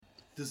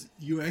das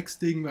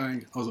UX-Ding war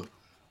eigentlich... Also,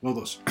 war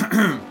das...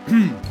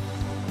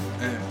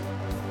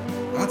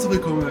 herzlich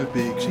willkommen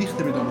bei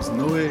Geschichten mit Amos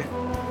Noe.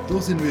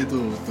 Da sind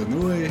wieder der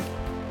Noe.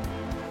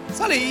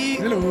 Sali!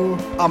 Hallo!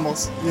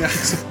 Amos. Ja,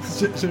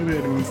 schön,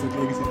 wir haben uns da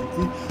gegenseitig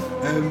gesehen.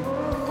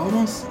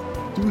 Amos,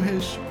 du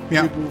hast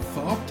über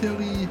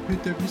Farbtheorie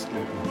heute etwas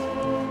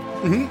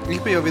gelernt. Ich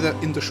bin ja wieder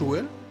in der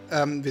Schule,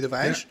 wie du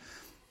weißt.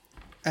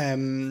 Ja.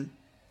 Und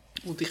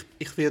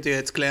ich werde ja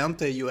jetzt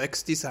gelernter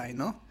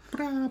UX-Designer.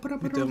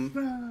 Mit dem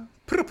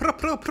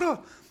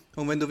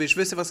Und wenn du willst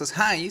wissen, was das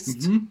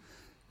heisst,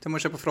 dann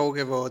musst du aber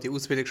fragen, wo die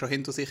Ausbildung schon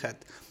hinter sich hat.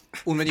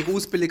 Und wenn ich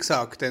Ausbildung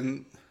sage,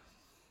 dann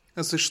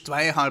das ist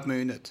 2,5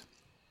 Monate.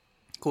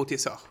 Geht die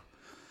Sache.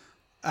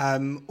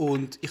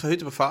 Und ich habe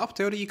heute über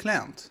Farbtheorie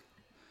gelernt.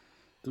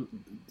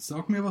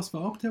 Sag mir, was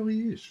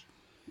Farbtheorie ist.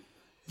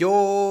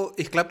 Ja,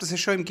 ich glaube, das hast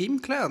du schon im Gym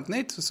gelernt,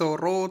 nicht? So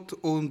rot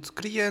und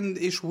grün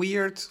ist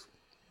weird,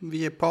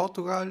 wie in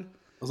Portugal.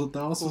 Also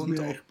das, was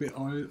wir eigentlich bei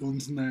all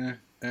unseren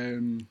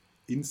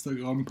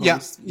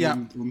Instagram-Posts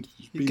und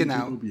Spielen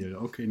probieren.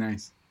 Okay,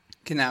 nice.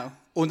 Genau.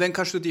 Und dann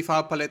kannst du die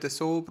Farbpalette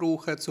so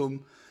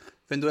brauchen,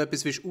 wenn du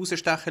etwas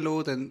rausstechen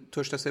willst, dann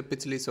tust du das ein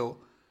bisschen so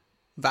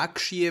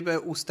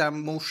wegschieben aus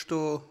dem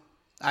Muster,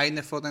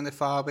 eine von diesen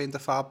Farben in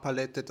der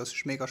Farbpalette. Das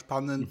ist mega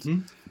spannend.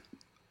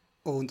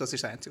 Und das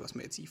ist das Einzige, was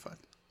mir jetzt einfällt.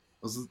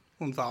 Also,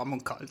 und warm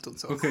und kalt und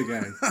so. Okay,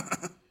 geil.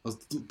 Also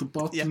der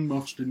Button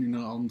machst du dann in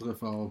einer anderen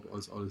Farbe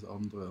als alles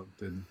andere und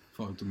dann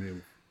fällt er mir auf.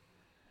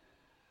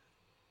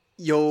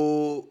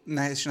 Ja,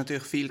 nein, es ist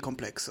natürlich viel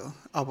komplexer.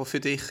 Aber für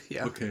dich,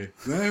 ja. Okay.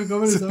 Nein, kann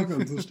man nicht sagen.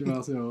 Ansonsten wäre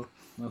es ja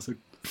also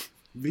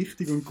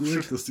wichtig und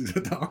gut, dass du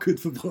den Tag heute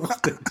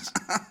verbracht hast.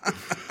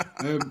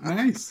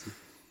 Nice.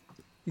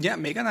 Ja,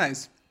 mega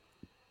nice.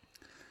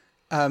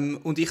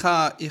 Und ich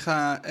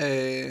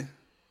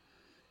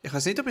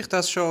weiß nicht, ob ich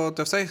das schon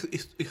darf sagen.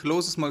 Ich höre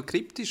es mal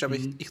kryptisch, aber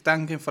ich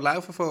denke, im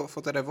Verlauf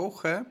von dieser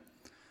Woche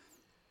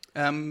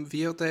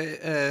wird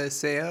ein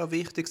sehr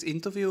wichtiges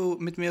Interview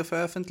mit mir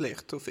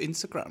veröffentlicht auf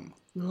Instagram.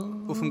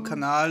 Auf dem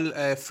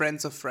Kanal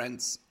Friends of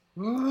Friends.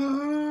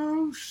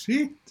 Oh,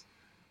 shit.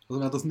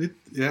 Also wer das nicht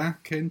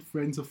kennt,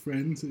 Friends of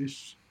Friends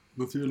ist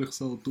natürlich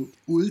so der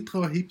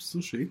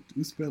Ultra-Hipster-Shit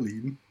aus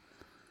Berlin.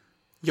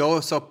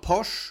 Ja, so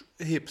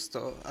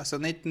Posch-Hipster. Also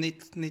nicht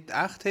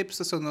echt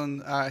Hipster,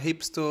 sondern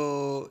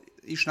Hipster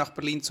ist nach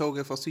Berlin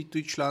gezogen von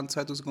Süddeutschland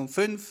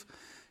 2005,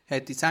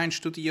 hat Design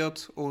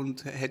studiert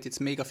und hat jetzt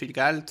mega viel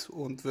Geld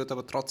und würde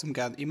aber trotzdem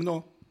gerne immer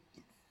noch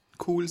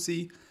cool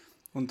sein.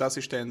 Und das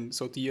ist dann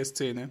so die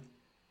Szene.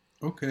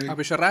 Okay.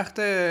 Aber es ist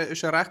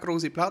eine recht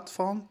grosse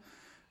Plattform. Ein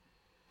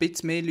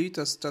bisschen mehr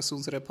Leute, dass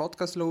unsere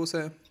Podcast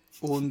hören.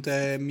 Und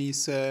mein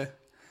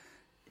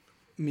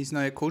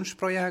neues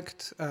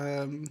Kunstprojekt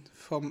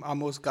vom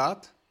Amos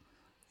Gad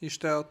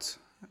wird dort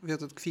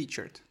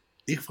gefeatured.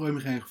 Ich freue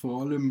mich eigentlich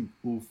vor allem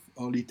auf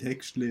alle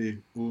Texte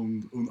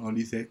und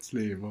alle Sätze,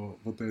 die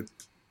dort,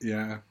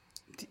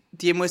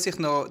 Die muss ich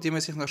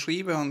noch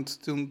schreiben und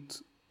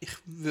ich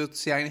würde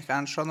sie eigentlich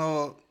gerne schon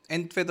noch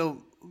entweder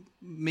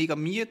mega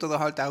müde oder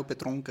halt auch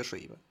betrunken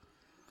schreiben.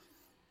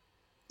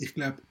 Ich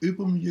glaube,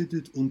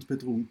 übermüdet und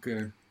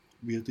betrunken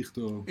würde ich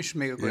da... Ist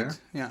mega gut,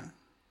 ja.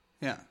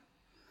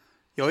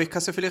 Ja, ich kann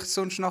es ja vielleicht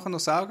sonst nachher noch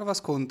sagen,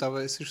 was kommt,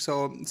 aber es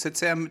hat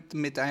sehr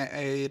mit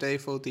einer Idee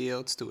von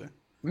dir zu tun.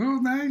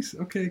 Oh, nice.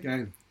 Okay,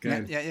 geil.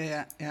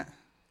 Ja.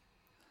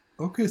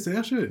 Okay,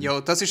 sehr schön.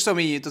 Ja, das ist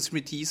mein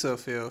Teaser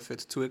für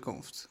die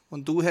Zukunft.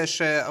 Und du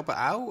hast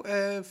aber auch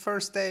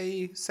First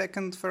Day,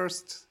 Second,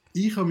 First...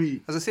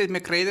 Also seit wir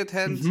geredet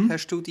haben,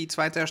 hast du die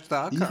zweiten ersten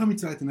Tage gehabt? Ich habe meinen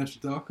zweiten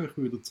ersten Tag gehabt. Ich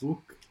bin wieder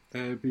zurück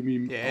bei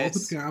meinem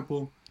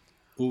Arbeitgeber.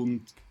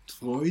 Und die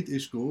Freude war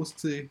gross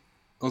gewesen.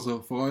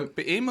 Also vor allem,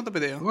 bei ihm oder bei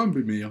dir? Vor allem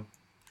bei mir.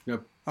 Ich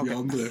glaube, die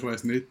anderen, ich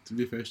weiss nicht,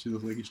 wie fest die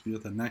das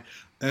registriert haben. Nein.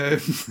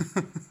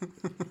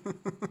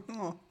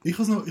 Ich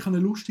hatte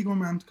einen lustigen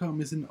Moment gehabt.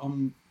 Wir sind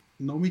am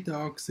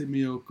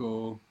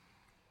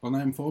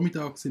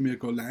Vormittag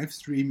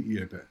Livestream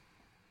üben.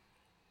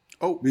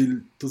 Oh.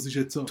 Weil das ist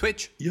jetzt so...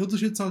 Twitch? Ja, das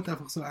ist jetzt halt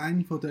einfach so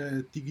eine von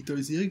der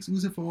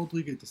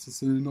Digitalisierungsherausforderungen, dass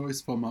das ein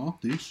neues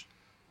Format ist.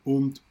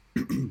 Und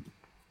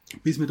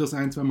bis man das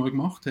 1-2 Mal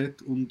gemacht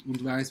hat und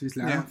weiss, wie es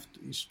läuft,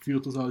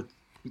 führt das halt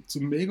zu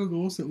mega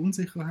grossen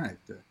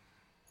Unsicherheiten.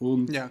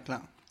 Und ja,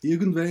 klar.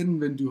 Irgendwann,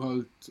 wenn du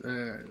halt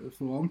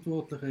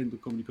Verantwortliche in der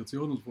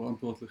Kommunikation oder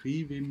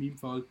Verantwortliche wie in meinem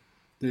Fall,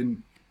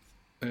 dann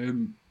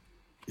dann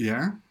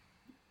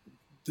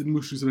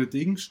musst du so ein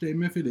Ding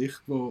stemmen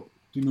vielleicht, wo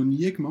du noch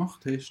nie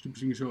gemacht hast. Du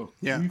bist irgendwie schon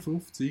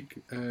 55.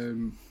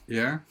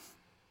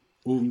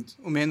 Und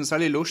wir haben uns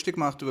alle lustig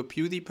gemacht über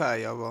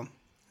PewDiePie, aber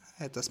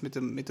hat das mit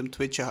dem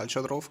Twitch halt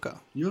schon drauf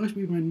gehabt. Ja, ich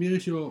bin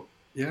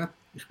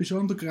schon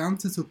an der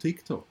Grenze zu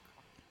TikTok.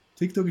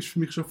 TikTok ist für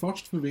mich schon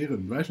fast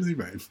verwirrend. Weißt du, was ich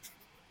meine?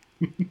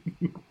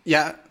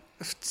 Ja,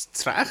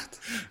 zu Recht.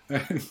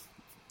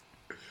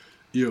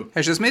 Ja.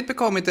 Hast du das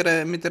mitbekommen mit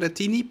einer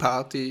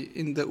Teenie-Party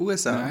in den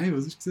USA? Nein,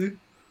 was hast du gesehen?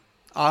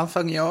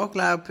 Anfang Jahr,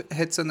 glaube ich,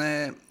 hat so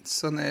eine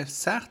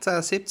 16-,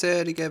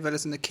 17-Jährige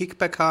so einen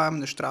Kickback haben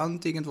am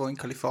Strand irgendwo in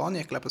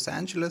Kalifornien, ich glaube Los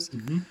Angeles.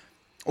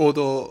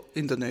 oder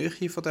in der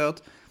Nähe von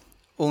dort.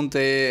 Und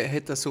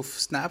hat das auf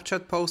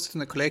Snapchat gepostet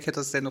und ein Kollege hat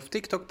das dann auf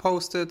TikTok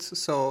gepostet.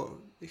 So,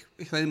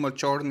 ich nenne ihn mal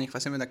Jordan, ich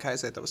weiß nicht, wie der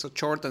heißt, aber so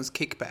Jordans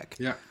Kickback.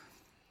 Ja.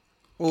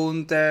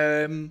 Und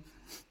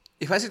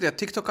ich weiß nicht, der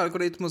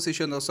TikTok-Algorithmus ist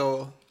ja noch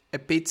so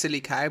ein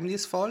bisschen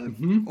geheimnisvoll.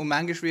 Und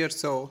manchmal wird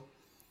so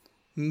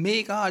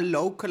mega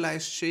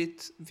localized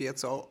Shit, wird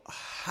so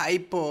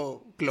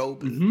hyper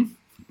global.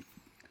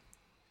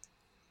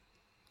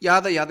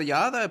 Jada,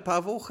 ein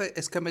paar Wochen,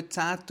 es kommen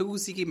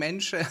 10'000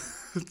 Menschen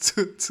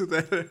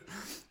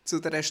zu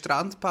der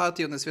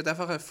Strandparty und es wird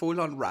einfach ein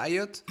Full-on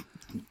Riot,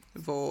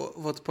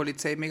 wo die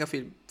Polizei mega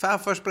viel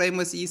Pfefferspray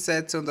muss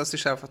einsetzen und das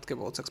ist einfach die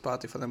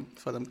Geburtstagsparty von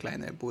dem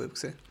kleinen Bub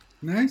gewesen.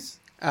 Nice.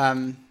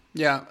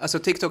 Ja, also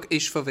TikTok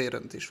ist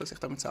verwirrend, ist, was ich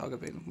damit sagen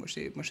will. Du musst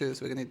dich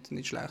deswegen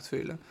nicht schlecht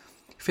fühlen.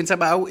 Ich finde es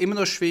aber auch immer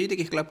noch schwierig.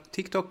 Ich glaube,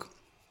 TikTok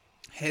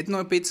hat noch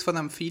ein bisschen von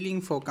dem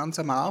Feeling von ganz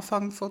am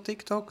Anfang von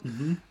TikTok,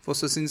 wo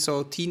so sind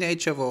so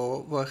Teenager,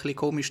 wo ein bisschen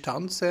komisch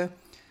tanzen.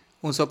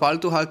 Und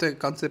sobald du halt den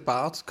ganzen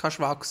Bart kannst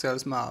wachsen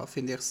als Mann,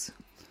 finde ich es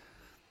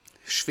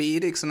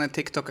schwierig, so einen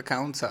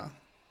TikTok-Account zu haben.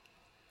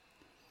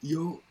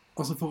 Ja,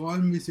 also vor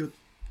allem, wie es ja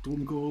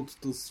darum geht,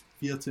 dass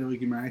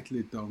 14-jährige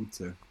Mädchen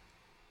tanzen.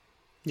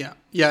 Ja.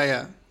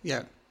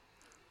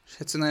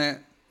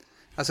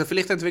 Also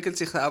vielleicht entwickelt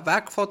sich auch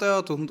weg von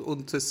dort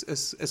und es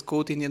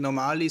geht in die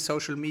normale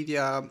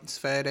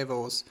Social-Media-Sphäre,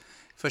 wo es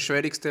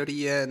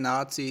Verschwörungstheorien,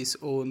 Nazis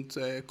und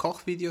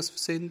Kochvideos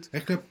sind.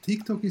 Ich glaube,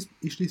 TikTok ist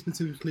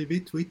diesbezüglich ein bisschen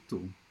wie Twitter.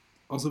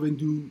 Also wenn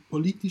du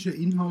politischen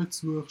Inhalt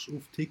suchst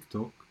auf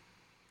TikTok,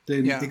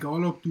 dann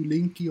egal ob du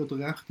linke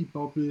oder rechte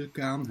Bubble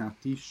gern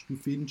hättest, du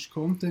findest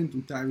Content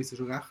und teilweise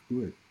schon recht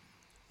gut.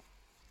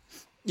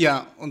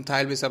 Ja, und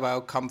teilweise aber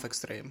auch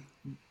kampfextrem.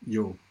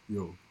 Ja.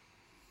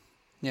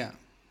 Ja.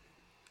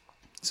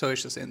 So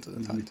ist das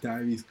Internet halt. Mit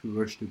teilweise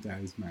geröstet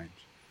als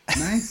Mensch.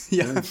 Nice.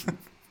 Ja.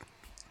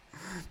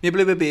 Wir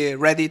bleiben bei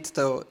Reddit,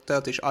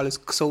 dort ist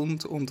alles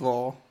gesund und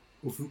wahr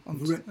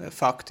und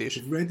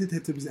faktisch. Auf Reddit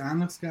hat es etwas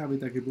Ähnliches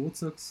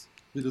gegeben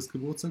wie das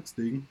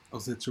Geburtstagsding.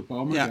 Also es hat schon ein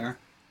paar Mal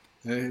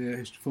gegeben.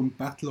 Hast du vom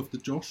Battle of the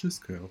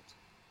Joshes gehört?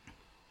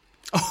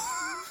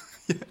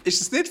 Ist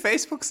das nicht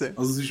Facebook gewesen?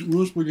 Also es ist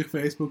ursprünglich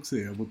Facebook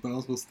gewesen, aber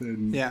das, was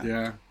dann...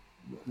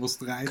 was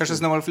dreht. Kannst du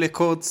das nochmal vielleicht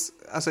kurz...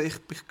 Also ich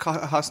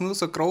habe es nur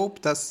so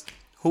grob, dass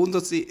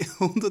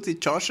hunderte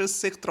Joshes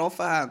sich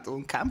getroffen haben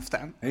und gekämpft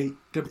haben. Hey,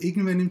 ich glaube,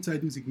 irgendwann im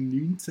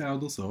 2019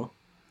 oder so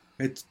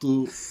hat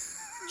der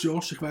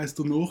Josh, ich weiss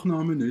den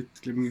Nachnamen nicht,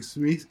 ich glaube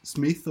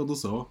Smith oder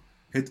so,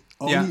 hat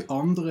alle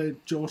anderen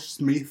Josh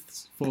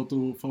Smiths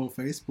von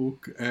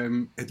Facebook hat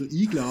er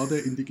eingeladen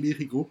in die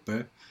gleiche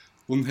Gruppe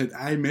und hat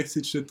eine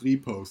Message dort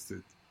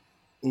reingepostet.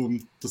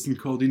 Und das sind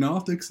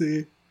Koordinaten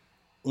gesehen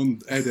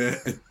und er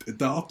hat ein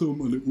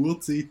Datum und eine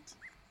Uhrzeit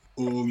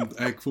und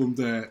er hat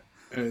gefunden,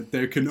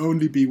 there can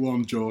only be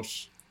one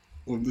Josh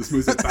und es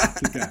muss ein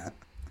Battle geben.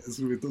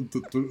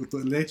 Und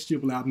der letzte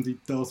Überlebende,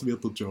 das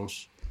wird der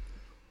Josh.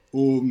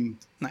 Und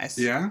nice.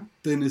 Ja,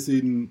 dann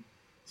sind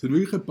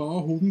wirklich ein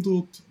paar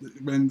hundert,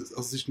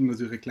 also es ist dann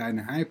natürlich ein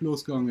kleiner Hype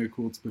losgegangen,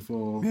 kurz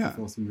bevor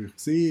es dann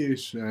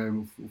wirklich war.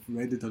 Auf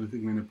Reddit habe ich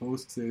irgendwann einen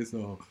Post gesehen,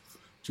 so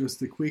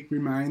just a quick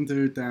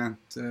reminder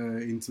that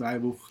in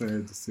 2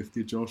 Wochen, dass sich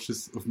die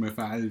Joshes auf einem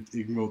Feld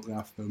irgendwo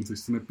treffen. Und es war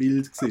so ein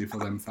Bild von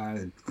diesem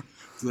Feld.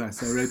 Das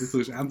heisst, der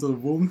Redditor ist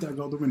entweder wohnt er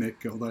gerade um eine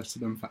Ecke oder ist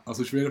ist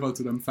auf jeden Fall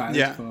zu dem Feld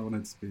gefahren und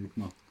hat das Bild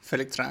gemacht.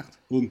 Völlig recht.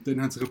 Und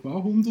dann haben sich ein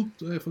paar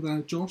hundert von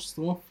diesen Joshs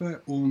getroffen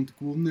und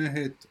gewonnen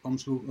hat am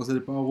Schluss, also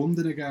ein paar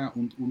Runden gegeben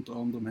und unter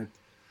anderem hat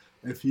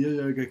ein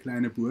 4-jähriger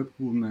kleiner Bub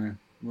gewonnen,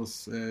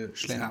 was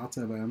das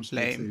Herzerwärmste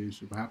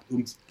ist überhaupt.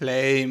 Und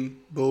lame,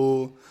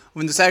 boah. Und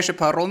wenn du sagst, ein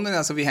paar Runden,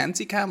 also wie haben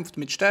sie gekämpft?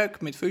 Mit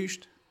Stöcken, mit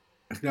Fäusten?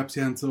 Ich glaube,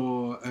 sie haben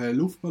so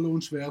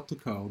Luftballonschwerter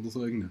gehabt oder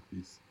so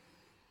irgendetwas.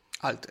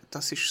 Alter,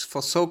 das ist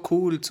von so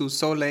cool zu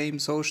so lame,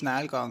 so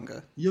schnell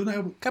gegangen. Ja, nein,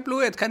 aber kein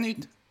Blut, kein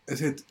nichts.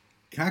 Es hat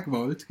keine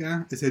Gewalt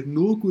gegeben, es hat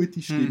nur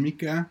gute Stimmung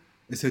gegeben,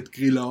 es hat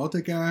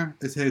Grillade gegeben,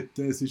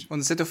 und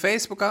es hat auf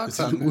Facebook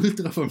angefangen. Es ist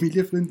ultra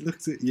familienfreundlich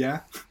gewesen,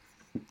 ja.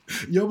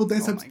 Ja, aber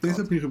deshalb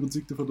bin ich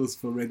überzeugt davon, dass es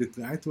von Reddit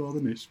getragen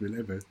worden ist, weil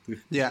eben...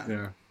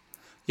 Ja,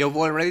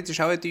 obwohl Reddit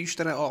ist auch ein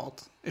düsterer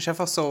Ort. Ist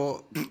einfach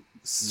so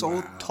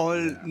wow,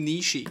 toll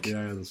nischig.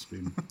 Ja, das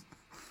stimmt.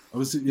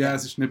 Aber es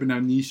ist eben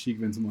auch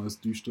nischig, wenn es um alles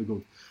düster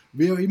geht.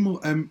 Wie auch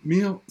immer,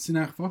 wir sind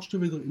eigentlich fast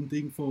schon wieder im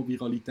Ding von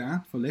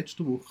Viralität von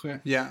letzter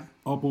Woche. Ja.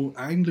 Aber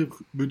eigentlich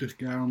würde ich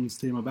gerne das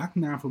Thema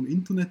wegnehmen vom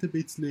Internet ein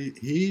bisschen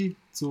hin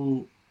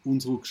zu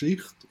unserer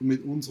Geschichte. Und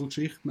mit unserer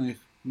Geschichte meine ich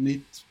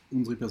nicht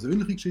unsere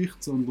persönliche Geschichte,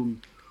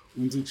 sondern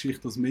unsere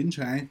Geschichte als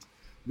Menschheit.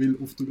 Weil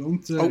auf der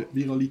ganzen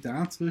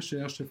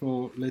Viralitätsrecherche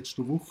von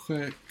letzter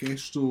Woche,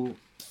 gestern,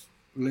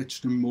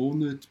 letzten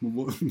Monat,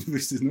 ich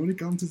weiß es noch nicht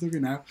ganz so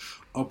genau,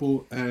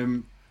 aber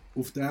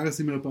auf der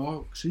sind mir ein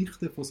paar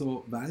Geschichten von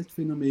so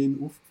Weltphänomenen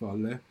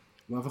aufgefallen,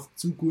 die einfach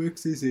zu gut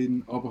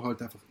sind, aber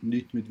halt einfach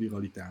nichts mit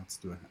Viralität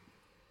zu tun haben.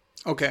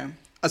 Okay,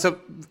 also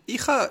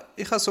ich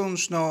habe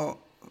sonst noch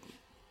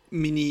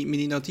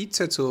meine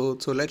Notizen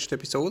zur letzten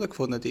Episode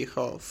gefunden, die ich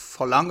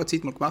vor langer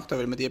Zeit mal gemacht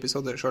habe, weil wir die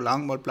Episode schon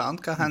lange mal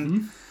geplant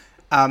haben.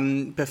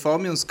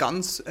 Bevor wir uns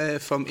ganz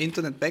vom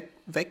Internet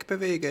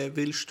wegbewegen,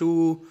 willst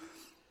du...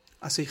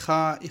 Also ich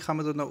habe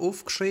mir da noch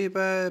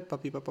aufgeschrieben,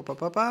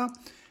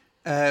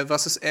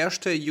 was das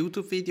erste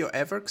YouTube-Video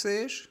ever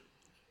war.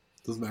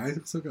 Das weiß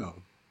ich sogar.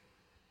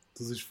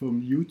 Das ist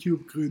vom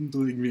YouTube-Gründer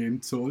irgendwie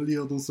im Zolli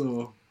oder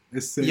so.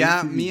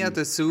 Ja, mir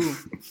dazu.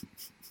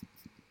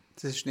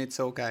 Das ist nicht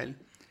so geil.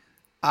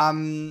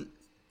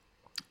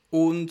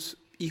 Und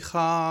ich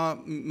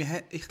glaube, wir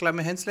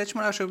haben das letzte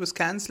Mal auch schon über das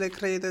Canceln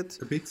geredet.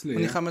 Ein bisschen,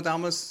 und ja. ich habe mir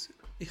damals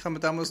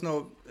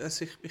noch,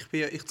 also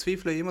ich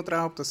zweifle immer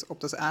daran, ob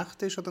das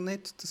echt ist oder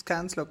nicht, das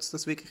Canceln, ob es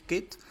das wirklich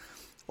gibt.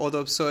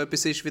 Oder ob es so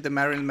etwas ist wie der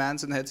Marilyn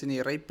Manson hat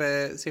seine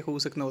Rippe sich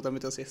rausgenommen,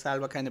 damit er sich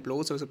selber keine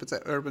bloße, also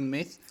ein Urban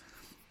Myth.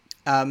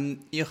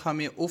 Ich habe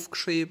mir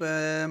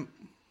aufgeschrieben,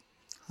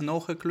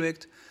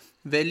 nachgeschaut,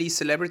 welche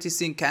Celebrities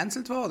sind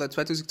cancelled worden,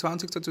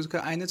 2020,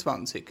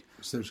 2021.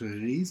 Das ist eine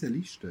riesige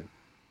Liste.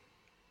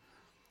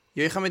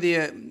 Ja, ich habe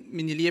mir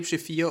meine liebsten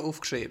 4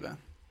 aufgeschrieben.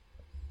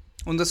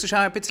 Und das ist auch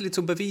ein bisschen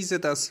zum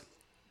Beweisen, dass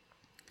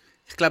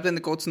ich glaube,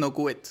 denen geht es noch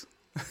gut.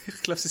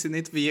 Ich glaube, sie sind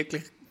nicht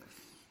wirklich...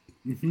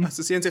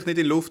 Also sie haben sich nicht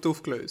in Luft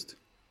aufgelöst.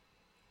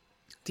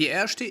 Die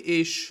erste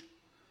ist...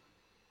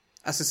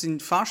 Also es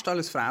sind fast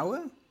alles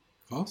Frauen.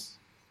 Krass.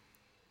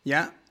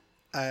 Ja,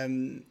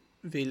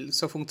 weil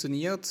so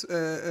funktioniert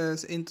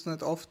das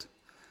Internet oft.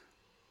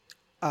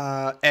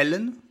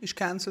 Ellen ist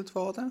cancelled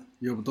worden.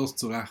 Ja, aber das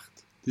zu Recht.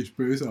 Die ist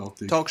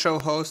bösartig.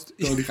 Talkshow-Host.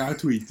 Da habe ich auch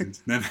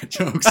tweetet. Nein,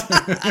 Jokes.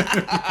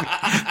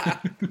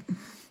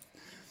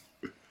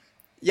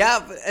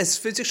 Ja, es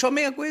fühlt sich schon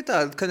mega gut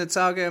an. Ich könnte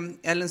sagen,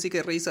 Ellen ist ein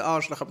riesen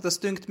Arschloch. Aber das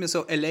dünkt mir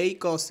so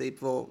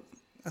LA-Gossip, wo...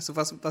 Also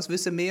was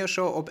wissen wir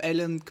schon, ob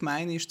Ellen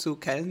gemein ist zu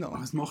Kellner?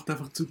 Aber es macht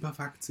einfach zu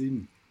perfekt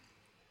Sinn.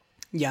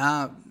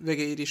 Ja,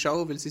 wegen ihrer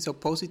Show, weil sie so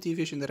positiv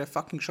ist in einer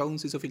fucking Show und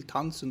sie so viel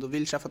tanzt und du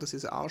willst einfach, dass sie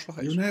ein Arschloch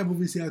ist. Ja, nein, aber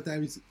weil sie auch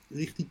teilweise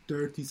richtig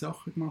dirty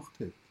Sachen gemacht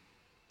hat.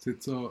 Sie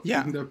hat so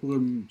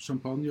irgendjemandem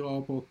Champagner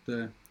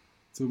angeboten,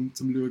 zum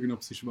schauen,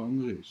 ob sie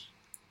schwanger ist.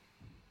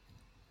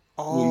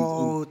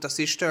 Oh, das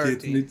ist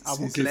dirty,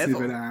 aber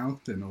clever. Sie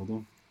outen,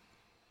 oder?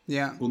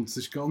 Ja. Und es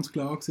ist ganz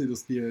klar gewesen,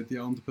 dass die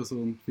andere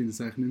Person findet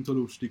es eigentlich nicht so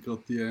lustig,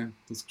 gerade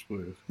das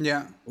Gespräch.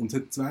 Ja. Und es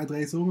hat 2,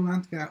 3 so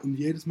Momente gegeben und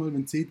jedes Mal,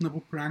 wenn sie dann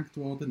geprankt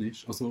worden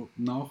ist, also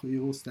nach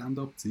ihrer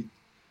Stand-Up-Zeit,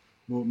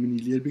 wo meine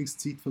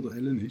Lieblingszeit von der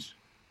Ellen ist,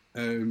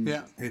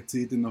 hat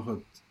sie dann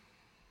nachher,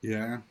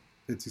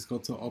 hat sie es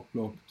gerade so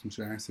abgelockt und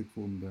scheiße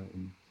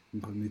gefunden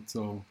und hat nicht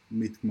so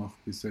mitgemacht.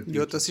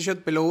 Ja, das ist ja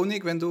die Belohnung,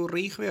 wenn du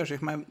reich wirst.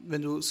 Ich meine,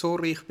 wenn du so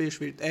reich bist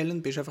wie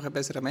Ellen, bist du einfach ein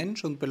besserer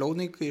Mensch und die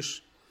Belohnung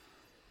ist,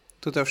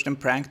 du darfst dann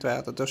prankt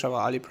werden, du darfst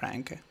aber alle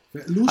pranken. Ja,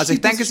 lustig, also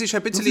ich denke, es ist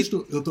ein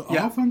bisschen... Das war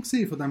der Anfang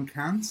von dem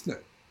Canceln.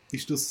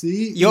 Ist, dass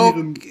sie in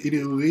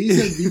ihrer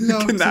riesen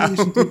Villa genau. ist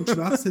und darüber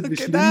geschwätzt hat, wie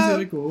schlimm es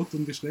ihr geht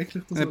und wie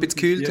schrecklich das ist. Ein bisschen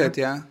gekühlt hat,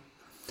 ja.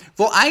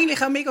 Wo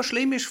eigentlich auch mega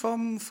schlimm ist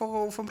vom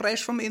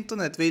Rest vom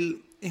Internet, weil,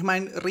 ich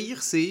meine, reich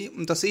sein,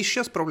 und das ist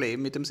ja das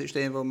Problem mit dem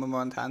System, das wir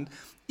momentan haben,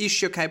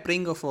 ist ja kein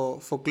Bringer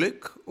von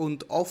Glück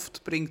und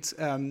oft bringt es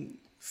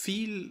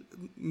viel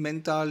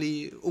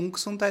mentale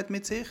Ungesundheit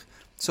mit sich.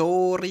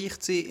 So reich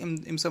sie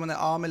in so einem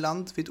armen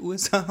Land wie die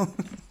USA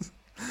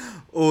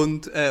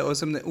und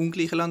aus einem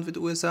ungleichen Land wie die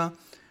USA.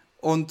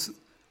 Und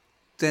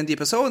dann die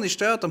Person ist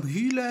dort am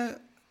Heulen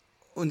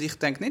und ich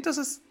denke nicht, dass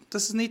es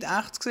nicht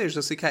echt war,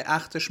 dass sie keinen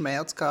echten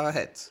Schmerz gehabt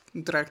hat.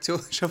 Und die Reaktion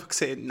ist einfach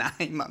gesehen,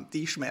 nein, Mann,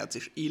 dein Schmerz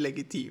ist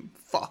illegitim.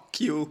 Fuck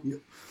you. Ja,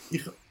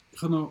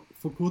 ich habe noch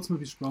vor kurzem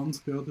etwas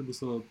Spannendes gehört über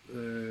so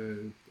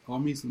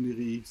Amis und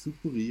ihre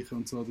Superreichen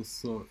und so,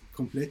 dass so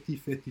komplette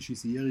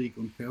Fetischisierung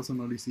und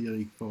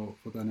Personalisierung von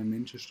diesen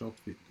Menschen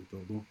stattfindet,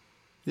 oder?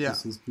 Ja.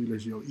 Dass du das Gefühl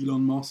hast, ja,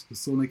 Elon Musk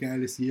ist so eine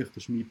geile Sicht,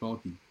 das ist mein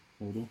Buddy,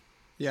 oder?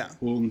 Ja.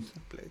 Und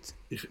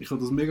ich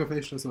habe das mega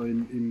fest also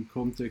im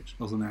Kontext,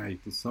 also nein,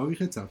 das sage ich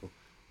jetzt einfach,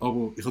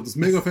 aber ich habe das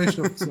mega fest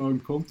so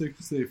im Kontext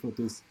gesehen,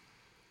 dass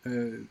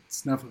es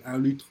sind einfach auch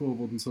Leute gekommen,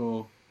 die dann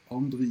so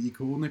andere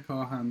Ikonen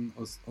hatten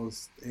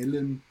als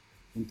Ellen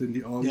und dann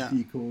die alte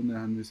Ikonen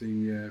haben wir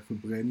irgendwie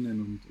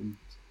verbrennen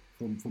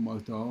und vom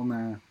Altar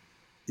nehmen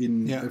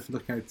in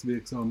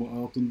öffentlichkeitswirksamer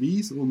Art und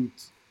Weise und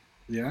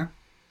ja,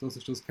 das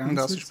ist das Ganze. Und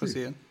das ist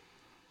passiert.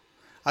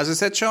 Also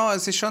es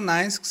ist schon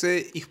nice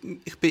gesehen.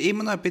 Ich bin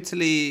immer noch ein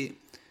bisschen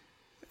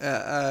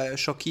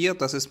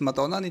schockiert, dass es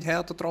Madonna nicht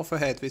härter getroffen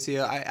hat, weil sie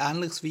ja ein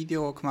ähnliches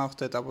Video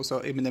gemacht hat, aber so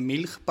in einem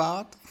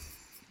Milchbad.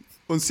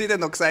 Und sie dann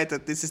noch gesagt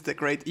hat, this is the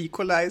great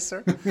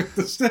equalizer.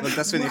 Und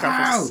das finde ich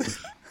einfach...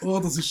 Oh,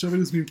 das ist schon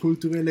wieder aus meinem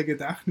kulturellen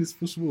Gedächtnis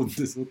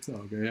verschwunden,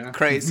 sozusagen. Ja.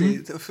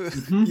 Crazy.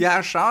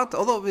 Ja, schade,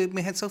 oder?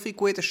 Wir haben so viel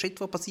guter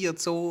Shit, was passiert,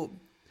 so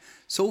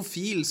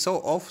viel,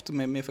 so oft.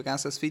 Wir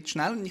vergessen es viel zu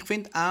schnell. Und ich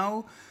finde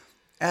auch,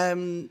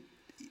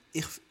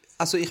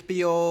 ich bin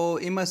ja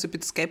immer so ein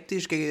bisschen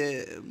skeptisch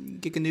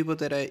gegenüber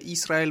der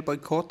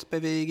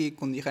Israel-Boykott-Bewegung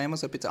und ich habe immer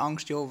so ein bisschen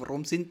Angst, ja,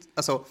 warum sind...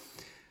 Also,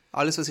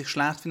 alles, was ich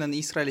schlecht finde an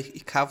Israel,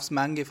 ich kaufe es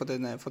manche von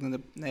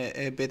den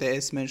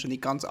BDS-Menschen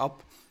nicht ganz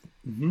ab.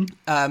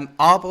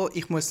 Aber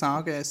ich muss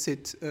sagen,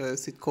 seit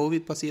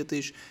Covid passiert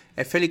ist,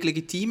 ein völlig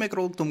legitimer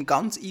Grund, um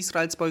ganz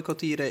Israel zu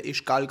boykottieren,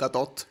 ist Gal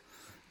Gadot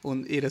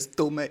und ihr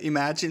dummes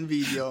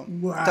Imagine-Video.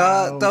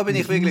 Wow. Da bin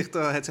ich wirklich,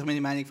 da hat sich meine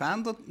Meinung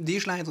verändert. Die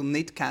ist leider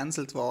nicht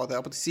gecancelt worden,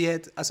 aber sie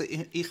hat, also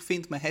ich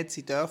finde, man hätte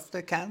sie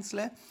dürfen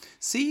canceln.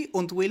 Sie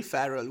und Will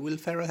Ferrell. Will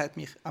Ferrell hat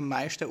mich am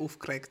meisten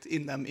aufgeregt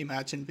in dem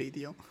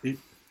Imagine-Video.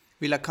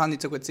 Weil er kann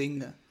nicht so gut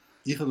singen.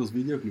 Ich habe das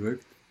Video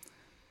geschaut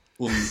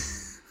und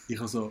ich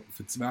habe so,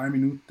 für 2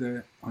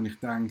 Minuten habe ich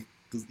gedacht,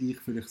 dass ich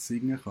vielleicht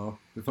singen kann,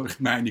 bevor ich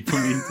die Meinung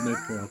vom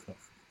Internet gehört habe.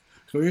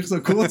 Ich habe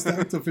so kurz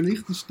gedacht, so,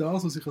 vielleicht ist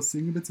das, was ich als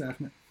Singen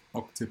bezeichne,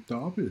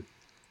 akzeptabel.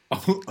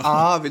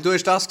 Weil du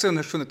hast das gesehen und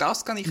hast gefunden,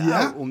 das kann ich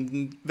Ja. auch.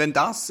 Und wenn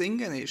das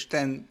Singen ist,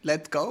 dann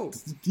let go.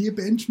 Die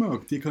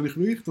Benchmark, die kann ich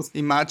wirklich,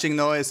 Imagine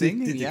neue die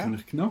Singen, ja. kann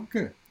ich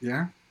knacken.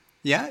 Ja,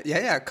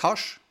 Ja,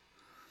 kannst.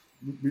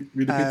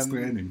 mit ein bisschen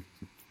Training.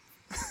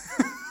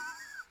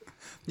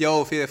 Ja,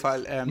 auf jeden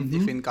Fall.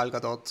 Ich finde, Gal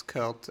Gadot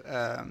gehört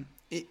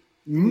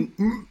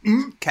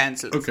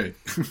cancelled. Okay.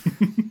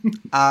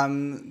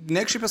 Die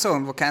nächste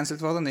Person, die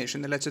cancelled worden ist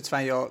in den letzten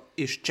 2 Jahren,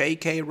 ist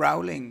J.K.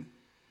 Rowling.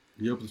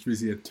 Ja, aber das ist, wie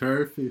sie ein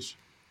Turf ist.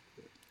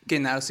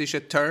 Genau, sie ist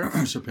ein Turf.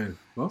 Chappelle.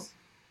 Was?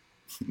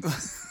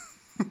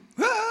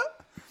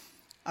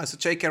 Also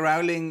J.K.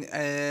 Rowling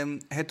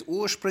hat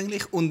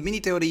ursprünglich, und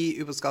meine Theorie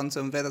über das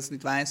Ganze, und wer das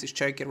nicht weiß, ist,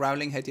 J.K.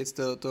 Rowling hat jetzt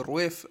den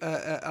Ruf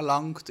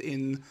erlangt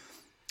in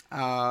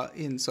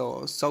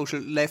so Social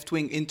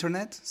Left-Wing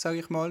Internet, sage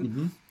ich mal,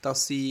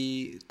 dass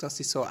sie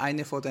so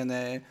eine von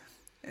den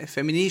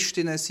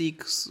Feministinnen,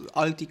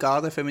 alte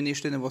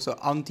Garde-Feministinnen, die so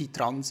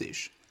anti-trans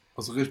ist.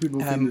 Also Respekt, wo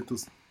findet,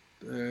 dass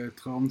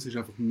Trans ist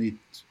einfach nicht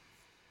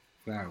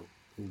Frau.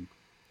 Punkt.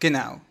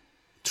 Genau.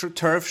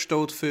 TERF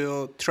steht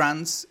für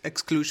Trans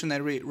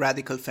Exclusionary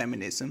Radical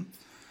Feminism.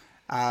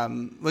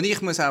 Und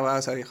ich muss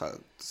auch sagen, ich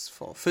habe das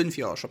vor 5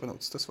 Jahren schon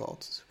benutzt, das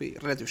Wort. Ich bin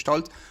relativ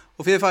stolz.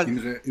 Auf jeden Fall.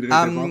 In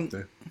einer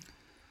Debatte?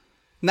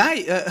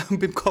 Nein,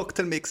 beim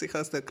Cocktailmix, ich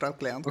habe es nicht gerade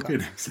gelernt. Okay,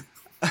 nice.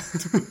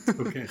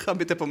 Okay. Ich habe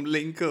mit dem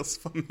Linkers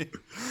von mir,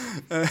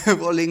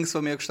 wo links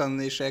von mir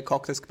gestanden ist,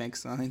 Cocktails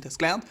gemixt, dann habe ich das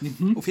gelernt.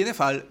 Auf jeden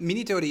Fall,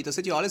 meine Theorie, das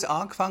hat ja alles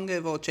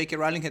angefangen, wo J.K.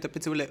 Rowling hat ein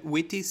bisschen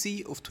witty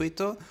sein auf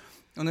Twitter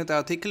und hat einen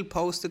Artikel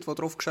gepostet, wo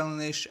drauf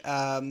gestanden ist,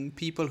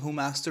 people who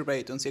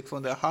masturbate. Und sie hat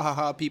gefunden,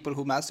 hahaha, people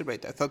who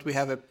masturbate. I thought we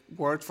have a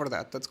word for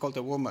that, that's called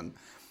a woman.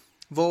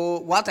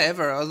 Wo,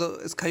 whatever, also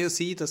es kann ja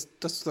sein, dass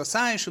du das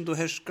sagst und du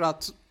hast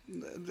gerade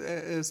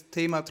das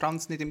Thema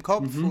Trans nicht im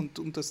Kopf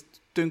und das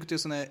dünkt dir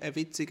so ein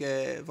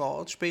witziger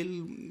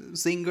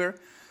Wortspiel-Singer.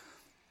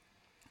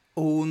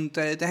 Und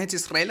dann hat sie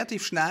es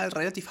relativ schnell,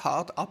 relativ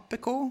hart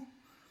abbekommen.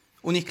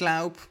 Und ich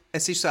glaube,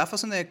 es ist so einfach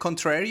so eine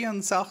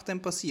Contrarian-Sache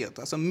dann passiert.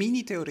 Also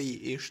meine Theorie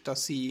ist,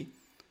 dass sie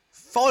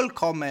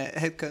vollkommen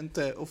hätte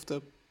könnte auf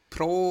der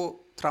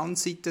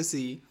Pro-Trans-Seite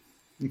sein,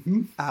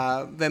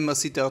 wenn man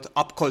sie dort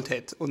abgeholt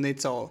hat und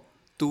nicht so,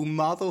 du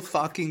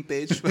motherfucking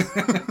bitch.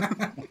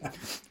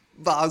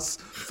 Was?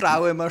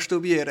 Frauen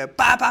masturbieren.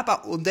 Ba, ba, ba.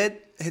 Und dann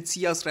hat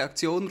sie als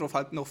Reaktion darauf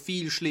halt noch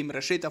viel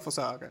schlimmere Shit davon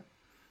sagen.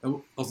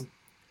 Aber, also,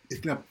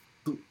 ich glaube,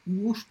 der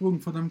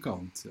Ursprung von dem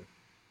Ganzen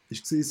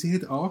ist gesehen, sie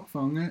hat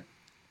angefangen,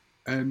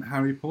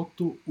 Harry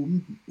Potter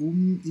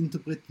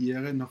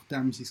uminterpretieren,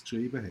 nachdem sie es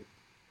geschrieben hat.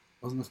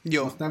 Also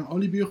nachdem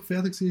alle Bücher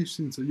fertig waren,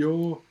 sind sie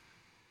ja,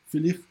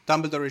 vielleicht...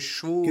 Dumbledore ist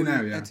schwul,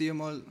 genau, ja. Hat sie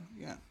mal,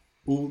 ja.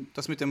 Und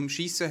das mit dem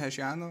Schiessen hast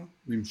du ja auch noch.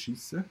 mit dem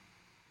Schiessen?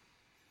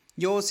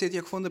 Ja, sie hat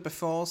ja gefunden,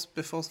 bevor es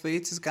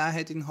WCs gegeben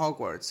hat in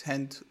Hogwarts,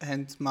 haben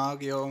die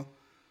Magier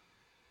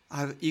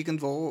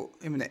irgendwo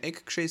in einem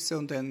Eck geschissen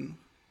und dann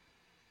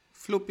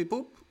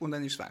fluppibub und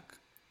dann ist es weg.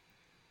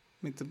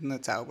 Mit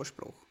einem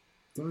Zauberspruch.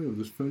 Ja,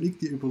 das ist völlig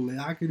die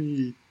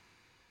überlegene...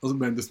 Also ich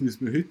meine, das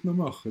müssen wir heute noch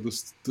machen. Das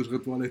ist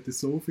eine Toilette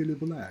so viel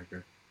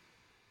überlegen.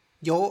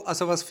 Ja,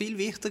 also was viel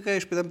wichtiger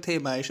ist bei dem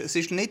Thema ist, es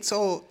ist nicht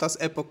so, dass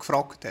jemand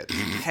gefragt hat,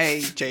 hey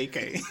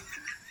JK.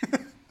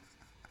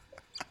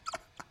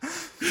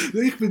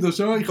 Ich bin da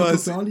schon, ich habe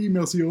totale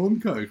Immersion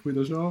gehabt. Ich bin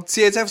da schon...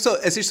 Sie hat einfach so,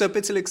 es ist so ein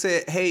bisschen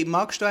gesehen, hey,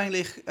 magst du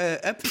eigentlich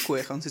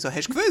Äpfelkuchen? Und sie so,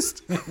 hast du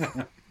gewusst?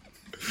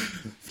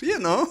 Früher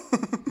noch?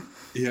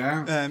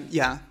 Ja.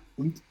 Ja.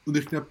 Und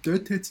ich glaube,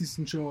 dort hat sie es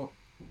dann schon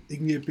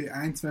irgendwie bei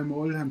 1-2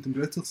 Mal haben dann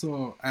plötzlich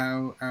so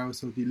auch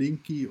so die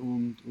linke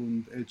und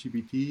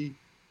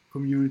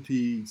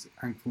LGBT-Communities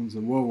gefunden,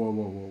 so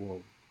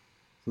wow.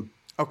 So,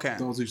 Okay.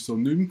 das ist so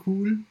nicht mehr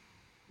cool.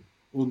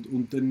 Und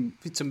dann...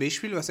 Wie zum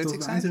Beispiel, was hat sie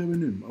Das weiss gesagt? ich aber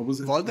nicht mehr.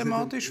 Aber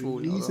Voldemort ist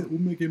schwul, oder? Riesen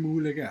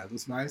Umgemule gegeben,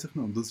 das weiss ich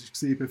noch. Und das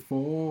war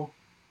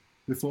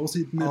bevor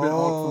sie dann eben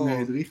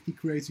angefangen hat, richtig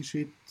crazy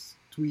shit zu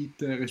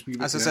tweeten,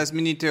 respektive... Also das heisst,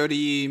 meine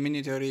Theorie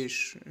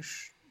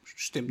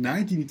stimmt.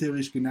 Nein, deine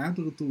Theorie ist genau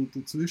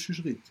der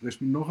Zwischenschritt.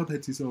 Respektive nachher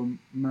hat sie so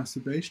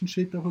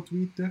Masturbation-Shit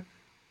tweeten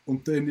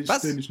und dann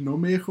ist noch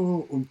mehr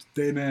gekommen und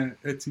dann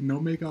hat sie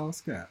noch mehr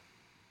Gas gegeben.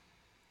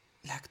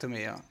 Leg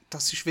mir.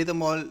 Das ist wieder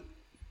mal...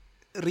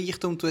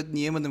 Reichtum tut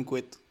niemandem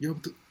gut. Ja,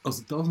 aber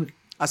also das nicht.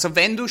 Also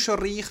wenn du schon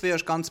reich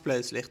wirst, ganz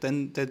plötzlich,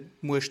 dann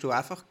musst du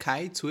einfach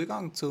keinen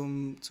Zugang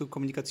zu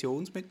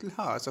Kommunikationsmitteln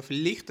haben. Also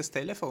vielleicht das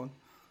Telefon.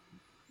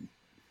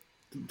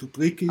 Der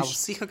Trick ist... Aber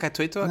sicher kein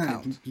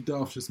Twitter-Account. Nein, du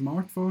darfst ein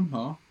Smartphone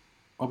haben,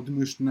 aber du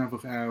musst dann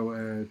einfach auch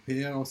einen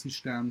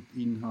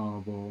PR-Assistentin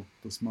haben, der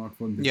das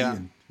Smartphone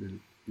bedient. Ja.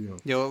 Weil,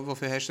 Ja,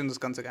 wofür hast du denn das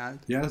ganze Geld?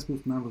 ja, es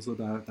braucht dann einfach so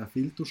den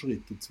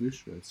Filterschritt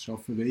dazwischen. Es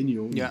schaffen wenig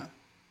ohne. Ja.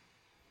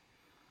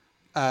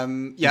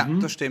 Ja,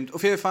 das stimmt.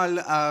 Auf jeden Fall,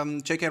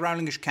 J.K.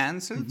 Rowling ist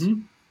cancelled.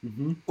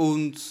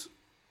 Und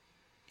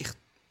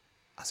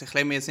ich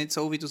lebe mir jetzt nicht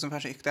so, wie du es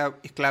empfängst. Ich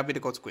glaube, wieder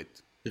geht es gut.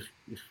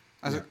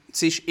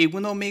 Sie ist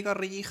immer noch mega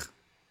reich.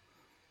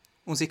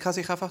 Und sie kann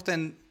sich einfach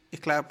dann,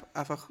 ich glaube,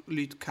 einfach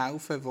Leute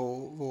kaufen,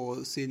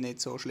 die sie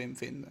nicht so schlimm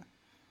finden.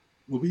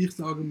 Wobei ich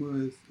sagen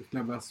muss, ich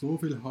glaube, wer so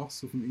viel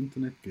Hass auf dem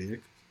Internet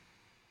kriegt,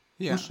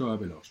 ist schon auch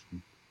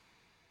belastend.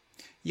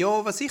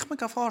 Ja, was ich mir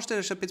vorstellen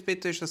kann, ist ein bisschen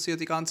bitter, ist, dass ja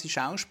die ganzen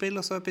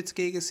Schauspieler so ein bisschen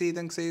gegen sie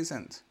dann gesehen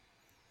sind.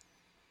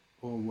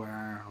 Oh,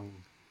 wow.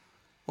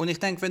 Und ich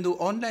denke, wenn du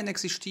online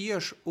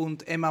existierst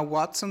und Emma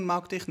Watson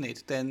mag dich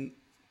nicht, dann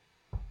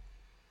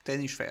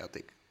ist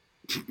fertig.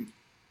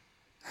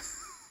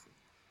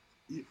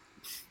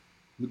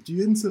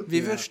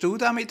 Wie würdest du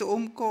damit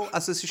umgehen?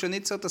 Also es ist ja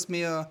nicht so, dass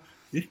wir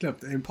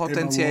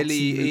potenzielle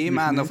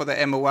Ehemänner von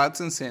der Emma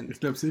Watson sind. Ich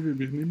glaube, sie will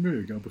mich nicht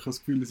mögen, aber ich habe das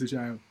Gefühl, es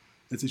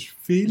ist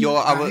viel... Ja,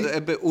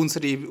 aber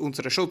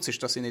unser Schutz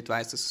ist, dass sie nicht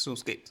weiss, dass es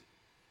uns gibt.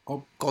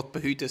 Gott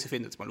behüte, sie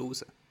finden es mal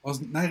raus.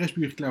 Also, nein,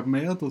 ich glaube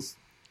mehr, dass...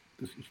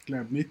 Ich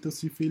glaube nicht, dass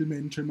sie viele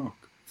Menschen mag.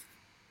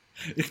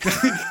 Ich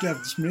glaube,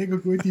 das ist mega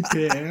gute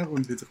PR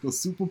und hat sich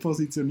das super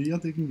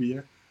positioniert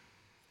irgendwie.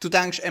 Du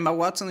denkst, Emma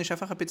Watson ist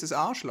einfach ein bisschen ein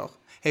Arschloch?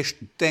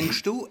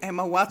 Denkst du,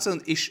 Emma Watson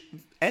ist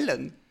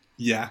Ellen?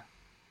 Ja.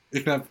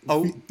 Ich glaube,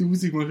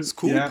 1000-mal...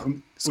 Scoop. Ja,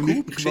 und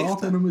ich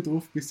warte nur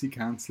drauf, bis sie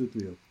gecancelt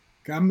wird.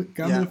 Gib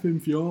mir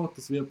 5 Jahre,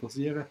 das wird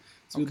passieren.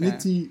 Es wird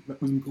nicht sein,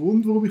 aus dem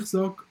Grund, warum ich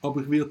sage,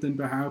 aber ich werde dann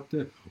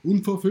behaupten,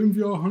 und vor 5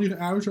 Jahren habe ich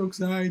auch schon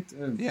gesagt...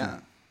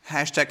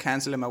 Hashtag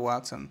Cancel Emma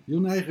Watson. Ja,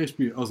 nein,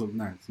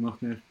 das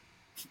macht mir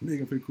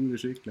mega viel cooler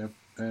Shit, glaube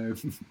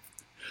ich.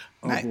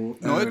 Nein,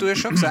 du hast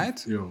schon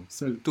gesagt,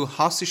 du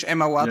hassest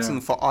Emma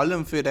Watson, vor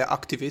allem für den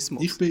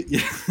Aktivismus. Ich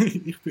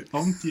bin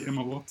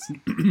anti-Emma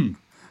Watson.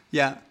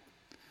 Ja.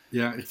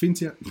 Ja, ich finde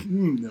sie ja...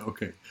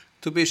 Okay.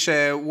 Du bist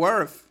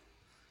Worth.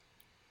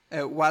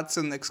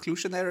 Watson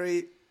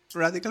Exclusionary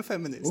Radical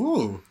Feminist.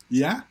 Oh,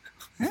 ja?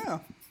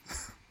 Ja.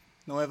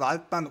 Neue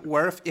Waldbahn.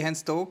 Worth, ihr habt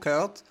es hier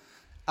gehört.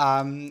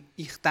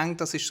 Ich denke,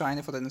 das ist schon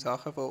eine von den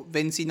Sachen, wo,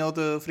 wenn sie noch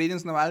den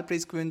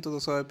Friedensnobelpreis gewinnt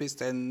oder so etwas,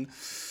 dann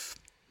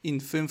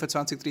in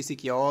 25,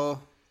 30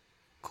 Jahren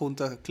kommt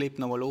der Clip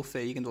nochmal auf,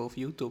 irgendwo auf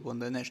YouTube und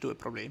dann hast du ein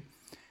Problem.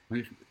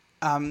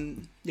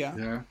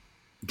 Ja.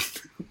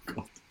 Oh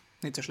Gott.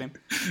 Nicht so schlimm.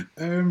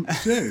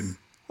 Schön.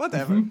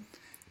 Whatever.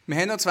 Wir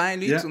haben noch 2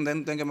 Leute und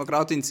dann gehen wir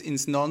gerade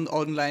ins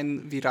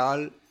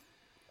Non-Online-Viral.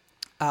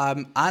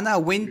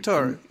 Anna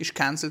Wintour ist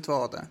gecancelt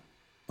worden.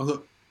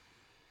 Also,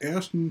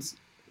 erstens,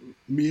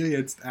 mir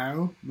jetzt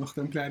auch, nach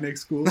dem kleinen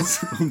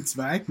Exkurs. Und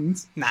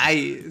zweitens...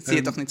 Nein, sie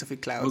hat doch nicht so viel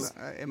geklaut,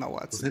 Emma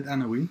Watson. Was hat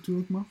Anna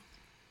Wintour gemacht?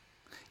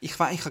 Ich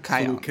habe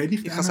keine Ahnung. Kenne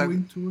ich Anna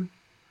Wintour?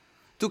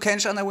 Du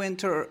kennst Anna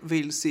Wintour,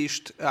 weil sie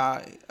ist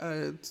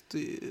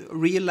die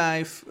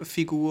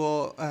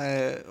Real-Life-Figur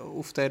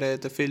auf der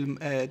der Film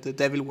The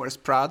Devil Wears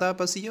Prada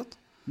basiert.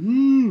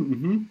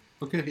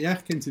 Okay, ja,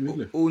 ich kenne sie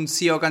wirklich. Und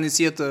sie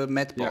organisiert den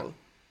Met Ball. Ja.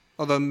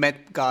 Oder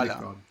Met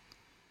Gala.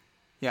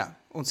 Ja,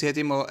 und sie hat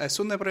immer eine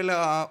Sonnenbrille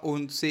an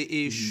und sie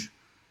ist,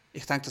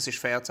 ich denke, das ist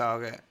fair zu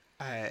sagen,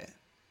 ein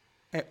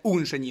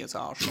ungeniertes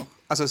Arschloch.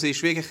 Also sie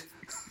ist wirklich...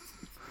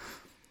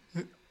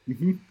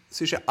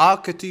 Sie ist ein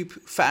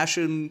Archetyp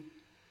Fashion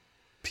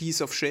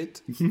Piece of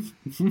Shit,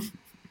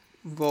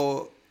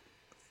 wo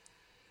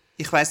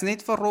ich weiß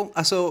nicht warum,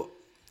 also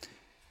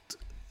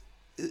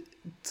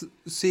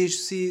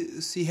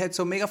sie hat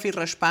so mega viel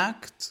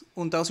Respekt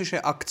und das ist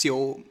ein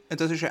Axiom.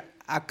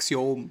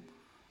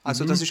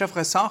 Also das ist einfach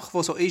eine Sache,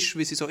 die so ist,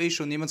 wie sie so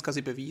ist und niemand kann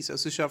sie beweisen.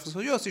 Es ist einfach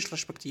so, ja, sie ist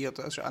respektiert,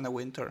 das ist Anna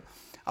Wintour.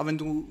 Aber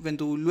wenn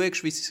du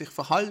schaust, wie sie sich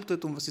verhält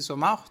und was sie so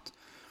macht,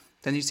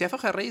 dann ist sie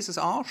einfach ein riesiges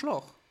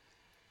Arschloch.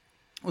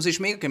 Und sie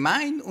ist mega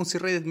gemein und sie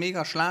redet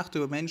mega schlecht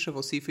über Menschen,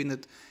 die sie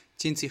findet,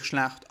 ziehen sich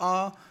schlecht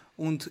an.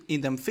 Und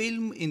in dem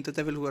Film, in The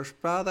Devil Wears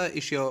Prada,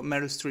 ist ja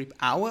Meryl Streep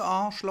auch ein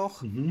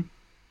Arschloch.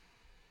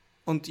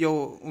 Und ja,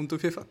 und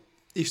auf jeden Fall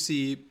ist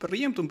sie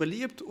berühmt und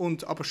beliebt.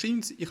 Aber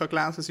scheint, ich habe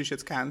gelesen, sie ist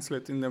jetzt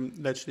gecancelt in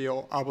dem letzten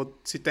Jahr. Aber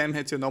seitdem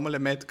hat es ja nochmal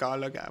eine Met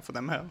Gala gegeben, von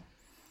dem her.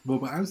 Wo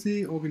aber auch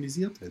sie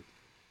organisiert hat?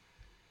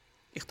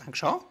 Ich denke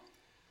schon.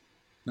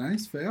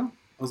 Nice, fair.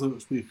 Also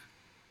sprich...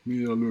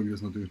 Wir schauen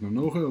das natürlich noch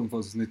nach und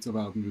falls es nicht so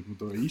werden, würden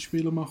wir da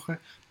Einspieler machen.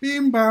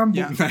 Bim, bam, bum.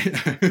 Ja.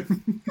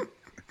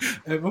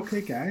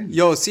 Okay, geil.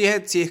 Ja, sie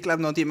hat, ich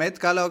glaube, noch die Met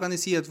Gala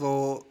organisiert,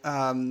 wo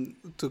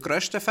der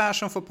grösste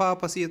Fashion von Paar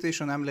passiert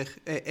ist, und nämlich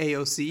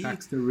AOC.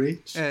 Tax the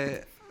Rich.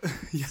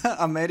 Ja,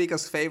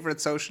 Amerikas Favorite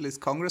Socialist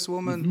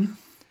Congresswoman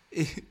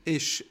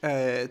ist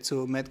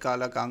zur Met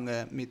Gala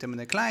gegangen mit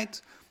einem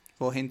Kleid,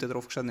 wo hinten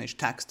drauf gestanden ist,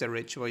 Tax the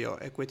Rich, wo ja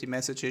eine gute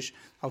Message ist,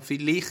 aber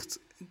vielleicht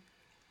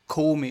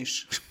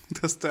komisch,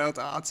 das dort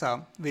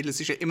anzuhaben, weil es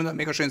ist ja immer noch ein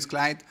mega schönes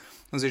Kleid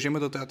und es ist immer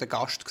noch dort der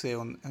Gast gesehen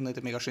und hat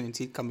eine mega schöne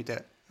Zeit gehabt mit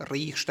den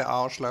reichsten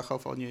Arschlöchern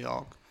von New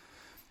York.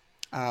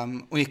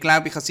 Und ich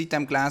glaube, ich habe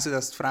seitdem gelesen,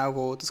 dass die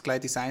Frau, die das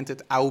Kleid designt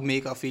hat, auch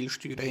mega viel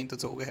Steuern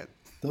hinterzogen hat.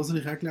 Das habe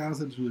ich auch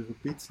gelesen, das ist ein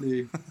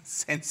bisschen...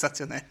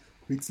 Sensationell.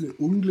 Ein bisschen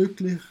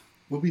unglücklich.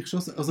 Wobei ich schon...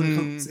 Also ich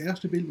habe das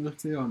erste Bild, das ich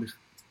gesehen habe,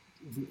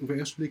 auf den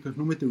ersten Blick habe ich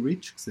nur mit The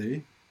Rich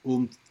gesehen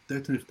und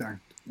dort habe ich gedacht,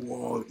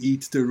 wow,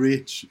 eat the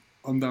Rich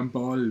an diesem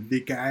Ball,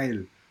 wie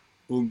geil.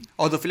 Und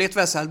oder vielleicht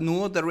wäre es halt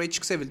nur der Rich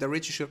gesehen, weil der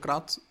Rich ist ja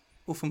gerade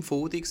auf dem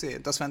Foto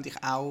gesehen. Das fände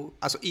ich auch...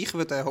 Also ich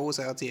würde eine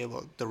Hose anziehen,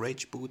 wo der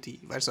Rich Booty,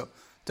 weißt du,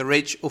 der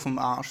Rich auf dem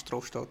Arsch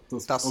draufsteht.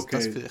 Das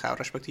würde ich auch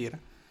respektieren.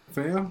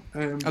 Fair.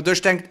 Aber du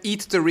hast gedacht,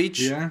 Eat the Rich,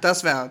 yeah.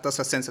 Das wär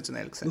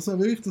sensationell gewesen. Das war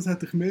wirklich, das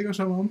hätte ich mega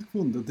charmant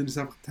gefunden. Und dann ist es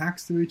einfach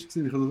Tax the Rich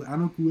gewesen. Ich habe das auch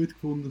noch gut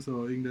gefunden.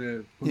 So und ich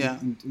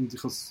habe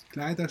das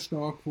Kleid auch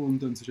stark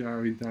gefunden. Und es ist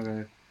auch in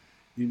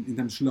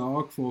dem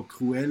Schlag von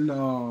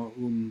Cruella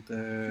und...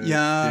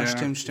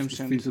 stimmt. Ich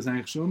finde das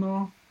eigentlich schon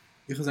noch...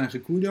 Ich habe es eigentlich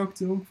eine coole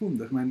Aktion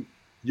gefunden. Ich meine,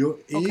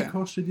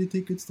 kosten die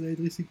Tickets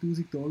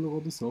 $33.000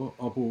 oder so,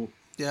 aber...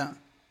 Ja.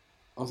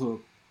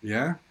 Also,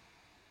 ja.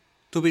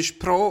 Du bist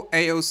pro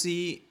AOC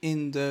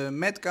in der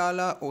Met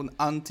Gala und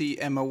anti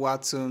Emma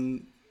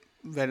Watson,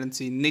 während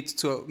sie nicht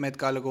zur Met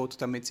Gala geht,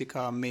 damit sie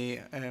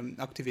mehr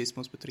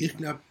Aktivismus betreiben. Ich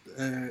glaube,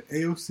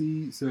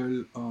 AOC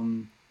soll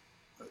an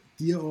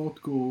die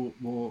Ort gehen,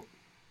 wo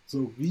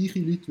so reiche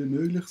Leute wie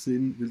möglich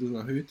sind, weil das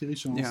erhöht ihre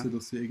Chance,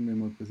 dass sie irgendwann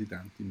mal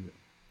Präsidentin wird.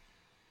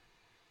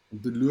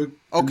 Und dann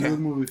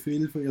schauen wir, wie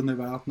viel von ihren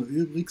Werten noch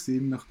übrig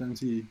sind, nachdem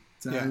sie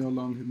 10 Jahre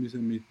lang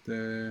müssen mit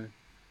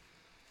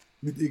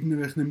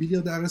irgendwelchen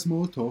Milliardären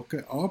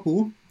Smalltalken,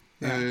 aber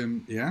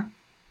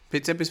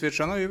Etwas wird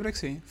schon noch übrig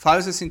sein.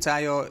 Falls es in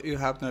 10 Jahren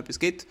überhaupt noch etwas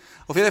gibt.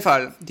 Auf jeden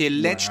Fall, die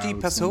letzte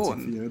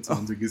Person...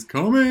 2024 is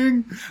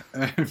coming!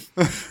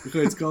 Ich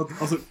habe jetzt gerade...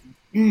 Also,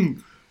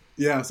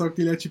 sag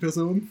die letzte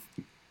Person.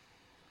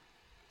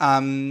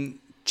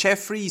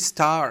 Jeffree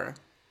Star.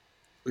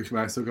 Ich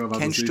weiß sogar, was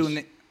Kennst das du ist.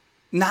 nicht?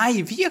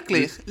 Nein,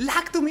 wirklich?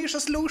 Leck, du mir ist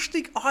das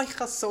lustig. Ich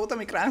kann so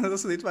damit rechnen,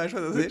 dass du nicht weißt,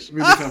 was das ist.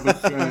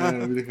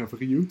 Weil ich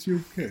einfach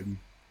YouTube kenne.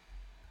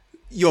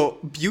 Ja,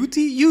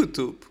 Beauty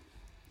YouTube.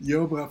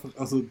 Ja, aber einfach,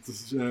 also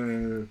das ist...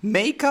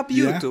 Make-up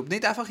YouTube,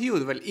 nicht einfach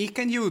YouTube, weil ich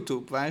kenne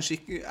YouTube, weißt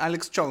du,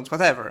 Alex Jones,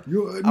 whatever. Ja,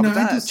 aber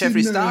nein,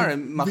 Jeffree Star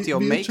macht ja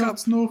Make-up.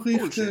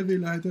 Wirtschaftsnachrichten,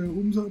 weil er hat einen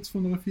Umsatz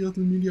von einer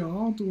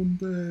Viertelmilliarde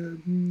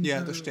und...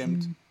 ja, das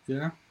stimmt.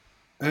 Ja.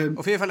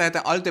 Auf jeden Fall hat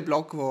er einen alten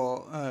Blog,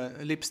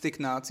 der Lipstick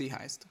Nazi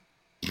heisst.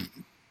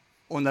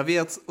 Und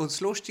das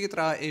Lustige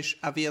daran ist,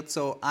 er wird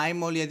so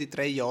einmal jede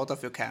 3 Jahre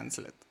dafür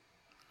gecancelt.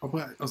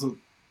 Aber also,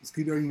 es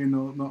gibt ja irgendwie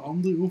noch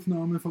andere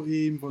Aufnahmen von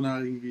ihm, wo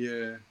er irgendwie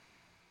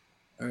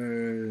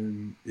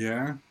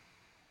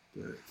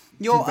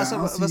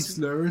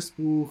Slurs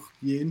braucht,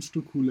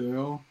 jenste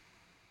Couleur.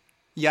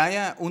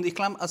 Ja, und ich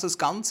glaube, also das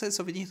Ganze,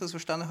 so wie ich das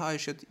verstanden habe,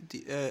 ist ja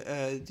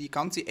die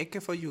ganze Ecke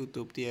von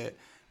YouTube, die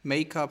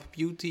Make-up,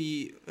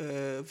 Beauty,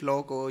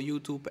 Vlog,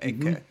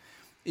 YouTube-Ecke,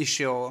 ist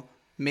ja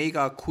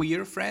mega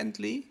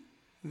queer-friendly,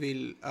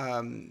 weil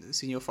es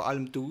sind ja vor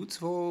allem Dudes,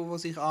 die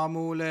sich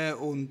anmalen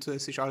und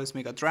es ist alles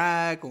mega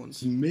Drag und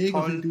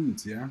mega viele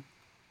Dudes, ja.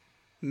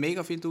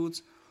 Mega viele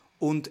Dudes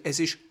und es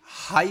ist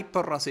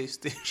hyper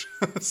rassistisch.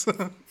 Also,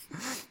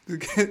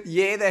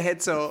 jeder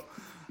hat so...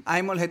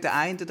 Einmal hat der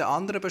eine den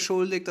anderen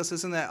beschuldigt, dass er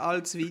so ein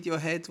altes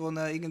Video hat, wo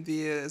er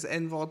irgendwie das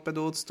N-Wort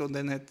benutzt und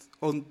dann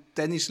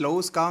ist es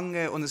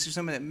losgegangen und es ist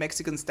so ein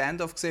Mexican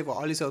Standoff gesehen, wo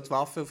alle so die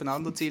Waffen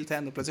aufeinander gezielt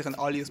haben und plötzlich haben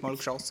alle mal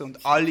geschossen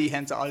und alle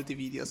haben so alte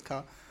Videos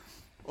gehabt.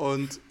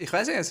 Und ich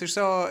weiß nicht, es ist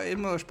so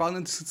immer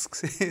spannend zu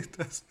sehen,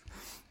 dass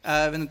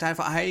wenn du Teil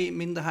von einer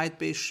Minderheit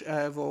bist,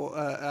 wo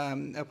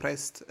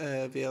erpresst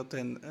wird,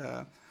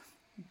 dann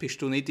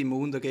bist du nicht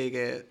immun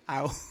dagegen,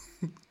 auch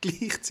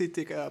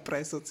gleichzeitig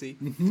Erpresser zu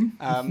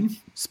sein.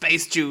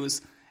 Space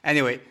Jews.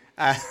 Anyway.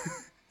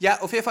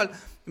 Ja, auf jeden Fall,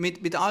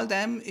 mit all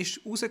dem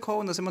ist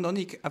rausgekommen, das haben wir noch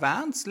nicht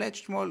erwähnt, das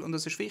letzte Mal, und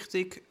das ist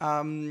wichtig.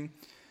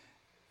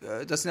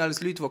 Das sind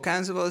alles Leute, die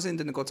cancelable sind,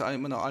 denen geht es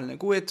immer noch allen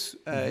gut.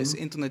 Das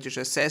Internet ist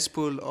ein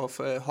Cesspool of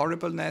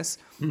Horribleness.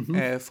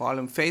 Vor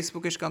allem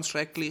Facebook ist ganz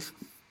schrecklich.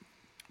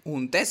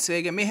 Und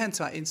deswegen, wir haben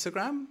zwar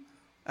Instagram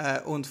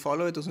und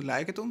followt uns und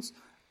liken uns,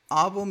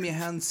 aber wir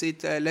haben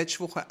seit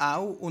letzter Woche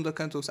auch, und da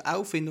könnt ihr uns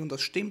auch finden, und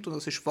das stimmt und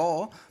das ist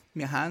wahr,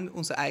 wir haben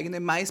unseren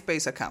eigenen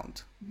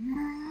MySpace-Account.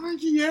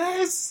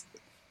 Yes!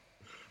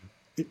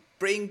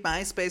 Bring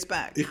MySpace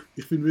back.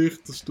 Ich finde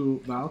wirklich, das ist der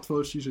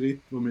wertvollste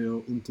Schritt, den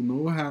wir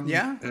unternommen haben.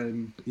 Ja.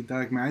 In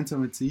dieser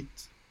gemeinsamen Zeit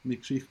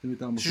mit Geschichten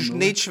mit anderen. Es war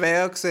nicht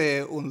schwer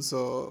gewesen,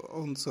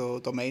 unser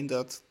Domain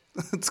dort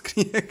zu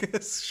kriegen.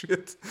 Es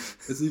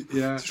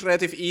ist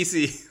relativ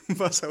easy,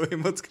 was auch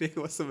immer zu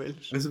kriegen, was du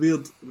willst. Es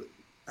wird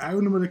auch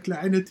noch mal ein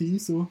kleiner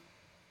Teaser.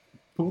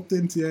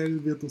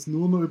 Potenziell wird das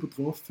nur noch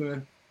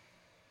übertroffen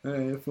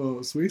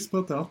von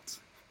Swisspatat.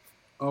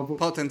 Aber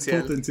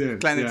Potenziell.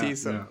 Kleiner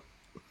Teaser. Ja.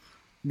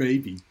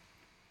 Maybe.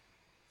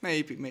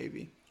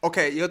 Maybe.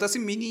 Okay, ja, das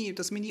sind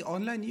meine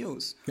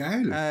Online-News.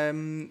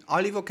 Geil.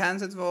 Alle, die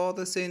gecancelt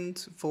worden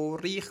sind, von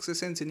reich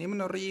sind immer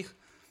noch reich.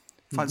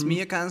 Falls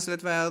wir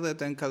gecancelt werden,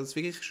 dann kann es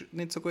wirklich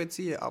nicht so gut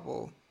sein,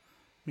 aber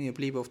wir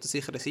bleiben auf der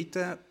sicheren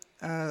Seite,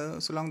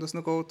 solange das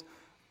noch geht.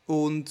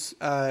 Und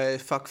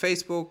fuck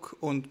Facebook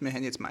und wir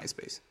haben jetzt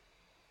MySpace.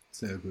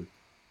 Sehr gut.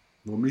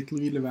 Wo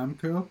mittlerweile wem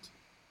gehört?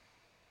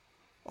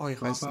 Oh,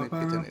 ich weiß es nicht,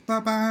 bitte nicht.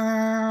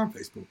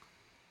 Facebook.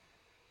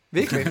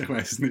 Wirklich? Ich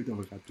weiß es nicht,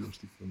 aber ich habe es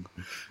lustig gefunden.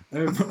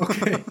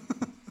 Okay.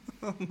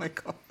 Oh mein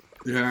Gott.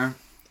 Ja.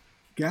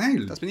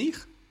 Geil. Das bin ich.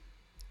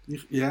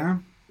 Ich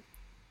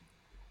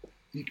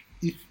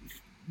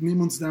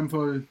nehme uns in dem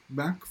Fall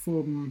weg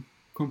vom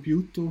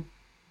Computer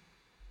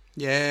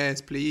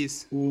Yes,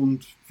 please.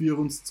 und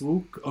führe uns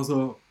zurück.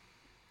 Also,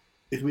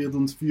 ich werde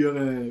uns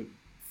führen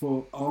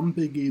von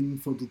Anbeginn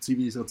von der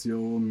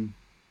Zivilisation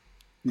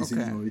bis in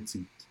die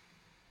Neuzeit.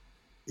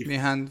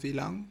 Wir haben wie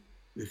lange?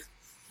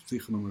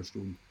 Sicher noch eine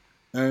Stunde.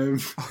 Oh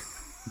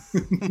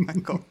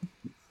mein Gott.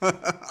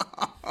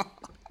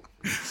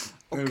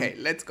 Okay,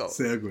 let's go.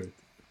 Sehr gut.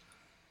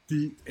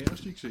 Die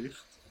erste Geschichte.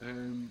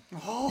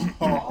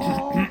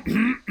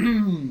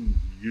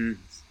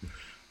 Yes.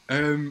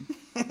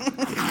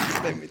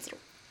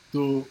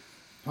 Der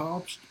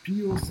Papst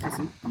Pius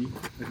VII.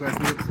 Ich weiß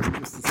nicht, ob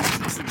das ist.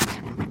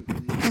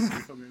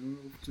 Ich habe mir nur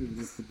aufgeschrieben,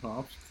 dass der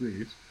Papst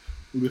war.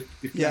 Und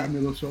ich glaube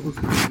mir doch schon, dass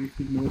ich das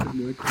richtig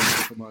nachgeschaut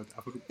habe.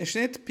 Halt Ist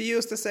nicht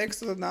Pius der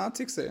Sechste oder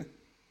Nazi gewesen?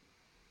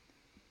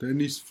 Dann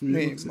ist es früher.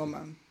 Nee,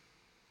 Moment.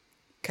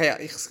 Okay, ja,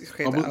 ich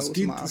rede aber auch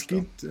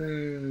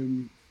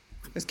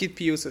es gibt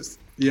Piuses.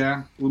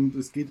 Ja, und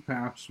es gibt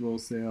Päpste, die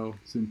sehr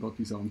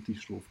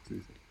sympathisantisch drauf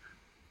sind.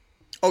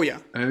 Oh ja.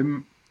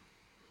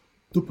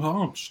 Der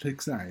Papst hat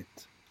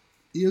gesagt,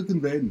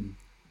 irgendwann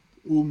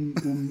um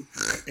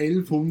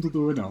 1100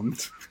 umeinander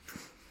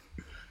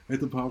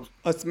hat der Papst...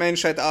 Als die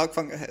Menschheit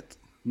angefangen hat.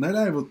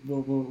 Nein,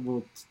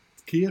 wo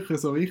die Kirche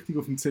so richtig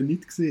auf dem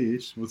Zenit war,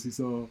 wo sie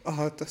so...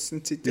 Aha, das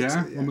sind Zeiten.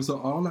 Ja, wo man so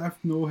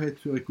Anlauf genommen hat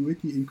für eine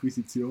gute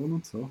Inquisition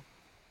und so.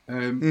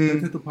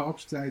 Dann hat der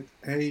Papst gesagt,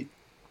 hey,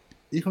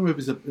 ich habe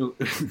eine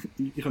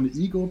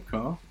Eingabe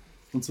gehabt,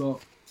 und zwar,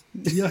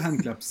 die haben,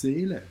 glaube ich,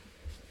 Seelen.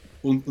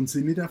 Und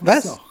sind nicht einfach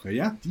Was? Sachen.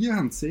 Ja, die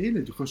haben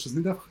Seelen. Du kannst das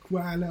nicht einfach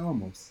quälen,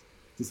 Amos.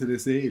 Das hat eine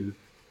Seele.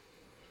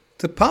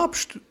 Der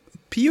Papst,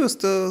 Pius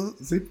der...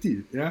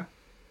 7. Ja.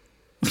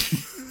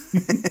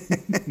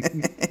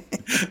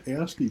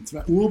 Erste,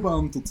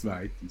 Urban der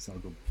Zweite,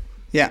 sagen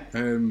wir. Ja.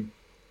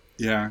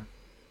 Ja.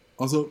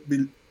 Also,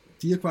 weil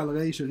die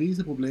Quälerei war ein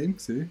riesen Problem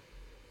gewesen,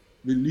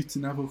 weil Leute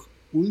sind einfach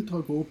ultra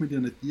grob mit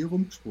ihren Tieren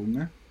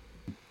umgesprungen.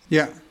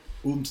 Ja.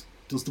 Und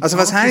also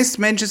was heisst,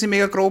 Menschen sind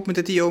mega grob mit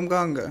den Tieren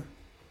umgegangen?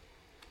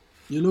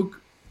 Ja, schau,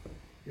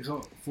 ich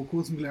habe vor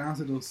kurzem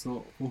gelesen, dass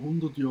so vor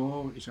 100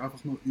 Jahren ist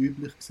einfach noch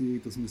üblich war,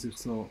 dass man sich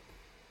so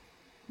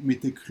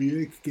mit den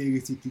Krieg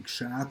gegenseitig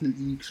Schädel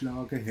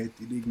eingeschlagen hat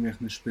in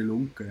irgendwelchen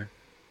Spelunken.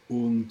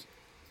 Und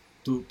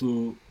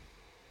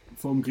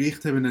vom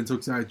Gericht haben dann so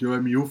gesagt, ja, ich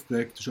habe mich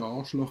aufgeregt, das war ein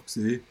Arschloch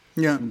gewesen.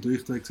 Ja. Und der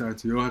Richter hat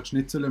gesagt, ja, hättest du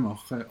nicht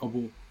machen sollen,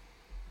 aber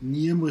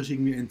niemand war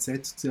irgendwie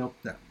entsetzt ab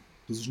dem.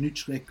 Das war nichts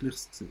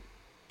Schreckliches gewesen.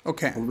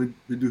 Okay. Aber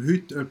wenn du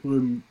heute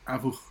jemandem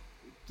einfach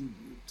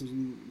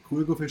den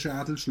Kugel auf den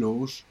Schädel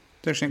schlägst,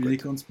 das ist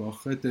nicht ganz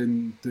bachen,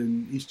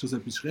 dann ist das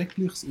etwas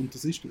Schreckliches, und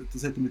das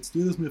hat damit zu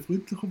tun, dass wir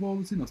freundlicher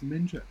geworden sind als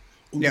Menschen.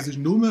 Und das ist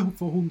nur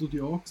vor 100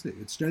 Jahren gewesen.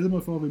 Jetzt stell dir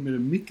mal vor, wie wir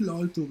im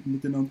Mittelalter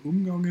miteinander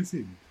umgegangen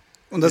sind.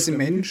 Und das sind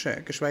Menschen,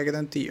 geschweige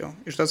denn Tiere.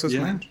 Ist das, was du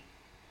meinst?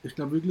 Ich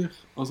glaube wirklich,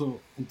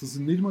 also, und das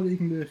sind nicht mal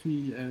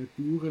irgendwelche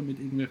Bauern mit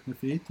irgendwelchen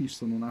Fetisch,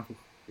 sondern einfach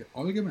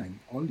allgemein,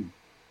 alle.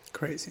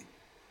 Crazy.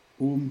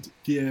 Und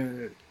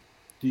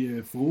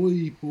die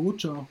frohe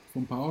Botschaft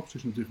vom Papst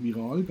ist natürlich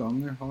viral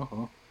gegangen,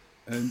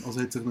 also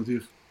hat sich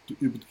natürlich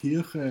über die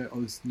Kirche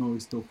als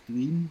neues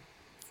Doktrin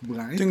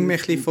verbreitet. Ich bin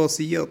mich ein bisschen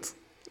forciert,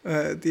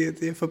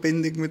 die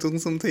Verbindung mit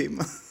unserem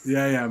Thema.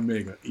 Ja,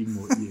 mega,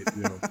 immer.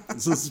 Ja.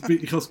 Also, ich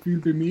habe das Gefühl,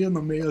 bei mir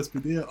noch mehr als bei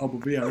dir,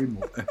 aber wie auch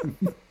immer.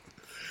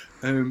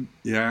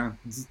 Ja,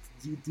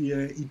 die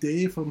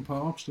Idee vom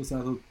Papst, dass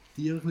er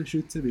die Tiere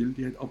schützen will,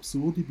 die hat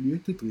absurde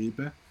Blüten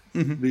getrieben,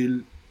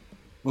 weil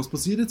was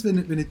passiert jetzt, wenn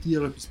ein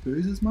Tier etwas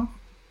Böses macht?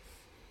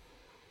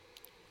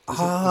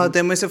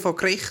 Der muss ja vor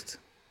Gericht.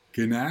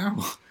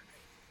 Genau.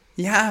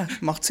 Ja,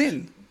 macht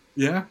Sinn.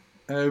 Ja,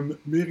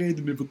 wir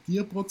reden über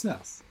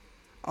Tierprozess.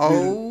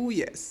 Oh,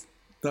 yes.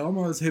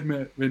 Damals hat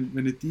man, wenn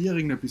ein Tier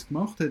irgendetwas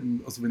gemacht hat,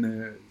 also wenn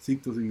er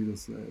sieht, dass irgendwie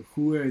das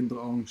Kuh in der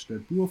Angst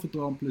den Bauer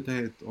vertrampelt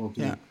hat,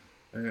 oder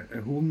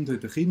ein Hund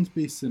hat ein Kind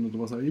gebissen oder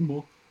was auch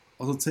immer.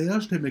 Also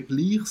zuerst haben wir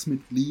Gleiches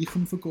mit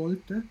Gleichem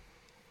vergolten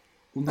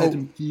und hat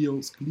dem Tier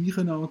das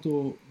Gleiche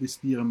angetan, wie das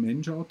Tier einem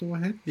Menschen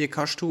angetan hat. Wie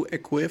kannst du eine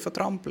Kuh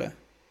vertrampeln?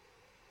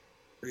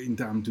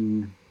 Indem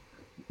du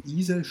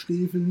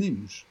Eisenstiefel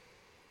nimmst.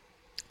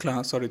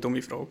 Klar, sorry,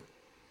 dumme Frage.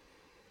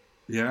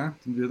 Ja,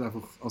 dann wird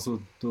einfach, also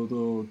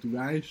du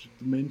weißt,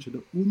 der Mensch hat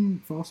eine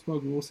unfassbar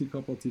große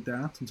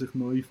Kapazität, um sich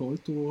neue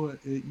Folterrohre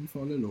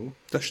einfallen zu lassen.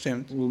 Das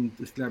stimmt. Und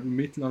ich glaube, im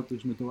Mittelalter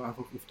ist man da einfach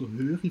auf der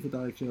Höhe von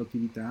dieser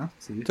Kreativität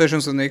gesehen. Das ist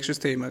unser nächstes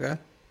Thema, gell?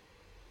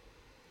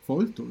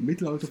 Folter,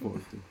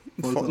 Mittelalterfolter.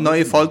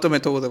 Neue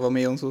Foltermethoden, die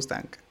wir uns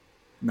ausdenken.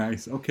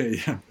 Nice,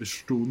 okay, ja, eine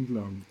Stunde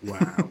lang.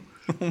 Wow.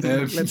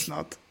 Let's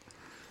not.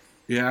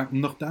 Ja, und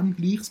nachdem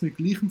Gleiches mit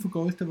Gleichem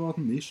vergolten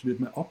worden ist, wird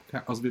man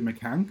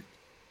gehängt,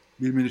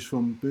 weil man ist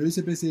vom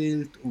Bösen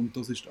beseelt und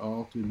das ist die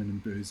Art, wie man dem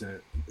Bösen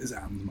ein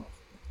Ende macht.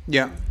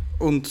 Ja,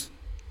 und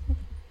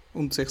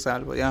sich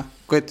selber, ja,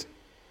 gut.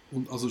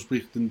 Und also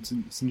sprich, dann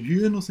sind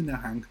Hühner sind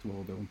erhängt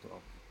worden unter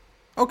anderem.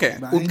 Okay,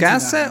 Schweine und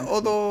gegessen sind erhängt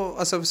oder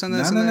also so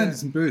eine... Nein, die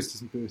sind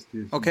böse,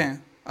 die Okay,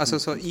 also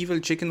so Evil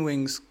Chicken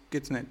Wings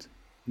gibt es nicht?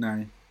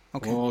 Nein.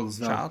 Okay, Oh,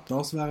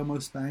 das wäre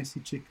mal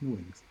Spicy Chicken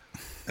Wings.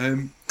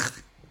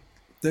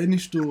 Dann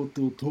ist der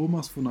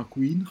Thomas von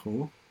Aquin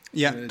gekommen.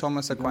 Ja,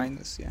 Thomas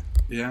Aquinas, ja.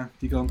 Ja,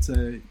 die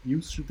ganzen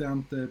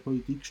Jus-Studenten,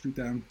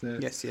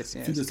 Politikstudenten, Yes. Ich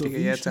kriege Philosophie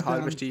jetzt eine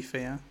halbe Studenten,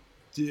 Stiefel, ja.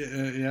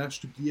 die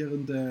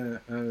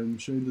Studierenden,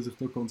 schön, dass ich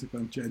da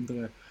konsequent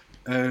gendere.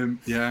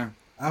 Ja,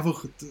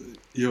 einfach,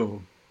 ja,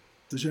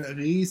 das war ein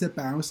riesen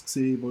Baus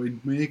gesehen, der in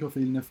mega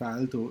vielen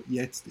Fällen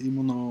jetzt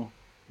immer noch,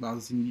 weil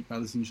er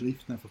seine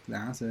Schriften einfach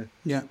gelesen,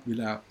 Ja. weil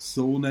er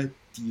so ein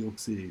Tier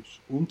war.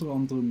 Unter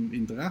anderem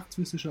in der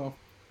Rechtswissenschaft.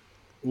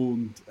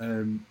 Und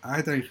er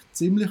hat eigentlich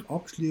ziemlich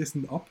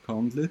abschließend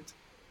abgehandelt,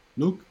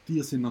 schau,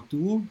 Tiere sind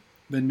Natur,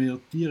 wenn wir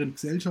Tiere in die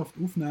Gesellschaft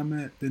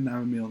aufnehmen, dann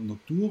nehmen wir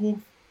Natur auf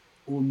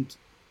und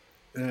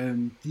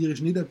Tier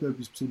ist nicht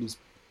etwas besonders,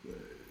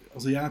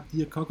 also ja,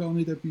 Tier kann gar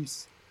nicht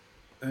etwas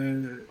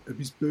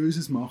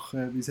Böses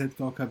machen, weil es hat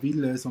gar keinen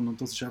Willen, sondern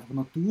das ist einfach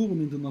Natur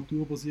und in der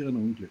Natur passieren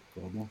Unglücke,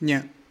 oder?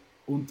 Ja.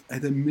 Und er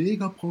hat eine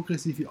mega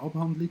progressive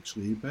Abhandlung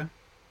geschrieben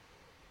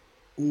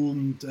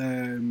und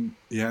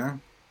ja,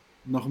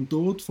 nach dem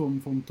Tod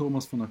von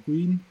Thomas von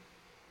Aquin,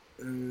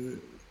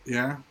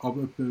 ja,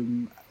 aber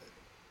beim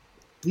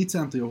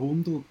 13.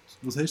 Jahrhundert,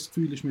 was hast du das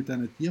Gefühl, ist mit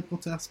diesen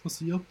Tierprozess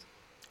passiert?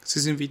 Sie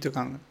sind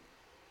weitergegangen.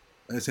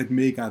 Es hat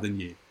mehr gegeben denn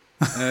je.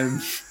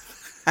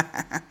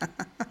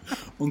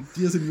 Und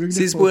die sind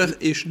wirklich... Sein Buch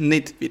ist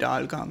nicht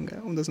viral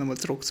gegangen, um das nochmal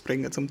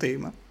zurückzubringen zum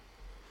Thema.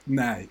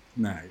 Nein.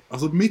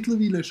 Also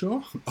mittlerweile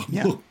schon, aber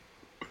Ja.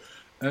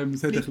 Es hat ein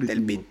Little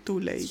bisschen bit too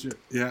late.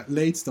 Ja,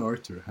 Late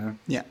Starter.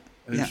 Ja.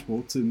 Ja.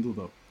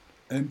 Sportsünder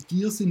da.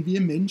 Tiere sind wie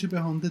Menschen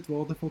behandelt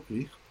worden vor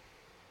Gericht.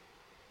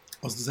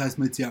 Also das heisst,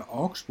 man hat sie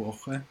auch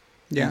angesprochen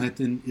Ja. und hat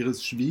dann ihr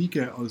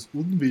Schweigen als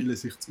Unwille,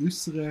 sich zu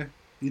äußern,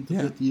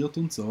 interpretiert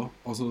und so.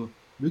 Also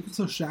wirklich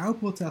so ein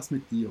Schauprozess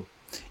mit dir.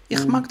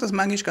 Ich mag das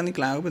manchmal gar nicht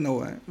glauben,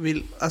 Noah,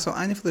 weil also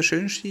eine der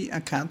schönsten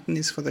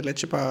Erkenntnisse der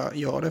letzten paar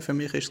Jahre für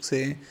mich ist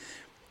gesehen,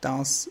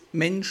 dass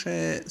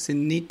Menschen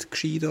sind nicht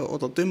gescheiter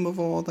oder dümmer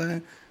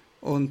geworden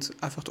und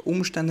einfach die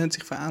Umstände haben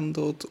sich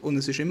verändert und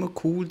es ist immer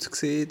cool zu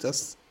sehen,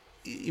 dass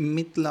im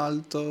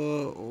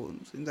Mittelalter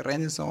und in der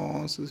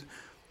Renaissance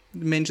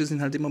die Menschen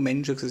sind halt immer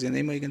Menschen gewesen. Sie haben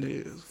immer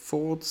irgendwie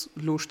Furz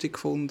lustig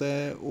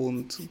gefunden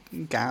und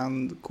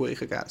gern Kuchen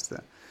gegessen.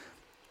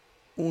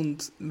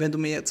 Und wenn du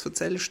mir jetzt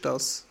erzählst,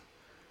 dass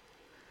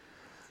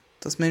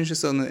Menschen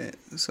so einen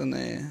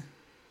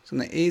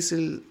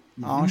Esel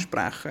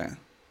ansprechen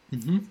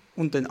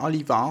und dann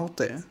alle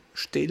warten,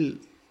 still,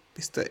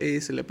 bis der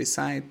Esel etwas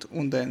sagt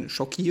und dann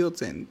schockiert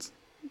sind,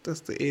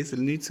 dass der Esel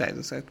nichts sagt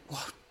und sagt,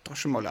 boah, das ist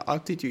schon mal eine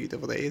Attitüde,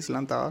 die der Esel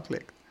an den Tag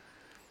legt.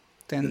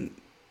 Dann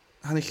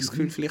habe ich das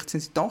Gefühl, vielleicht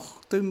sind sie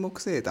doch dümmer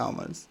gesehen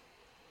damals.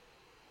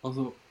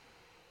 Also,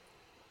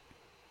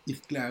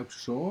 ich glaube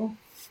schon,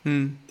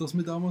 dass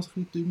man damals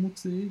ein bisschen dümmer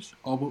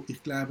war, aber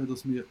ich glaube,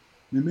 dass wir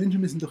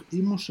Menschen, wir sind doch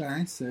immer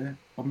scheiße,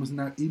 aber wir sind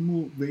auch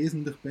immer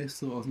wesentlich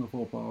besser als noch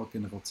vor ein paar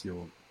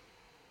Generationen.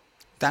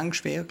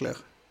 Denkst du wirklich?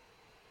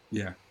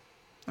 Ja. Yeah.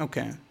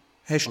 Okay.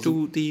 Hast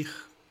du dich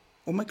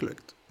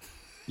umgeschaut?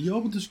 Ja,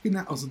 aber das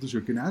ist ja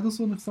genau das,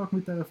 was ich sage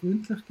mit dieser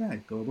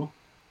Freundlichkeit, oder?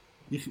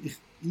 Ich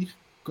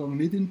gehe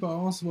nicht in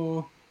Bars,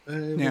 wo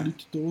Leute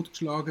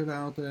totgeschlagen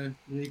werden,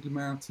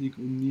 regelmäßig,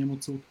 und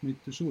niemand zuckt mit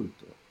der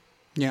Schulter.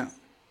 Ja.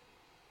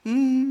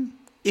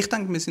 Ich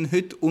denke, wir sind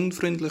heute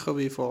unfreundlicher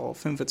wie vor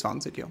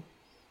 25 Jahren.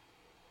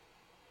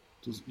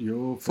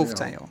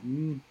 15 Jahre.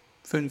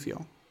 5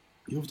 Jahre.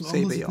 Ja, auf der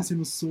anderen Seite sind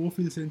wir so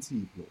viel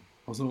sensibler.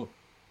 Also,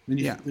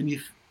 wenn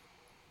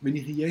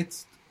ich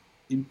jetzt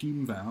im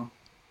Gym wäre,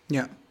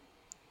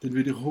 dann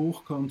würde ich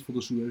hochkant von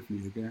der Schule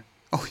fliegen.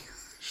 Oh ja,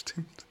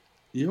 stimmt.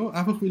 Ja,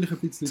 einfach weil ich ein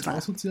bisschen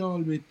asozial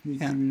mit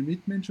meinen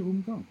Mitmenschen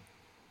umgehe.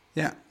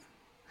 Ja.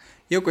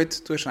 Ja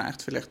gut, du hast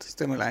recht, vielleicht, es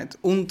tut mir leid.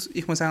 Und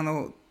ich muss auch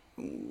noch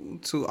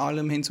zu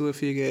allem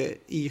hinzufügen,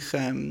 ich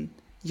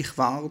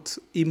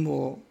warte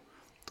immer,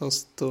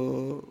 dass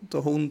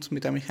der Hund,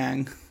 mit dem ich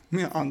hänge,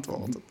 mir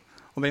antwortet.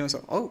 Und wenn ich so,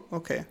 oh,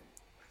 okay,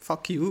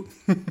 fuck you.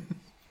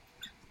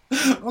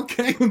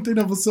 Okay, und dann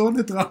aber so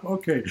nicht drauf.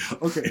 Okay.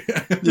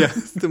 Ja,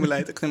 es tut mir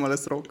leid, ich nehme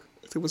alles zurück.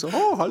 Ich sage so,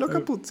 oh, hallo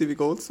Kapuzzi, wie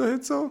geht's dir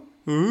heute so?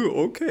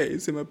 Okay,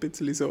 sind wir ein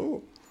bisschen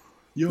so.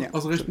 Ja,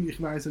 also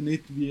ich weiss ja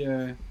nicht, wie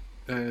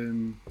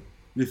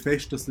wie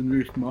fest das dann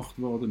wirklich gemacht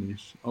worden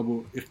ist.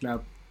 Aber ich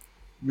glaube,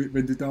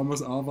 wenn du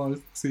damals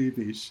Anwalt gewesen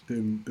bist,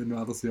 dann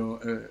wäre das ja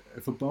eine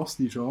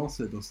verpasste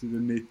Chance, dass du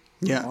dann nicht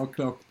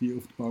Anklagte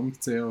auf die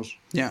Bank zehrst.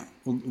 Ja.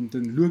 Und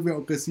dann schau, wer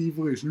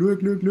aggressiver ist. Schau,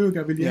 er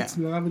will jetzt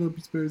auch wieder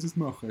etwas Böses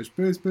machen. Er ist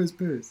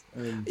böse.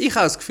 Ich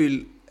habe das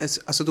Gefühl,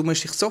 also du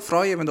musst dich so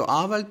freuen, wenn du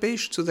Anwalt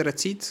bist zu dieser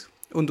Zeit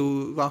und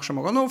du wachst schon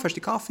mal auf, hast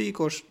den Kaffee,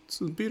 gehst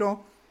zum Büro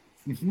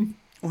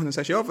und dann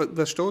sagst du, ja,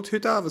 was steht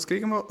heute an, was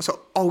kriegen wir? So,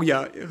 oh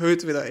ja,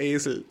 heute wieder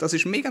Esel. Das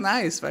ist mega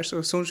nice, weißt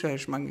du, sonst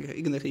hast du manchmal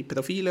irgendwelche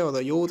Pädophile oder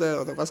Juden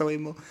oder was auch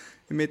immer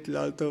im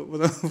Mittelalter, wo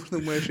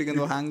du musst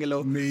irgendwo hängen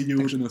lassen. Mehr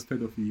Juden als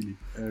Pädophile.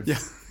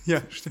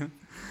 Ja, stimmt.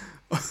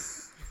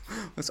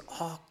 Und so,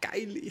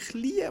 geil, ich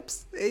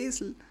lieb's,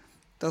 Esel.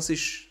 Das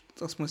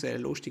muss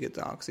ein lustiger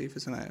Tag sein für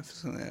so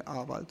einen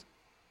Anwalt.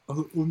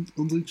 Also, und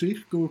unsere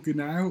Geschichte geht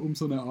genau um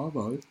so einen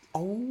Anwalt.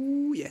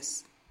 Oh,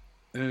 yes.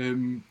 Der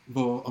am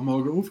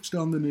Morgen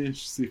aufgestanden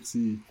ist, sich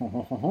sein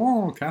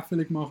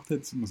Kaffee gemacht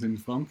hat, wir sind in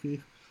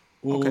Frankreich.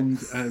 Und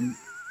er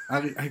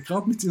hat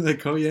gerade mit seiner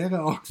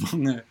Karriere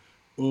angefangen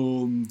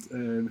und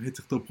hat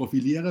sich da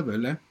profilieren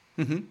wollen.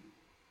 Mhm.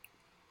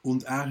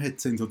 Und er hat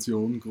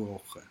Sensation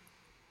gerochen.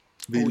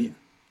 Weil die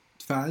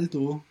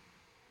Felder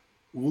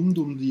rund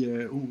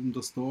um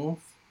das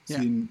Dorf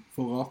sind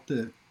von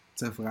Ratten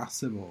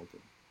zerfressen worden.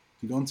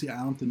 Die ganze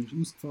Ernte ist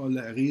ausgefallen,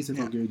 eine riesige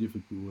Tragödie für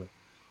die Bauern.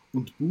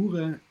 Und die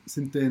Bauern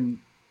sind dann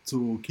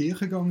zur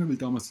Kirche gegangen, weil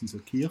damals sind so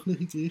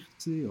kirchliche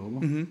Gerichte,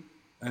 oder? Mhm.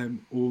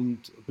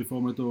 Und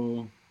bevor man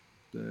da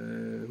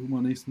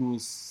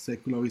Humanismus,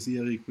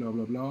 Säkularisierung, bla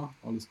bla bla,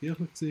 alles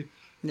kirchlich gewesen.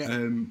 Ja.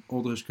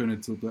 Oder es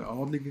können zu den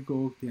Adligen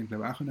gehen, die haben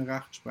glaube ich auch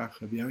Recht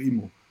sprechen, wie auch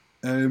immer.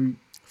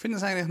 Ich finde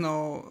das eigentlich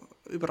noch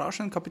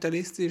überraschend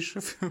kapitalistisch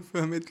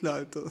für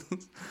Mittelalter.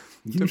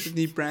 Du darfst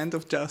die Brand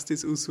of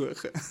Justice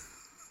aussuchen.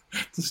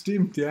 Das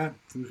stimmt, ja.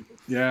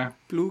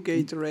 Blue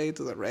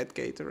Gatorade oder Red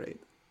Gatorade.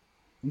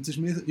 Und es ist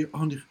mehr so, ja,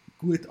 habe ich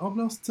gut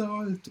Ablass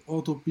gezahlt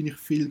oder bin ich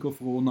viel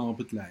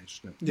Fronarbeit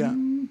leisten? Ja.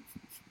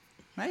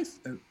 Nice.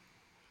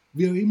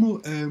 Wie auch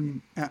immer,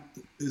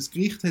 das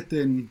Gericht hat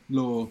dann den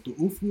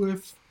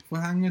Aufruf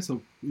verhängen,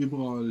 so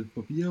überall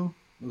Papier,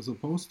 also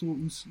Poster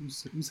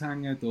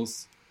aushängen,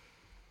 dass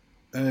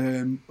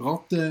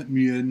Ratten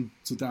müssen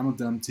zu dem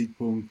und dem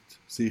Zeitpunkt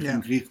sich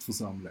im Gericht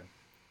versammeln.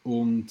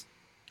 Und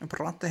aber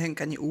Ratten haben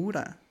keine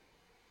Uhren.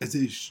 es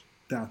war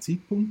der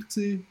Zeitpunkt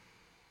gewesen,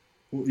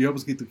 ja, aber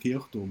es gibt einen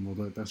Kirchturm,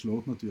 oder? Der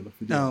schlägt natürlich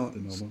für die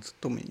Ratten, oder?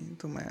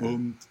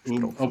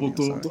 Aber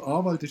der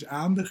Anwalt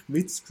war ähnlich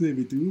gewitzt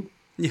wie du,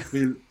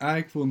 weil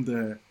er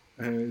gefunden,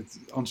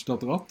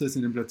 anstatt Ratten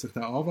sind dann plötzlich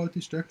der Anwalt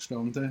ist dort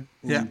gestanden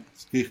und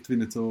das Gericht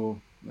findet so,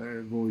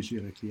 wo ist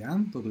Ihr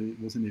Klient oder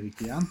wo sind Ihre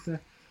Klienten?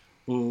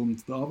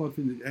 Und der Anwalt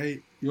findet,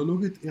 hey, ja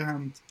schaut, ihr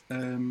habt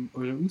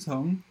euren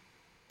Aushang,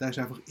 der ist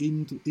einfach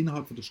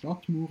innerhalb von der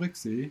Stadtmauer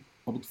gesehen,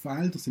 aber die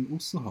Felder sind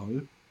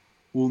außerhalb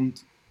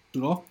und die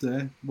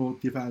Ratten,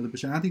 die Felder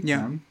beschädigt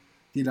haben,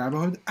 die leben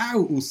halt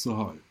auch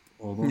außerhalb,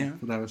 oder? Ja,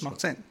 von dieser Stadt.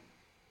 Macht Sinn.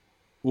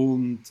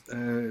 Und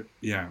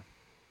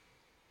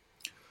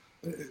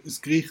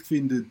das Gericht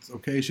findet,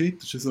 okay, shit,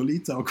 das ist ein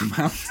solides Argument,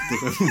 da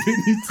dürfen wir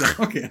nichts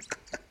sagen.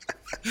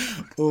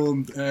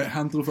 Und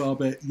haben darauf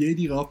aber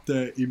jede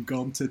Ratte im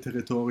ganzen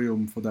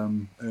Territorium von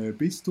dem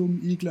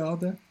Bistum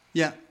eingeladen.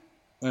 Ja.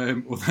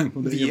 Und dann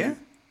von Wie?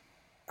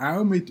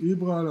 Auch mit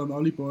überall an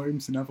alle Bäume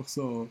sind einfach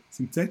so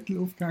sind Zettel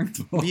aufgehängt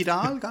worden.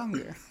 Viral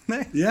gegangen?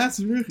 Nein. Ja, es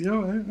ist wirklich,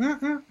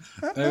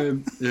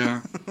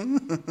 ja.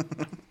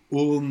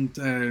 Und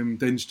dann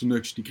war der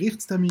nächste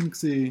Gerichtstermin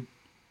gewesen,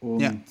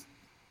 und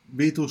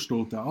wieder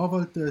steht der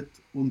Anwalt dort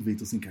und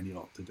wieder sind keine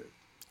Ratten dort.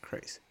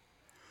 Crazy.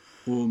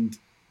 Und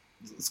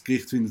das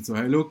Gericht findet so,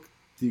 hey, look,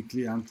 die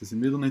Klienten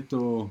sind wieder nicht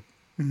da,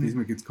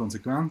 diesmal gibt es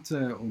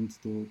Konsequenzen und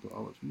der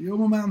Anwalt findet, ja,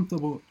 Moment,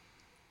 aber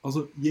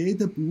also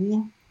jeder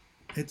Bauer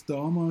hat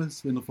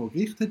damals, wenn er vor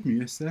Gericht hat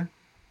müssen,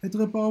 hat er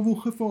ein paar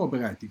Wochen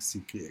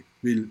Vorbereitungszeit gekriegt.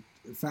 Weil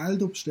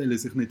Felder bestellen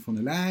sich nicht von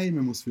allein,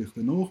 man muss vielleicht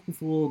einen Nachbar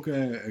fragen,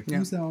 eine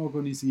Cousin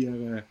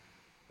organisieren,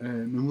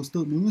 man muss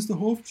den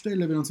Hof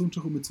bestellen, weil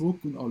ansonsten kommen wir zurück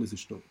und alles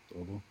ist tot,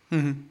 oder?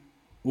 Mhm.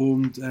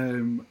 Und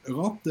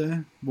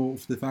Ratten, die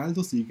auf den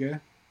Feldern sind,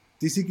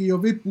 die sind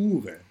ja wie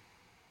Bauern.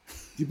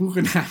 Die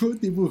brauchen auch ein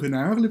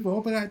bisschen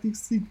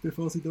Vorbereitungszeit,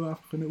 bevor sie da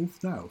einfach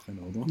auftauchen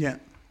können, oder? Ja.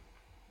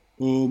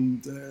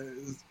 Und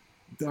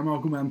diesem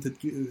Argument hat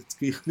das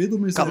Gericht wieder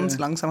müssen... Ganz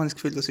langsam habe ich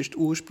das Gefühl, das ist die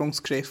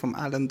Ursprungsgeschichte von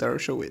Alan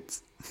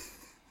Dershowitz.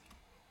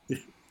 Ein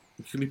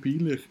bisschen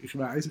peinlich. Ich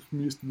weiss, ich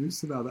müsste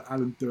wissen, wer der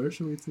Alan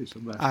Dershowitz ist.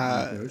 Und wer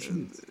ist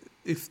Dershowitz?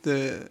 If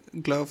the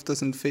glove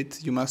doesn't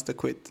fit, you must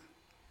acquit.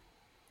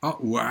 Ah,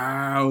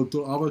 wow,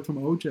 der Arbeit vom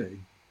OJ.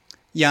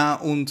 Ja,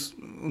 und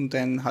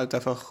dann halt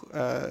einfach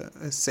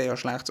ein sehr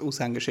schlechtes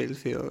Aushängeschild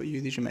für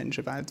jüdische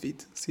Menschen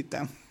weltweit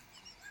seitdem.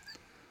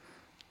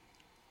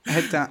 Er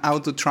hat auch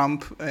den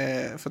Trump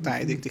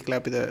verteidigt, ich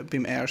glaube,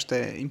 beim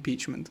ersten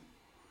Impeachment.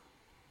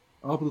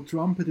 Aber der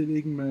Trump hat in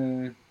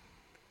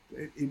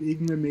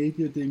irgendeinem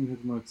Mediending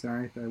hat mal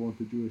gesagt, I want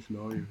a Jewish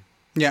lawyer.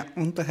 Ja,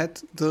 und da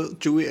hat der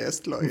Dewey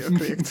erst Lawyer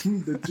gekriegt.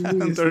 Der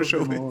Dewey Und der ist noch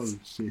Showbiz. mal.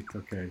 Shit,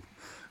 okay.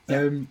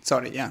 Ja, Ähm,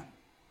 sorry, ja.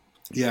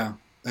 Ja,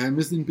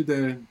 wir sind bei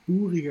den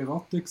bauerigen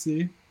Ratten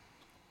gesehen,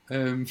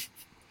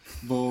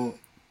 wo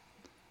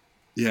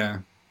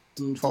ja,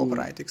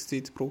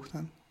 Vorbereitungszeit gebraucht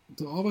haben.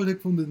 der Anwalt hat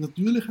gefunden,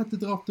 natürlich hätte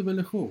die Ratte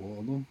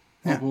kommen,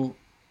 oder? Ja. Aber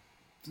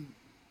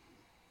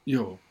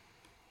ja,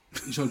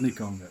 ist halt nicht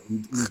gegangen.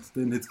 Und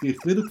dann hat das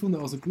Gericht wieder gefunden,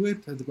 also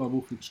gut, hat ein paar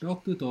Wochen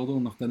gestattet, oder?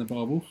 Und nach diesen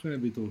paar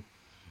Wochen wieder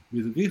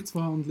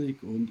Gerichtsverhandlung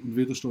und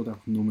wieder steht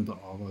einfach nur der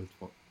Anwalt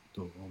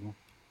da, oder?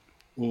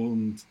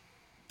 Und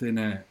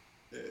dann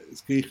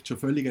das Gericht schon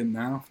völlig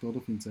entnervt,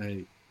 oder? Findet so,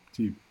 hey,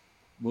 Typ,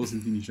 wo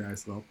sind deine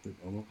scheiß Ratten,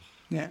 oder?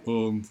 Ja.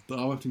 Und der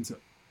Anwalt findet so,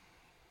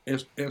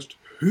 erst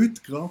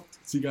heute gerade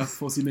sind auch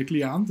von seinen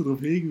Klienten darauf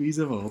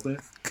hingewiesen worden,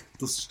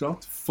 dass die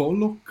Stadt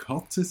voller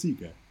Katzen sei.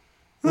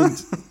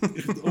 Und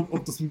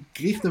ob das dem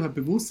Gericht aber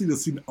bewusst ist,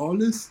 das sind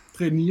alles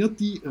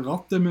trainierte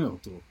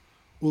Rattenmörder.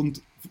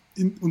 Und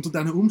unter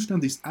diesen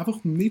Umständen ist es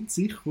einfach nicht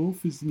sicher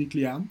für seine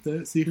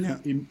Klienten, sich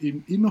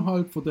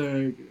innerhalb von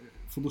der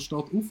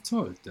Stadt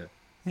aufzuhalten.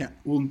 Ja.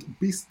 Und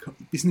bis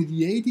nicht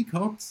jede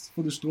Katze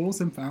von der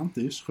Straße entfernt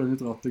ist, können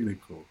die Ratten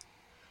nicht kommen.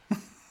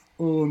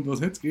 Und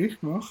was hat das Gericht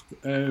gemacht?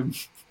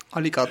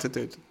 Alle Katzen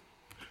töten.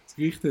 Das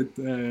Gericht hat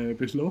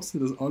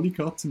beschlossen, dass alle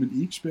Katzen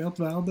eingesperrt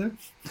werden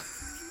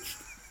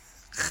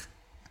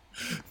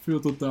für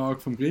den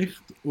Tag vom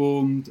Gericht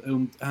und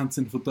haben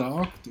sie dann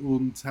vertagt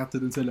und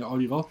hätten dann sollen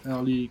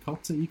alle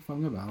Katzen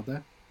eingefangen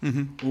werden.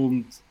 Mhm.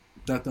 Und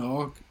der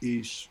Tag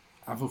ist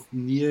einfach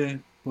nie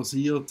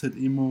passiert, hat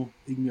immer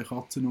irgendwie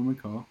Katzen rum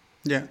gehabt.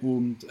 Ja.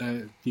 Und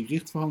die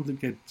Gerichtsverhandlung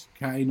hat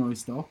kein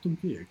neues Datum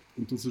gekriegt.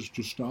 Und das war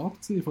der Start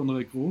von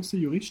einer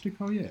grossen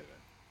Juristenkarriere.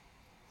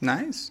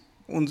 Nice.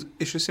 Und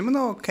ist es immer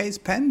noch Case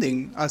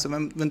Pending? Also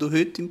wenn du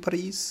heute in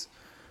Paris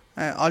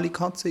alle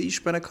Katzen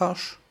einsperren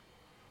kannst?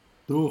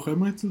 Da kommen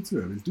wir jetzt dazu.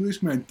 Weil du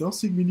hast gemeint,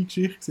 das sei meine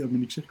Geschichte, aber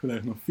meine Geschichte geht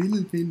eigentlich noch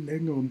viel, viel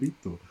länger und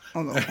weiter.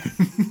 Oh no.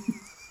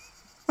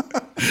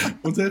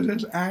 Und das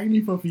ist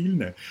eine von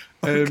vielen.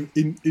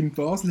 In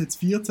Basel hat es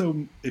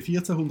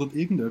 1400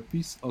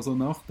 irgendetwas, also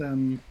nach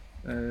dem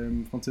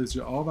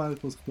französischen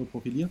Anwalt, der sich da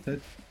profiliert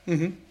hat,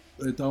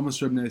 damals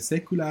schon ein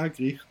säkuläres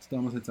Gericht,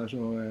 damals hat es auch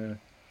schon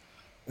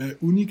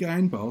Uni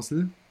in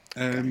Basel,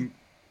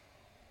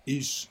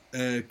 ist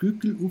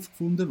Gückel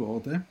aufgefunden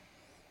worden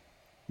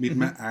mit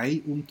einem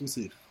Ei unter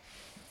sich.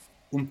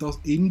 Und das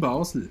in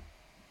Basel.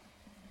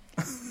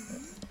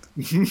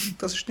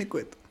 Das ist nicht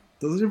gut.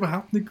 Das ist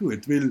überhaupt nicht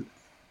gut, weil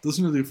das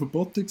ist natürlich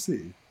verboten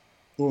gewesen.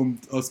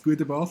 Und als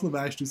guter Basler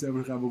weißt du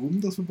selber auch,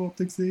 warum das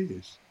verboten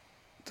war.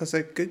 Dass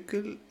ein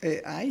Gückel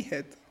ein Ei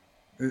hat?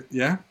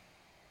 Ja.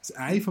 Das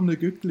Ei von einem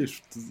Gückel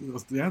ist,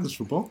 das ist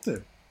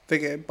verboten.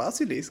 Wegen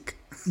Basilisk?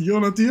 Ja,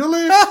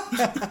 natürlich!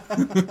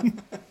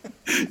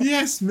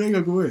 Yes,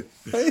 mega gut.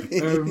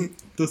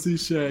 Das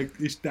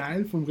ist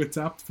Teil vom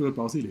Rezept für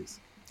Basilisk.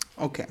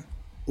 Okay.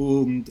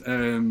 Und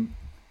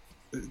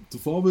der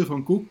Vorwurf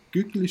von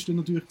Gückel ist dann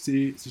natürlich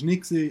gewesen, es ist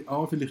nicht gewesen,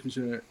 vielleicht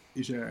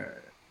ist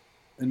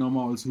ein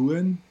normales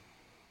Huhn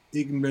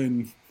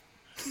irgendwann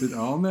dort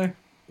ane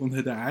und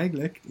hat ein Ei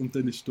gelegt und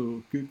dann ist der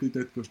Gückel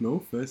dort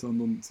geschlafen,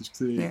 sondern es ist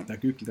gesehen, der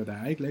Gückel hat ein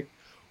Ei gelegt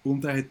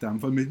und er hat in dem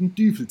Fall mit dem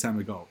Teufel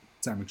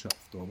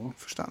zusammengeschafft, oder?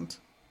 Verstanden.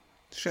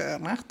 Das ist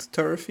eine recht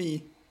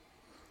turfy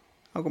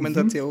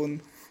Argumentation.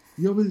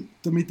 Ja, weil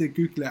damit der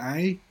Gückel ein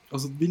Ei,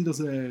 also weil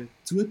das eine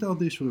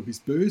Zutat ist für etwas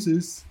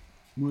Böses,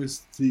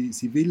 muss sie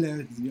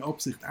Wille, seine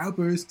Absicht auch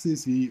böse gewesen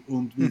sein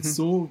und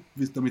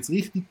damit es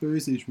richtig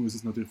böse ist, muss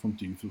es natürlich vom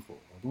Teufel kommen,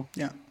 oder?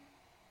 Ja.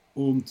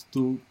 Und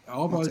der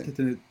Anwalt hat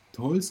ein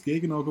tolles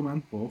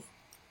Gegenargument gebracht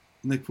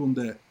und hat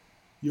gefunden,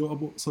 ja,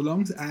 aber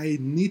solange das Ei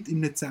nicht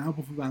in einem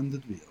Zauber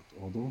verwendet wird,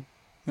 oder?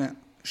 Ja.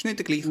 Ist nicht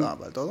der gleiche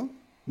Anwalt, oder?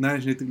 Nein,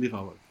 ist nicht der gleiche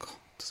Anwalt.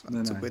 Das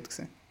wäre zu gut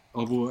gewesen.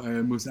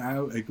 Aber muss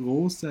auch ein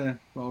grosser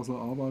Basler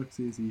Anwalt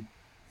gewesen sein.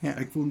 Ja. Er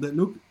hat gefunden,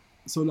 schau,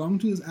 solange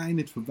du das Ei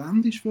nicht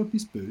verwendest für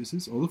etwas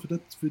Böses, oder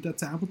für den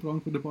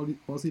Zaubertrank, der der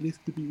Basilisk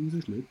dabei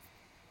rausschlägt,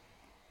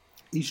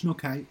 ist noch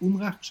kein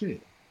Unrecht geschehen.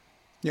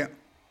 Ja.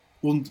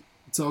 Und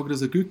zu sagen,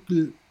 dass ein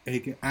Gückel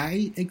ein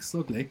Ei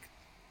extra gelegt,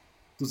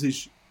 das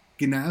ist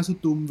genauso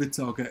dumm, wie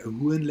zu sagen, ein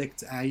Huhn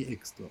legt das Ei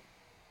extra.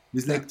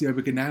 Es legt ja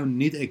aber genau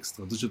nicht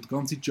extra. Das ist ja der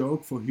ganze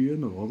Joke von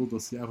Hühnern, oder?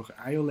 Dass sie einfach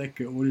Eier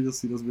legen, ohne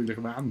dass sie das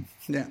wirklich wollen.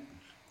 Ja.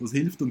 Das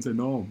hilft uns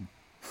enorm.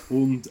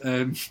 Und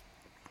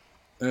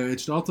die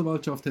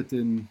Staatsanwaltschaft hat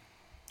dann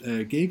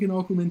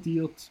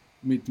gegenargumentiert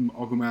mit dem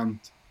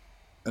Argument,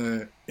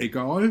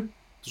 egal,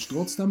 das ist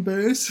trotzdem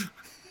böse.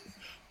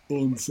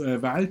 Und das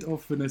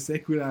weltoffene,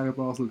 säkuläre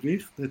Basel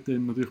Gericht hat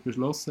dann natürlich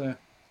beschlossen,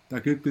 der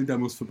Gückel, der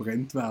muss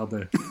verbrennt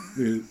werden,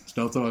 weil die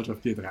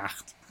Staatsanwaltschaft hat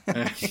recht.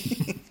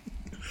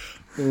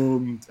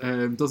 Und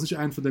das ist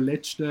einer der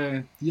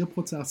letzten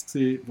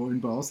Tierprozesse, der in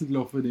Basel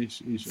gelaufen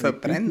ist.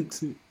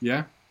 Verbrennt?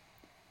 Ja.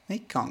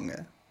 Nicht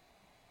gegangen?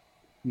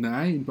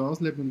 Nein, in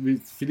Basel hat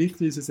man, vielleicht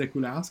weil es ein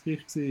säkulares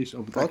Gericht war,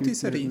 aber da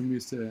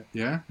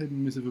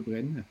müssen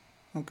verbrennen.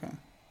 Okay.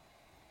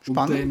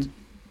 Spannend.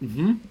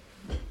 Und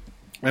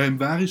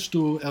Wer ist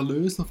der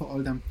Erlöser von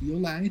all dem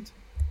Tierleid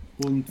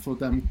und von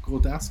dem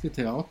grotesken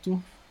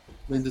Theater?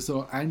 Wenn du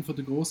so einen von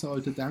den grossen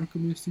alten Denker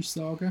müsstest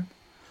sagen.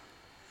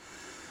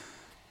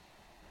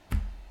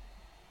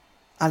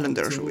 Alan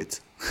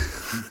Dershowitz.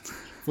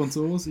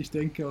 Franzos, ich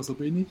denke, also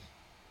bin ich.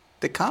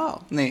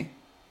 Descartes? Nee.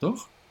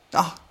 Doch?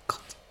 Ach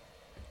Gott.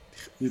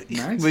 Ich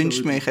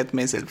wünschte mir, ich hätte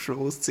mehr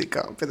Selbstbewusstsein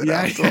gehabt bei der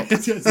Antwort.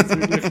 Jetzt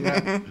wirklich,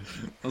 ja.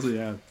 Also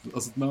der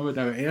Name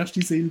der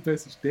erste Silbe,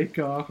 es ist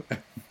Descartes.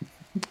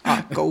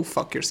 Go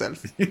fuck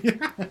yourself.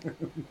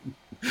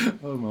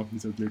 Oh, macht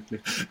mich so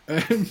glücklich.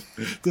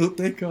 Der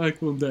Descartes hat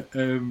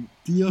gefunden,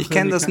 ich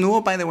kenne das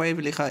nur, by the way,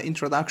 weil ich eine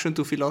Introduction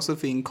to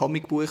Philosophy in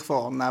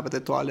Comicbuchform neben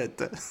der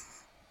Toilette.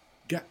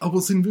 Ja, aber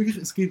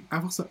es gibt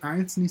einfach so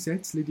einzelne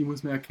Sätze, die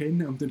muss man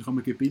erkennen und dann kann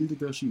man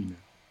gebildet erscheinen.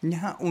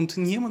 Ja, und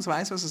niemand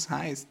weiß, was es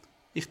heisst.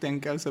 Ich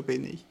denke, also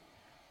bin ich.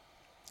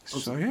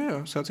 Also, ja,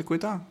 das hört sich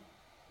gut an.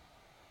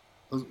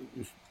 Also,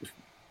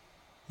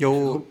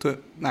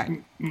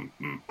 nein.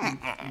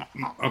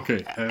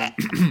 Okay.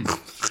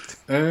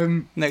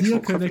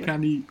 Tiere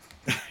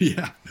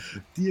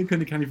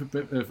können keine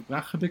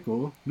Verbrechen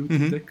begehen, laut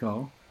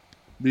Descartes,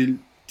 weil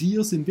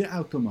Tiere sind wie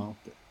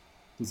Automaten.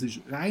 Das ist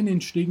rein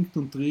Instinkt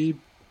und Trieb.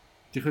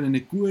 Die können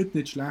nicht gut,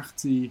 nicht schlecht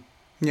sein.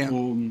 Ja.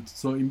 Und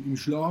so im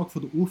Schlag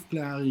von der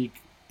Aufklärung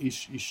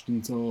ist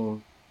dann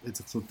so, hat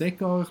sich so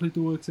Descartes ein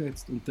bisschen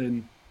durchgesetzt und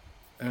dann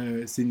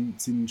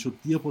sind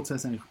schon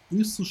Tierprozesse eigentlich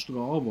äußerst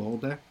rar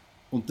geworden.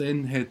 Und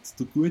dann hat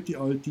der gute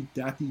alte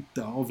Daddy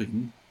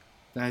Darwin,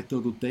 der hat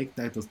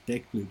das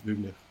Deckblatt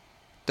wirklich.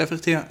 Darf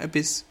ich dir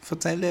etwas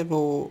erzählen,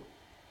 wo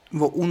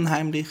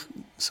unheimlich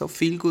so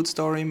viel gut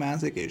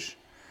storymäßig ist?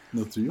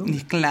 Natürlich. Und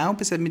ich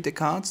glaube, es hat mit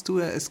Descartes zu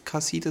tun, es kann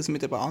sein, dass es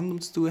mit etwas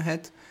anderem zu tun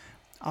hat,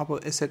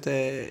 aber es hat,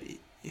 ich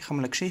habe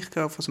mal eine Geschichte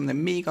gehört von so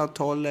einem mega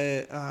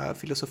tollen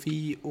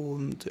Philosophie-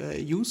 und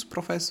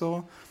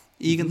Jus-Professor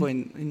irgendwo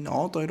in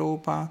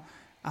Nordeuropa.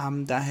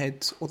 Der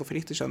hat, oder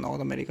vielleicht ist er in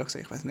Nordamerika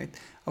gesehen, ich weiß nicht.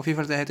 Auf jeden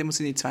Fall, der hat immer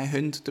seine 2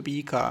 Hunde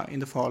dabei gehabt in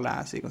der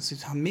Vorlesung. Und sie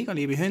haben mega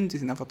liebe Hunde, die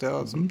sind einfach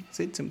da zum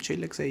Sitzen und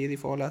Chillen gesehen, jede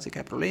Vorlesung,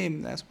 kein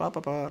Problem. Er so,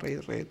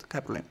 red,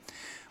 kein Problem.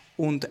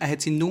 Und er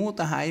hat sie nur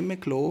daheim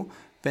gelassen,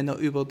 wenn er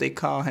über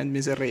Descartes haben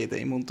müssen reden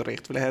im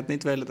Unterricht, weil er hat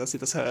nicht wollen, dass sie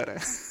das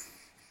hören.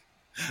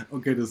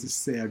 Okay, das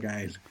ist sehr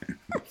geil.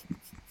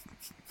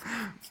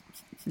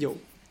 Jo,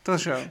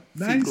 das ist ja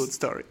eine viel gute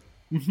Story.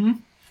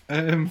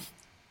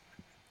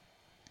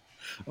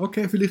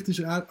 Okay, vielleicht ist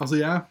er, also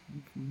ja,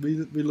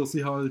 weil er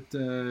sie halt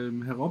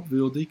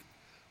herabwürdigt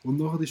und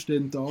nachher ist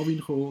dann Darwin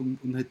gekommen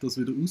und hat das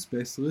wieder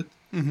ausbessert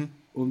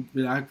und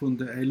weil er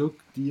gefunden, hey, look,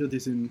 die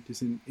sind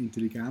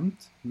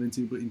intelligent und wenn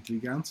sie über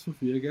Intelligenz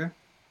verfügen,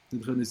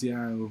 dann können sie auch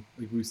eine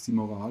gewisse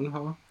Moral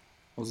haben,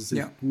 also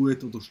sich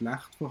gut oder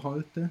schlecht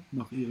verhalten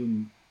nach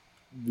ihrem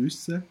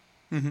Wissen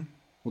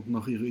oder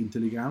nach ihrer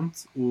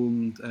Intelligenz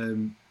und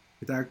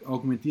hat auch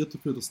argumentiert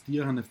dafür, dass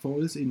Tiere ein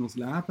volles inneres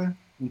Leben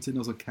und sind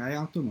also kein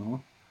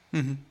Automat.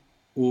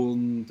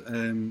 Und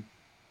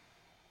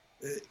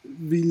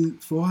weil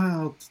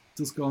vorher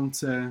das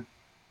ganze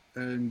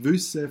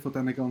Wissen von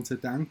diesen ganzen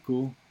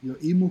Denkern ja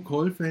immer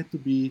geholfen hat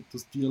dabei,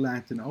 das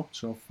Tierleid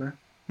abzuschaffen,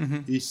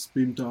 ist es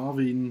beim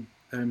Darwin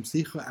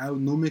sicher auch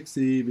nur mehr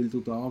gesehen, weil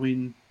der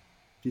Darwin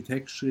die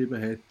Texte geschrieben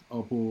hat,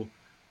 aber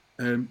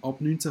ab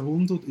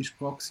 1900 ist die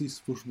Praxis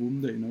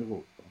verschwunden in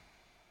Europa.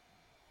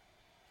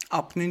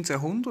 Ab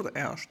 1900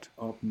 erst?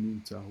 Ab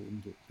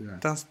 1900, ja.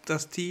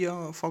 Dass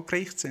Tiere vor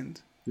Gericht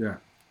sind?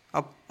 Ja.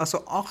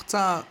 Also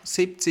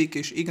 1870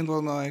 ist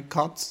irgendwo noch eine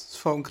Katze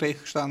vor dem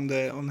Gericht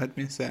gestanden und hat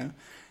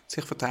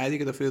sich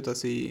verteidigen dafür,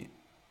 dass sie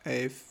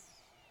Käse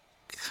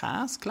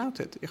geklaut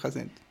hat. Ich weiß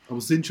nicht. Aber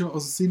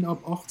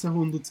ab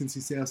 1800 sind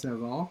sie sehr,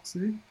 sehr rar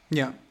gewesen.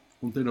 Ja.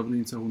 Und dann ab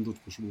 1900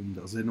 verschwunden.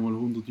 Also es hat nochmal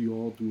 100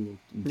 Jahre gedauert.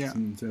 Und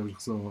sind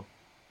einfach so...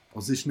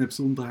 Also es war eine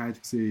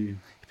Besonderheit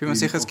gewesen. Ich bin mir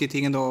sicher, es gibt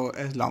irgendwo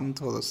ein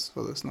Land, wo das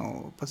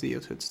noch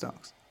passiert heutzutage.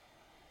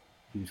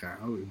 Bin ich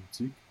auch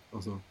überzeugt.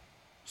 Also...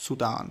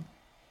 Sudan.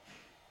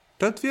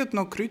 Dort wird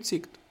noch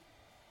gekreuzigt.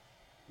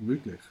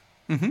 Wirklich?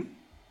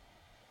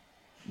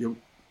 Ja,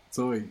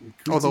 sorry.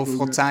 Oder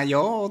vor 10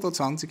 Jahren oder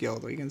 20 Jahren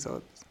oder irgend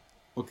so.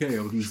 Okay,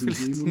 aber dann sind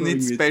sie immer noch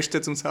nicht das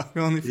Beste zum Sagen,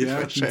 ohne viel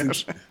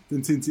Recherche.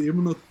 Dann sind sie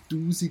immer noch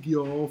 1000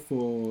 Jahre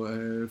vor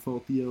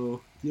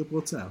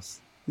Tierprozess.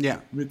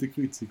 Ja. Mit den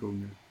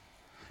Kreuzigungen.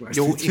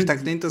 Jo, ich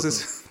denke nicht,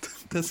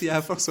 dass sie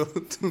einfach so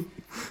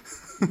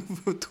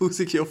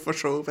 1000 Jahre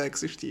verschoben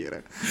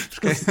existieren.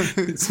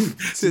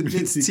 Sie haben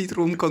nicht das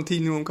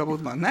Zeitraumkontinuum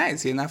kaputt machen. Nein,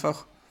 sie haben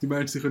einfach... Du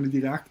meinst, sie können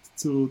direkt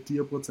zur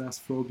Tierprozess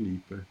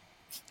vorgreifen?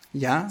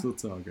 Ja.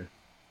 Sozusagen.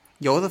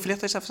 Ja, oder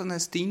vielleicht ist es einfach so eine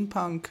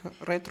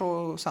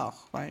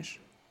Steampunk-Retro-Sache, weißt du?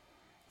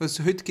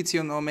 Also, heute gibt es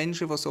ja noch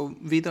Menschen, die so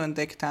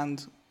wiederentdeckt haben,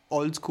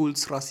 Oldschool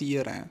zu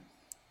rasieren.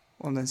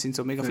 Und dann sind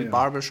so mega viele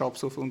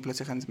Barbershops auf und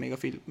plötzlich haben es mega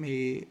viel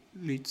mehr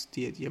Leute,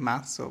 die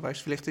Messer. Weißt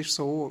du, vielleicht ist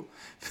so,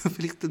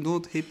 vielleicht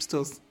nur die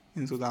Hipsters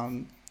in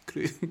Sudan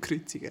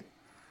kreuzigen.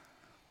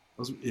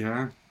 Also,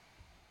 ja.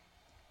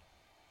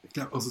 Ich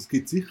glaube, es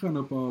gibt sicher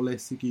noch ein paar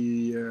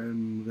lässige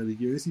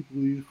religiöse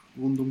Brüche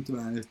rund um die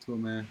Welt, wo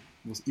man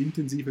wo es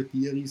intensiven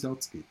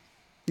Tiereinsatz gibt.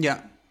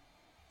 Ja.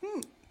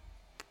 Ein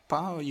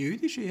paar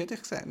jüdische, hätte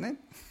ich gesagt, ne?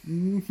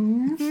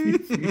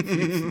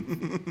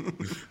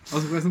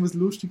 Also ich weiss noch, das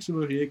Lustigste,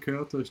 was ich je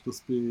gehört habe, ist,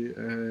 dass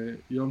bei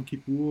Yom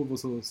Kippur, wo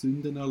so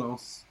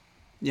Sündenerlass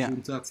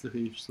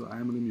grundsätzlich ist, so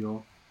einmal im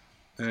Jahr,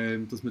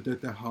 dass man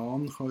dort einen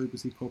Hahn kann über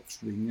seinen Kopf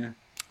schwingen kann.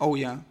 Oh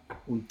ja.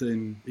 Und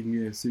dann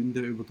irgendwie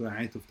Sünde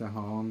überträgt auf den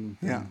Hahn. Und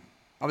Ja.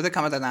 Aber den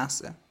kann man dann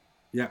essen?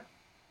 Ja.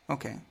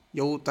 Okay.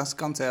 Jo, das ist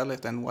ganz ehrlich,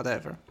 dann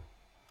whatever.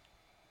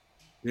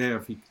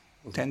 Ja, fix.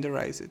 Also.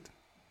 Tenderize it.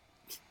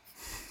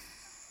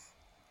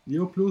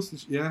 Ja, plus,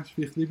 ist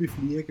vielleicht wie bei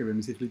Fliegen, wenn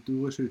man sich ein bisschen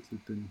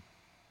durchschüttelt, dann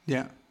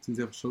sind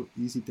sie einfach schon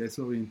easy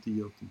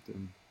desorientiert.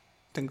 Und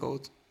dann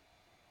geht's.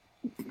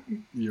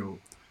 Ja.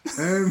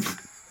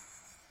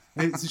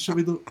 Hey, es ist schon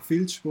wieder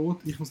viel zu spät,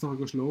 ich muss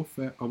nachher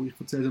schlafen, aber ich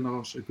erzähle dir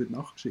nachher eine gute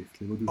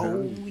Nachtgeschichte, die du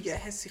hörst. Oh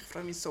yes, ich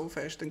freue mich so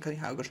fest, dann kann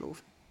ich auch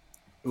schlafen.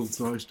 Und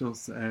zwar ist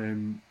das,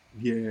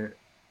 wie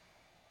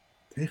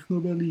Techno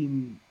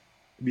Berlin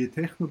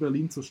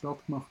zur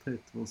Stadt gemacht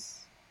hat,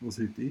 was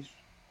heute ist.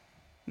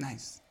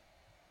 Nice.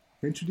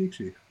 Kennst du die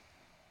Geschichte?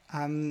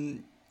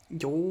 Jein.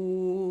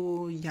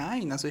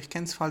 Also ich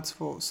kenne es halt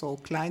von so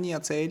kleine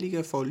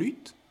Erzählungen von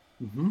Leuten.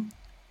 Mhm.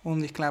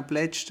 Und ich glaube,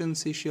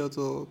 letztens war ja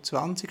der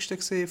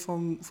 20.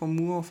 vom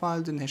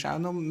Mauerfall. Dann hast du auch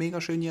noch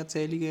mega schöne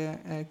Erzählungen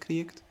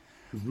gekriegt.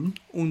 Mhm.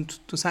 Und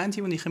das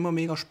Einzige, was ich immer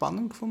mega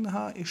spannend gefunden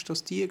habe, ist,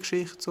 dass diese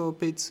Geschichte so ein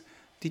bisschen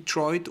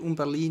Detroit und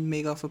Berlin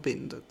mega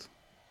verbindet.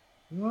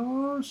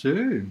 Ja,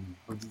 schön.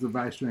 Also da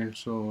weißt du eigentlich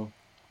schon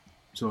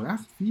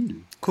recht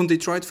viel. Kommt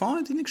Detroit vor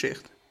in deine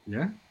Geschichte?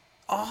 Ja?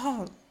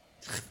 Ah,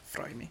 ich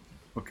freue mich.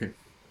 Okay.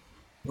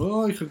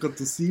 Oh, ich habe gerade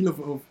das Seal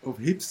of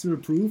Hipster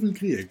Approval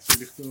gekriegt.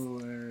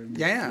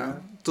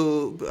 Ja.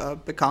 Der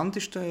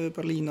bekannteste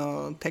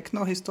Berliner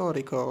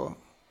Techno-Historiker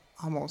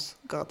Amos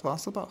Gerd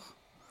Wasserbach.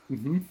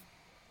 Mhm.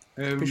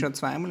 Du bist ja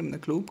zweimal in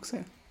einem Club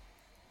gesehen.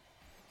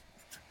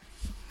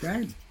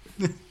 Geil.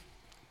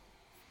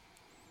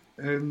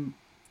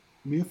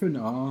 Wir fangen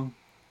an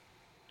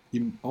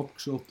im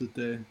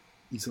abgeschotteten,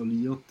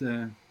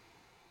 isolierten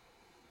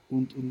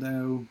und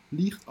auch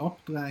leicht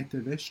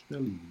abgedrehten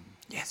Westberlin.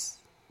 Yes.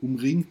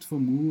 Umringt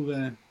von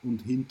Mauern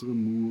und hinter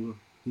den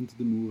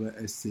Mauern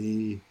ein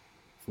See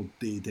von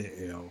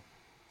DDR.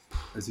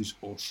 Es ist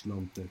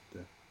Ostland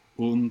dort.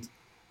 Und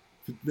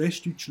für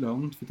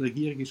Westdeutschland, für die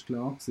Regierung ist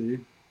klar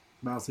gewesen,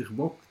 wer sich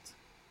wagt,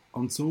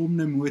 an so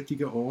einem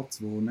mutigen Ort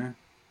zu wohnen,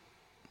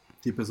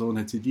 die Person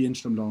hat seinen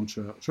Dienst am Land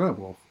schon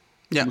erbracht.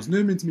 Ja. Muss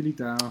nicht mehr ins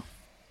Militär.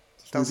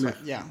 Das war,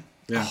 ja.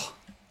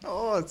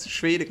 Oh, es ist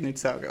schwierig nicht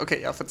zu sagen.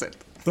 Okay, ja, erzähl.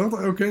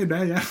 Okay,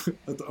 nein, ja.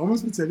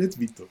 Amos erzählt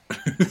jetzt weiter.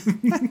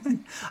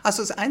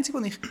 Also das Einzige,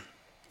 was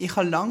ich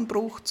habe lange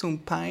gebraucht, um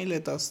zu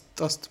peilen, dass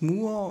die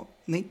Mauer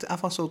nicht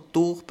einfach so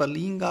durch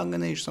Berlin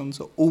gegangen ist, sondern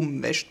so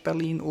um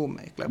Westberlin herum.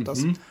 Ich glaube,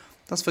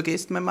 das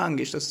vergisst man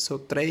manchmal, dass es so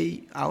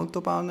 3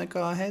 Autobahnen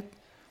gegeben hat,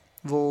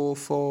 die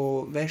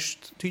von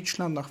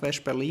Westdeutschland nach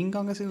Westberlin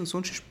gegangen sind. Und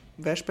sonst ist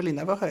Westberlin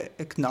einfach eine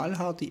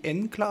knallharte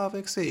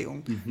Enklave gewesen.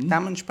 Und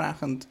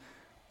dementsprechend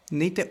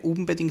nicht ein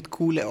unbedingt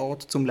cooler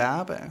Ort zum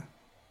Leben.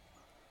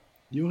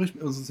 Ja,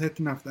 also es hat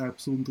dann auch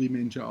besondere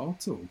Menschen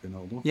angezogen,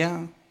 oder? Ja,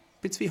 ein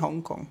bisschen wie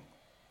Hongkong.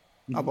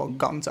 Aber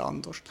ganz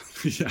anders.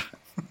 Ja.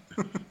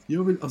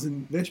 Ja, weil also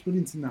in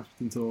Westberlin sind dann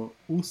so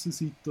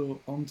Aussenseiter,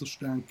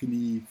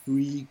 andersdenkende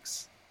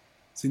Freaks,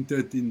 sind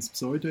dort ins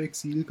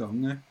Pseudo-Exil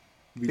gegangen.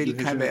 Weil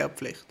keine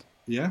Wehrpflicht.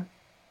 Ja.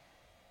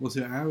 Was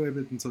ja auch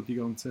eben so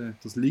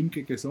das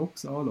linke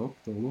Gesocks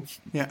anlockt, oder?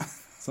 Ja.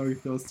 Sage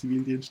ich da als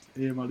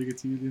ehemaliger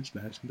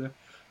Zivildienstleistender.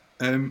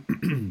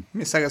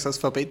 Wir sagen es als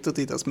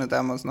Verbitterte, dass wir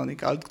damals noch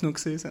nicht alt genug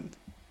sind.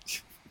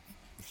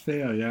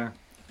 Fair, ja.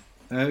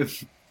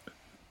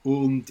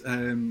 Und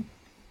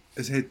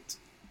es hat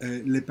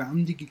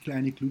lebendige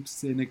kleine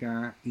Clubszene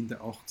gegeben in den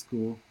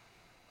 80er.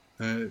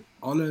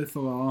 Alle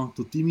voran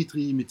der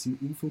Dimitri mit seinem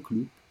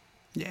UFO-Club.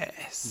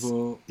 Yes.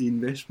 Die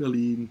in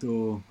Westberlin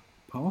da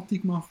Party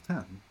gemacht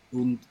haben.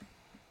 Und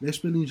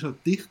Westberlin war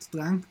halt dicht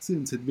gedrängt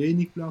und es hat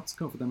wenig Platz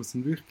gehabt, von dem es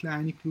sind wirklich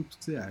kleine Clubs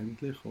gewesen,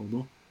 eigentlich,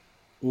 oder?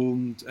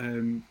 Und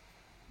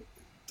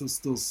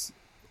das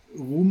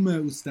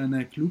Rummen aus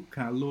diesen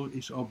Clubkeller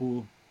ist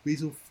aber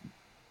bis auf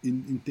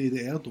in die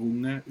DDR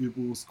gedrungen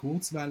über das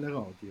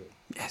Kurzwellenradio.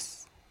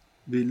 Yes.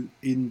 Weil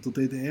in der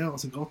DDR,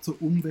 also gerade so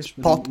um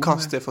Westberlin...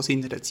 Podcasten von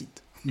seiner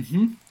Zeit.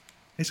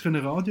 Hast du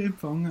Radio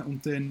empfangen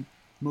und dann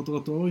die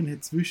Moderatorin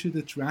hat zwischen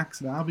den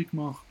Tracks Werbung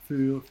gemacht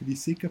für die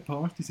sicken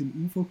Partys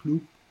im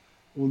UFO-Club.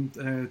 Und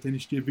dann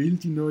ist die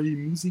wilde neue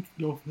Musik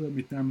gelaufen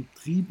mit dem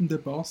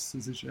treibenden Bass.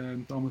 Das ist,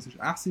 damals ist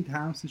Acid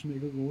House ist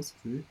mega groß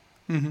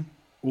gewesen.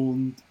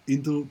 Und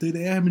in der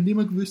DDR haben wir nicht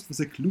mehr gewusst, was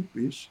ein Club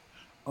ist.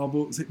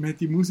 Aber man hat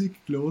die Musik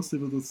gehört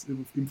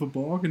im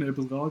Verborgenen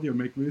über das Radio und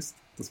man hat gewusst,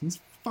 das muss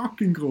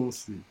fucking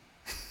groß sein.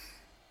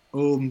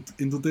 Und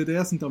in der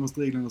DDR sind damals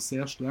die Regeln noch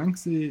sehr streng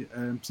gewesen,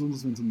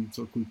 besonders wenn es um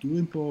so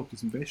Kulturimport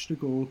aus dem Westen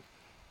geht.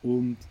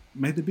 Und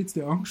man hat ein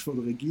bisschen Angst vor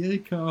der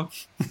Regierung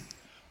gehabt.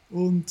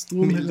 Und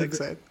darum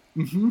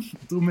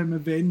haben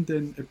wir, wenn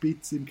dann ein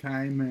bisschen im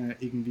Geheimen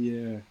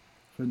irgendwie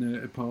können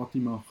eine Party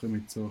machen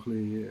mit so ein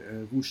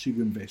bisschen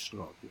ruschigem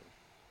Westradio.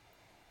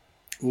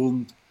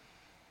 Und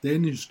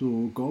dann ist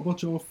der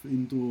Gorbatschow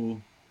in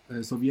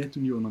der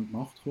Sowjetunion an die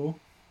Macht gekommen.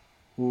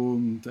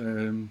 Und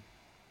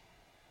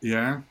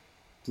ja,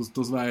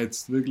 das war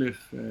jetzt wirklich,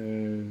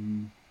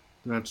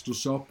 du hättest den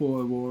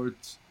Chapeau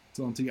Award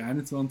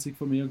 2021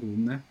 von mir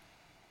gewonnen.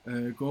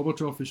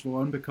 Gorbatschow ist vor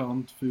allem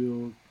bekannt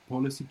für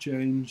Policy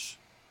Change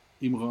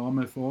im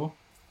Rahmen von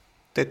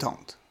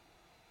Detente.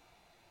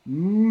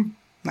 Nein,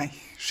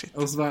 Shit.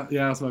 es war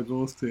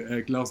groß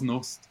gewesen.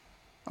 Glasnost.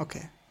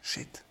 Okay,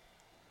 shit.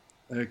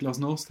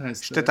 Glasnost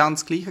heisst... Ist Detente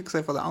das gleiche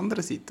gesehen von der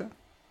anderen Seite?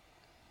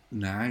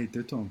 Nein,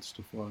 Detente ist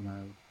davor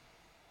auch.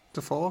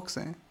 Davor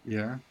gesehen?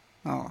 Ja.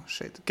 Oh,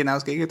 shit. Genau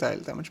das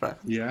Gegenteil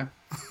dementsprechend. Ja.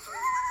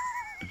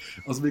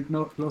 Also wie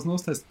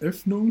Glasnost heisst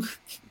Öffnung.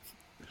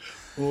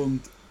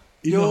 Und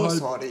Jo,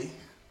 sorry.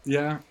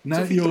 Ja,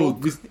 nein, so jo.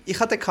 Ich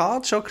habe den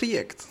Card schon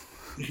gekriegt.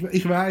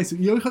 Ich weiss.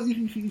 Ja, ich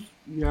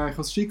habe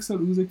das Schicksal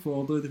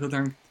herausgefordert. Ich habe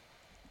gedacht,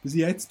 bis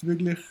jetzt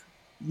wirklich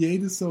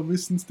jedes so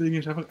Wissensding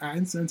ist einfach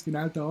 1:1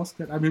 genau das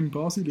gesagt. Auch mit dem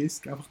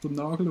Basilisk einfach den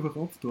Nagel auf den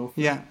Kopf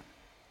getroffen. Ja.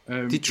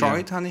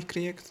 Detroit habe ich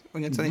gekriegt.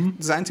 Und jetzt habe ich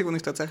das Einzige, was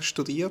ich tatsächlich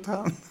studiert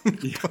habe.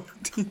 Ja.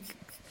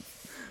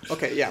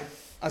 Okay, ja.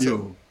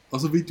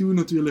 Also wie du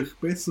natürlich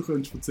besser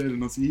könntest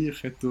erzählen als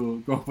ich, hätte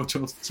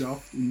Gorbatschow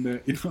geschafft,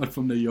 innerhalb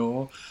von einem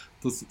Jahr,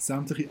 dass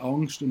sämtliche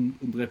Angst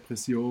und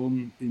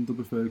Repression in der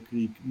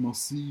Bevölkerung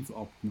massiv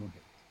abgenommen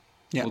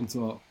hat. Ja. Und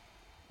zwar,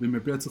 wenn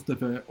wir plötzlich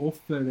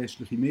offen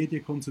westliche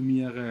Medien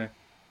konsumieren,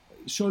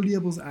 schon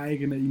lieber das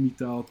eigene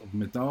Imitat, aber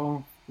man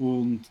darf.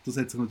 Und das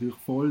hat sich natürlich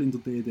voll in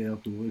der DDR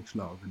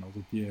durchgeschlagen,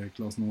 oder die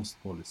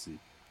Glasnost-Policy.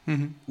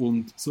 Mhm.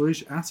 Und so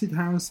ist Acid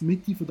House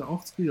Mitte der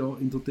 80er Jahre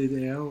in der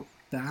DDR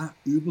der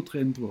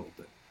übertrennt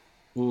worden.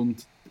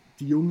 Und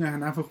die Jungen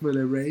haben einfach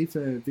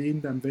raven, wie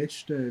in dem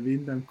Westen, wie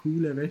in dem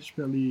coolen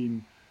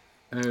Westberlin.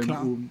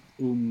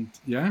 Und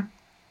ja.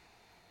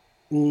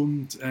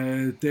 Und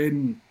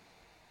dann,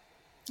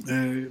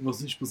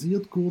 was ist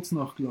passiert kurz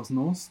nach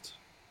Glasnost?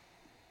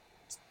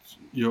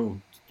 Ja,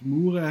 die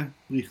Mauer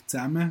bricht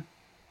zusammen,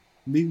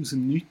 wie aus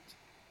dem Nichts.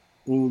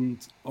 Und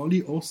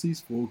alle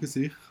Ossis fragen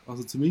sich,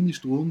 also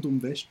zumindest rund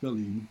um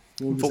Westberlin,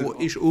 wo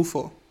ist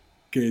UFO?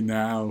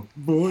 Genau,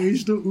 wo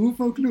ist der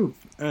UFO-Club?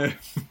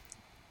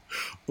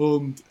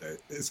 Und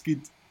es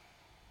gibt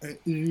einen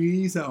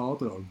riesen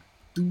Andrang.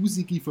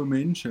 Tausende von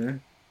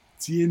Menschen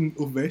ziehen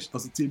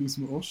aus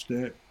dem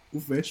Osten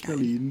auf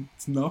Westberlin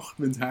zur Nacht,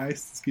 wenn es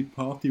heisst, es gibt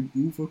Party im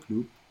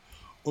UFO-Club.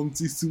 Und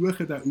sie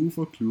suchen den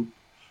UFO-Club.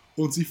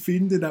 Und sie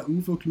finden den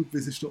UFO-Club,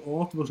 weil es ist der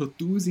Ort, wo schon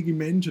tausende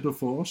Menschen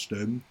davor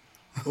stehen.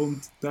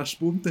 Und der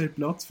Spunte hat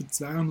Platz für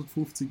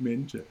 250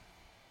 Menschen.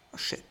 Oh,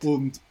 shit.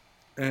 Und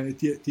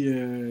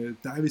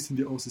teilweise sind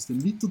die Ossis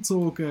dann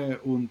weitergezogen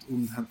und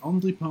haben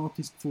andere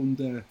Partys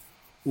gefunden.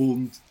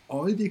 Und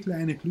all die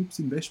kleinen Clubs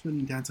in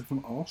Westberlin, die haben sich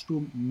vom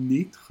Ansturm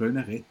nicht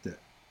können retten.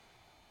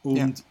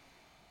 Und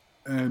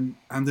haben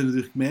dann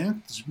natürlich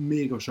gemerkt, das ist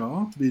mega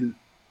schade, weil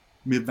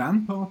wir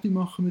wollen Party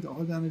machen mit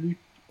all diesen Leuten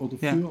oder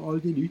für all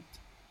die Leute.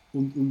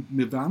 Und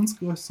wir wollen es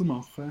grösser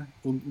machen.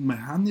 Und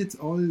wir haben jetzt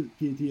all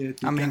die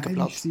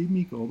geile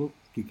Stimmung, oder?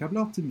 Es gibt keinen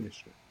Platz im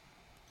Westen.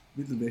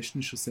 Weil der Westen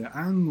ist schon sehr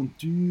eng und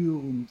teuer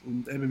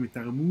und eben mit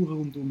dieser Mauer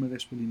rundum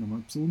Westberlin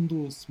nochmal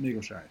besonders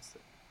mega scheiße.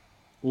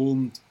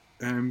 Und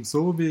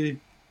so wie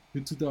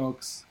heutzutage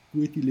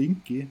gute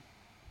Linke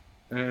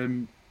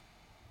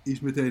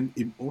ist man dann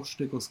im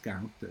Osten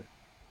scouten.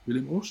 Weil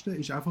im Osten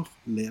ist einfach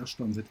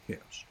Leerstand hat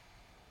geherrscht.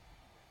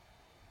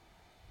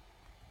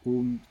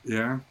 Und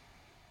ja,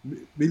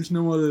 willst du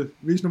noch mal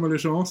eine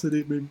Chance,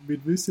 dich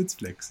mit Wissen zu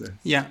flexen?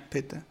 Ja,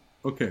 bitte.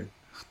 Okay.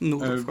 Nur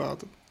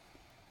gefragt.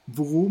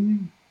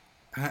 Warum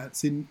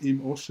sind im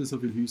Osten so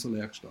viele Häuser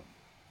leer gestanden?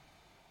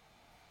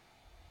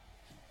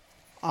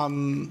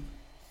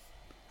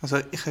 Also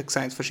ich habe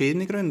gesagt,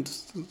 verschiedene Gründe.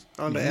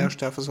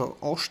 Allererst einfach so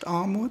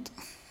Ostarmut.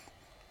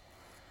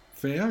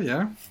 Fair,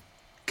 ja.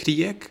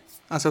 Krieg.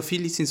 Also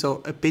viele sind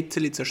so ein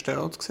bisschen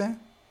zerstört gewesen.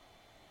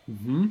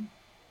 Mhm.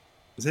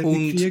 Es hat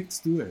mit Krieg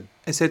zu tun.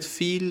 Es hat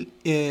viel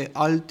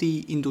alte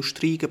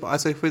Industriegebäude.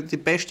 Also die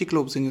besten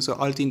Clubs sind ja so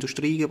alte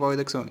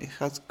Industriegebäude gewesen. Ich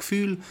habe das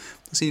Gefühl,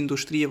 das sind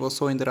Industrien, die es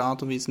so in der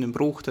Art und Weise nicht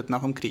gebraucht hat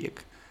nach dem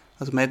Krieg.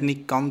 Also man hat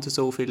nicht ganz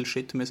so viel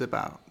Shit müssen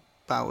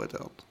bauen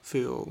dort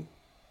für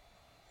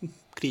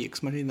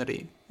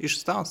Kriegsmaschinerie. Ist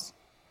es das?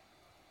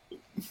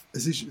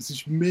 Es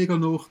ist mega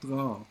nah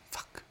dran.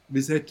 Fuck.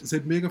 Es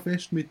hat mega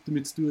fest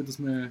damit zu tun, dass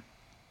man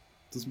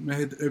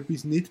hat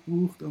etwas nicht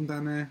braucht an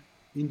diesen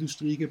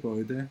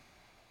Industriegebäuden.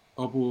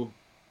 Aber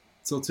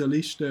die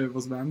Sozialisten,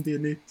 was wollen die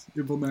nicht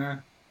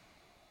übernehmen?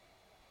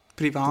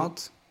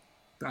 Privat?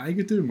 Der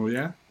Eigentümer,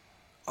 ja.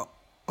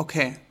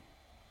 Okay.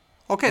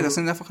 Okay, das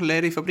sind einfach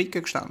leere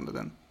Fabriken gestanden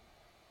dann.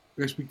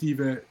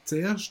 Respektive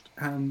zuerst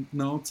haben die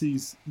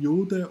Nazis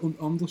Juden und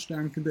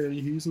Andersdenkende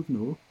ihre Häuser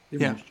genommen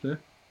im Osten.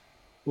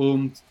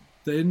 Und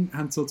dann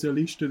haben die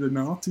Sozialisten den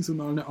Nazis und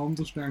allen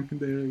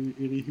Andersdenkenden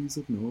ihre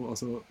Häuser genommen,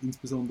 also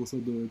insbesondere so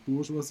der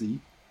Bourgeoisie.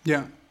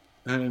 Ja.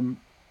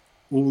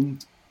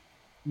 Und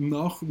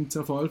nach dem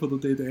Zerfall von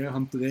der DDR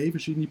haben 3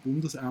 verschiedene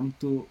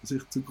Bundesämter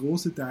sich zu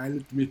grossen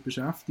Teilen damit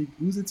beschäftigt,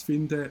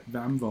 herauszufinden,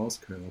 wem was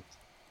gehört.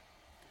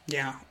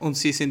 Ja, und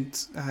sie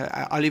sind,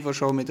 alle, die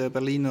schon mit der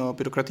Berliner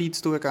Bürokratie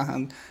zu tun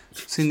haben,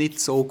 sind nicht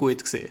so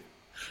gut gesehen.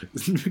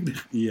 Das ist wirklich,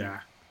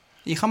 ja.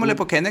 Ich habe mal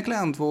jemanden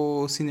kennengelernt,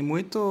 wo seine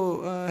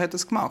Mutter hat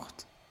das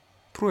gemacht.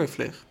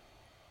 Beruflich.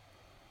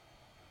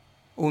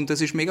 Und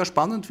das ist mega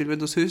spannend, weil wenn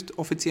du es heute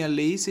offiziell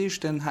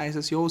lesest, dann heisst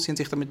es, ja, sie haben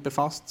sich damit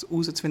befasst,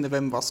 herauszufinden,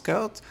 wem was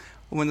gehört.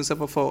 Und wenn du es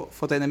aber von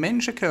diesen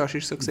Menschen hörst,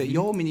 ist es so gesehen,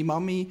 ja, meine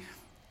Mami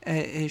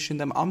ist in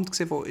dem Amt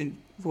gewesen,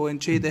 wo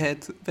entschieden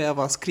hat, wer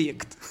was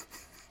kriegt.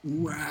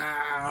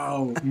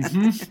 Wow!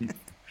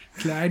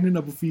 Kleinen,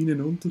 aber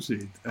feinen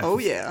Unterschied. Oh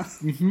yeah!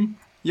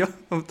 Ja,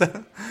 und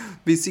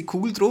wie sie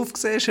cool drauf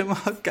gesehen haben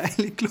wir halt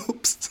geile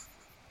gelobst.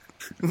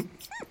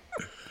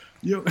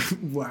 Ja,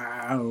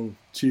 wow!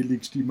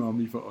 Chilligste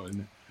Mami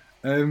von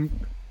allen.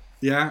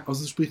 Ja,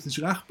 also sprich, das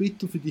ist recht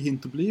bitter für die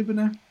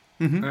Hinterbliebenen,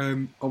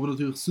 aber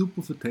natürlich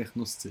super für die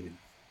Techno-Szene.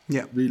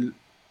 Ja. Weil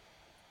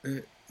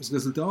das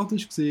Resultat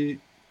ist gesehen,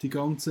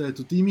 der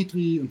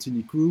Dimitri und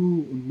seine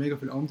Crew und mega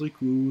viele andere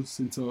Crews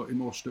sind so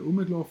im Osten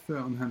rumgelaufen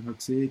und haben halt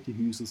gesehen,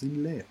 die Häuser sind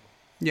leer.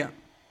 Ja.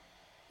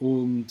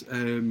 Und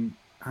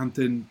haben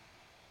dann,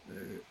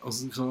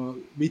 also ich habe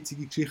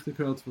witzige Geschichten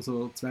gehört von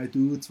so 2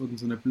 Dudes, die dann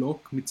so einen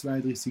Block mit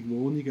 32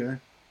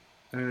 Wohnungen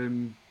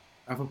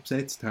einfach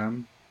besetzt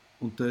haben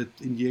und dort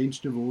in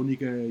jensten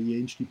Wohnungen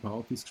jenste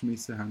Partys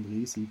geschmissen haben,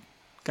 riesig.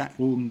 Geil.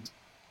 Und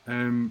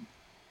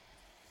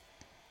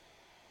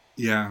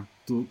ja,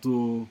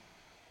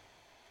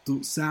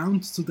 der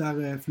Sound zu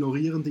dieser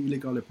florierenden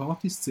illegalen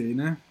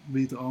Partyszene,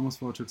 wie der Amos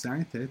vorhin schon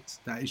gesagt hat,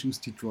 der ist aus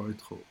Detroit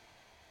gekommen.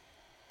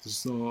 Das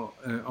ist so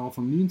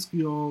Anfang 90er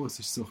Jahre, es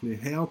ist so ein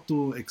bisschen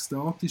härter,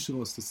 ekstatischer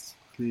als das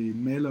ein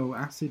bisschen Mellow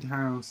Acid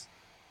House.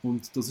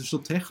 Und das ist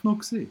der Techno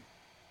gewesen.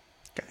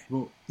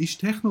 Geil. Ist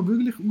Techno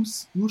wirklich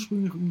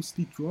ursprünglich aus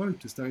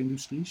Detroit, aus der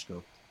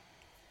Industriestadt?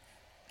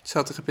 Das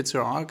hört sich ein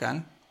bisschen an,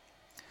 gell?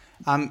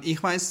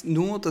 Ich weiss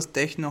nur, dass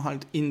Techno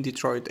halt in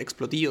Detroit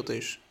explodiert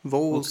ist.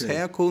 Wo es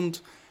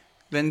herkommt,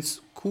 wenn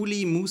es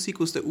coole Musik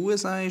aus den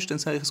USA ist, dann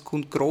sage ich, es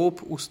kommt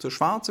grob aus der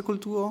schwarzen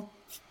Kultur.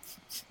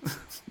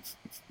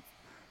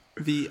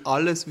 Wie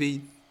alles,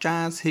 wie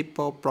Jazz,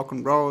 Hip-Hop,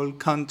 Rock'n'Roll,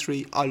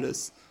 Country,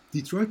 alles.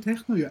 Detroit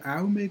Techno ja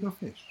auch mega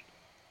fest.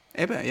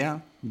 Eben,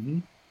 ja.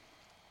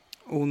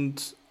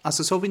 Und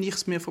also so wie ich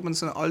es mir von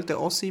so einem alten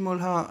Ossi mal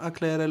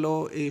erklären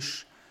lassen,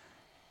 ist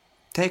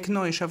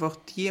Techno ist einfach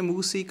die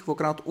Musik, die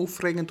gerade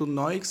aufregend und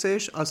neu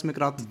war, als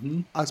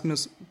wir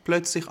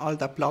plötzlich all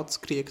den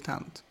Platz gekriegt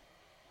haben.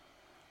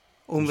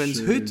 Und wenn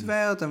es heute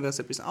wäre, dann wäre es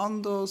etwas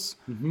anderes.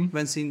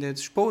 Wenn es in den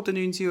späten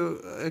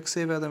 90er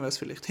gesehen wäre, dann wäre es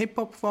vielleicht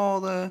Hip-Hop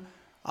geworden.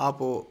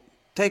 Aber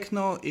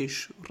Techno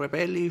ist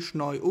rebellisch,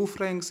 neu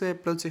aufregend gewesen.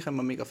 Plötzlich haben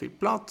wir mega viel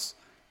Platz.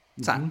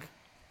 Zack.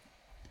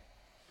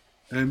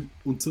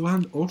 Und so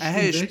haben Ost und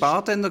West... West...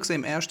 Bartender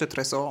im ersten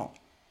Tresor.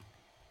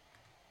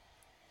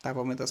 Der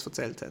mir das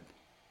erzählt hat.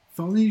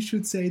 Funny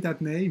should say that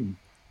name.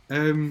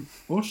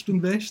 Ost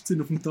und West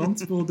sind auf dem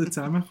Tanzboden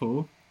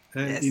zusammengekommen.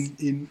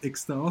 In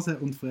Ekstase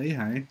und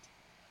Freiheit.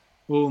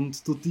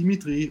 Und der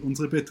Dimitri,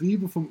 unser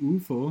Betreiber vom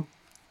UFO,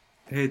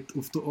 hat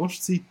auf der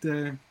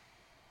Ostseite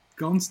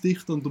ganz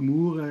dicht an der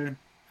Mauer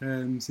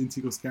sind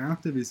sie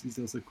skaten, weil sie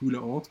also einen coolen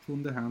Ort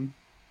gefunden haben.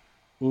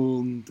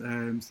 Und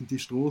sind die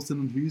Straßen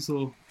und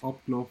Häuser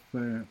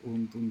abgelaufen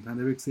und haben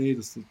eben gesehen,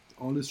 dass dort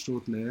alles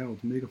steht leer oder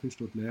mega viel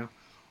steht leer.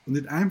 Und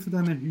in einem von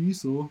diesen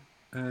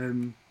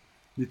Häusern,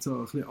 mit so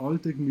ein bisschen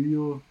alten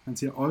Gemüse, haben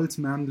sie ein altes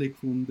Männchen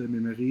gefunden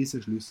mit einem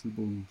riesen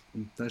Schlüsselbund.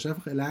 Und der ist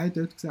einfach allein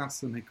dort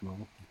gesessen und hat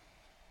gewartet.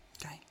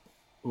 Geil.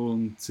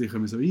 Und sie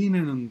kommen so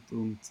rein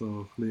und so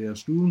ein bisschen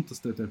erstaunt,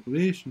 dass dort jemand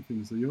ist. Und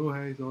finden so, ja,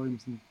 hey, da, wir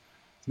sind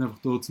einfach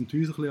da zum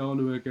die Häuser ein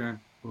bisschen anschauen.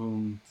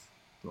 Und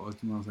der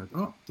alte Mann sagt,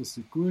 das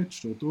sieht gut,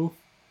 steht drauf,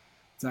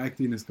 zeigt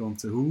ihnen das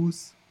ganze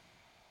Haus.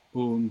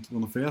 Und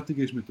wenn er fertig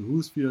ist mit der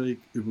Hausführung,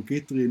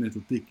 übergibt er ihnen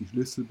den dicken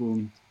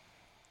Schlüsselbund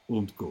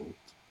und geht.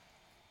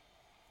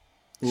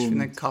 Das ist wie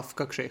eine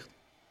Kafka-Geschichte.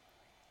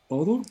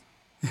 Oder?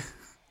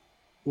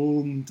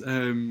 Und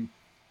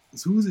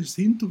das Haus war das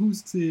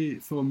Hinterhaus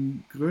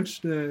vom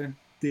grössten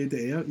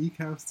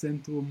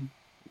DDR-Einkaufszentrum.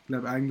 Ich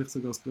glaube eigentlich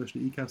sogar das grösste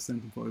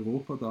Einkaufszentrum von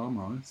Europa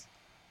damals.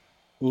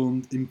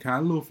 Und im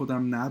Keller von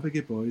diesem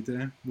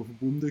Nebengebäude, das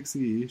verbunden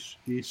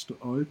war, ist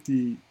der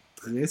alte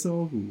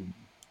Tresorraum.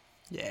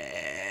 Yes!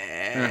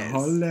 Eine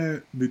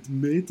Halle mit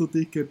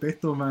meterdicken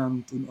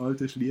Betonwänden und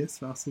alten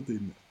Schliessfässern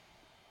drin.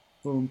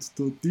 Und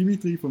der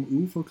Dimitri vom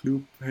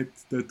UFO-Club hat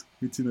dort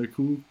mit seiner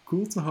Crew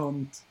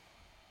kurzerhand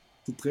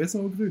den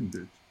Tresor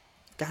gegründet.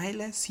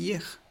 Geile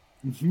Sieg.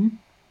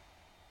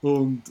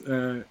 Und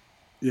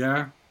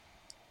ja,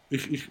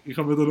 ich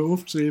habe mir da noch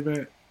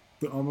aufgeschrieben,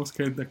 der Amos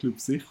kennt den Club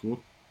sicher.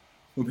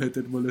 Und hat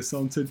dann mal einen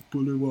Sunset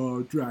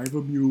Boulevard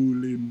Driver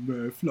Mule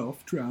im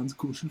Fluff Trans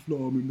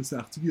Kuschelfloor mit einem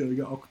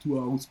 60-jährigen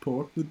Aktuar aus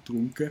Portland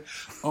getrunken.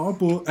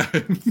 Aber,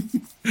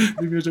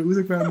 wie wir schon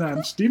herausgefunden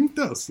haben, stimmt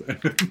das?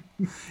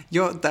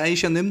 Ja, der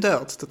ist ja nicht mehr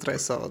dort, der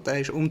Tresor. Der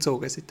ist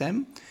umgezogen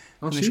seitdem.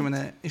 Ah, Und shit.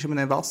 ist in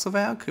einem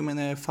Wasserwerk, in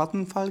einem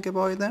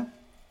Vattenfallgebäude.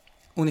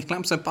 Und ich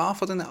glaube, so ein paar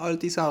von den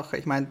alten Sachen,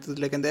 ich meine, der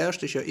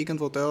legendärste ist ja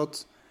irgendwo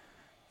dort,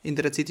 in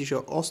der Zeit ist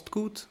ja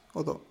Ostgut,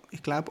 oder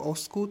ich glaube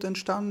Ostgut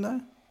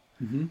entstanden,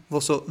 wo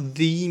so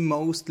the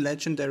most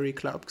legendary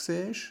Club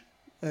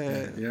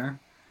war. Ja.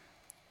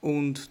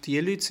 Und die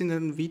Leute sind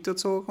dann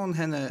weitergezogen und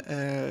haben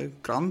ein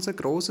ganz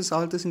grosses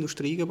altes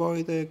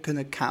Industriegebäude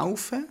können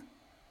kaufen.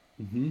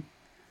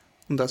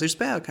 Und das ist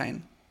das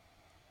Berghain.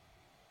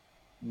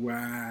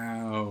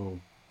 Wow.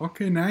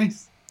 Okay,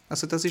 nice.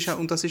 Also das ist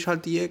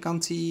halt die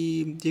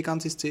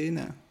ganze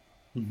Szene.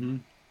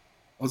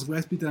 Also ich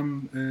weiss, bei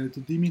dem, der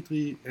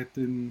Dimitri hat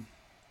dann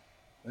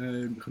ich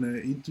habe ein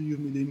Interview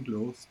mit ihm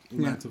gehört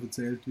und er hat so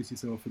erzählt, wie sie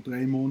so für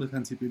 3 Monate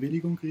haben sie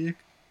Bewilligung gekriegt.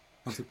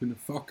 Also können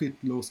fuck it,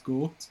 los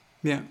geht's.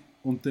 Ja.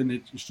 Und dann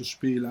ist das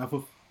Spiel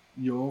einfach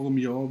Jahr um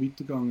Jahr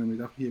weitergegangen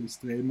mit auch jeweils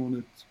 3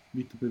 Monaten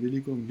weiter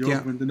Bewilligung. Ja,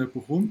 Ja. wenn dann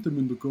jemand kommt, dann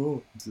müssen wir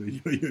gehen. Und so,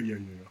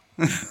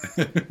 ja.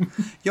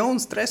 Ja, und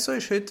das Stresso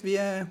ist heute wie,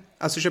 also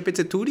es ist ein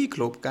bisschen ein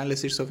Touri-Club, gell?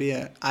 Es ist so wie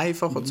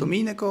einfacher zum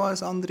Reingehen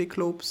als andere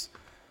Clubs.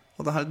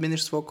 Oder halt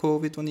mindestens vor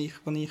Covid, wo ich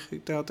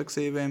dort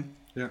gesehen bin.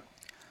 Ja.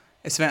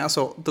 Es wäre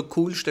also der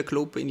coolste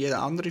Club in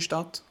jeder anderen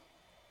Stadt.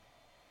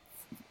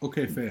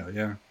 Okay, fair,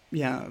 ja.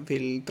 Ja,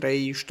 weil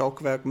 3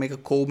 Stockwerke mega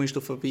komisch,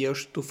 du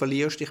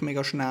verlierst dich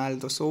mega schnell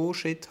oder so,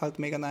 shit, halt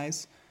mega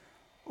nice.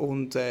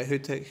 Und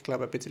heute, ich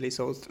glaube, ein bisschen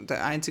so,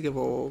 der Einzige,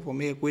 wo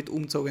mir gut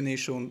umgezogen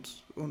ist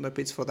und ein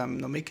bisschen von dem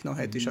noch mitgenommen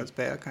hat, ist als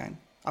Berghain.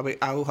 Aber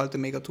auch halt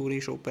ein mega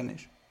Touri-Shoppen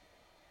ist.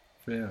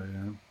 Fair,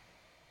 ja.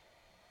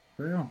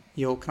 Fair.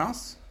 Ja,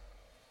 krass.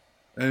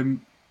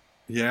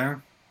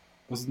 Ja,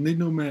 also nicht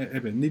nur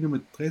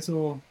der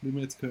Tresor, wie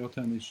wir jetzt gehört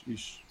haben, ist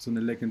so ein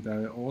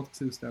legendärer Ort aus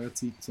dieser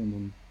Zeit,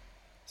 sondern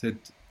es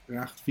hat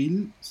recht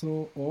viel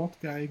so Orte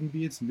gegeben,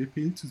 irgendwie, jetzt sind wie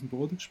Pilze aus dem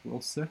Boden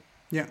geschossen.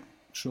 Ja.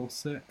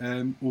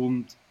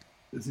 Und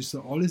es ist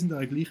so alles in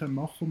der gleichen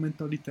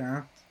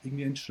Macho-Mentalität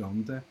irgendwie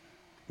entstanden.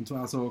 Und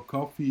zwar so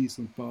Cafés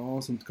und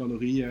Bars und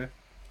Galerien.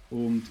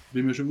 Und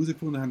wie wir schon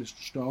herausgefunden haben, ist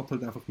der Staat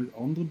halt einfach mit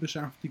anderen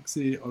beschäftigt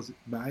gewesen, also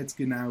wer jetzt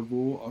genau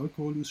wo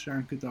Alkohol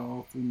ausschenken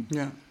darf und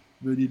Ja.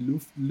 welche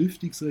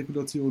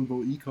Lüftungsregulation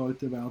wo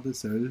eingehalten werden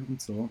soll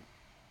und so.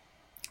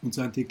 Und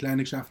so haben die kleinen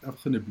Geschäfte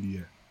einfach können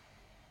blühen.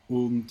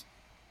 Und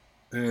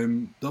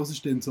das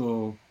ist dann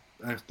so,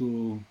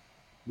 eigentlich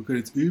wir gehen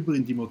jetzt über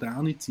in die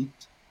moderne Zeit.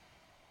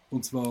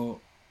 Und zwar,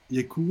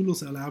 je cooler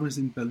das Erlebnis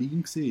in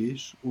Berlin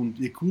war und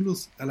je cooler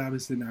das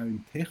Erlebnis dann auch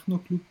im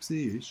Techno-Club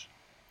war,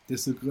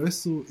 desto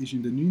grösser ist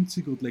in den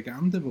 90ern die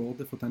Legende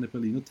geworden von diesen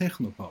Berliner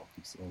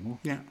Techno-Partys. Oder?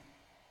 Ja.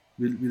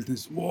 Weil dann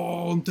ist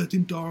wow, und dort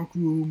im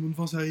Darkroom und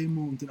was auch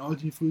immer. Und dann all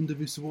deine Freunde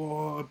wissen,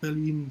 wow,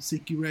 Berlin,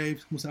 Sicky Rave,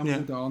 ich muss auch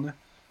mal da hin.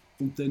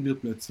 Und dann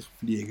wird plötzlich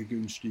Fliegen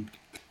günstig.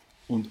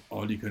 Und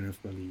alle können auf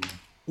Berlin.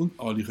 Und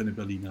alle können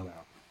Berlin erleben.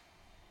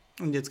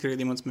 Und jetzt kriegt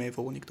jemand mehr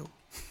Wohnung da.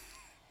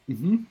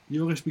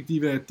 Ja,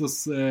 respektive,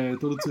 dazu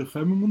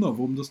kommen wir noch,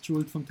 warum das die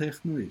Schuld von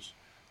Techno ist.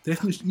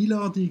 Techno ist die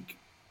Einladung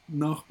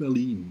nach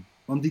Berlin,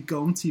 an die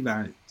ganze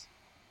Welt.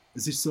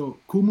 Es ist so,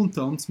 komm und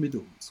tanz mit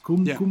uns.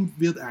 Komm,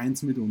 wird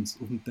eins mit uns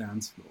auf dem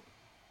Dancefloor.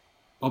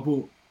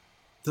 Aber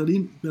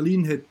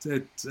Berlin hat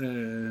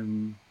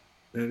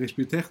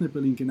respektive Techno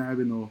Berlin genau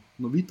wie noch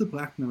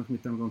weitergebracht, nämlich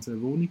mit dem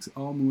ganzen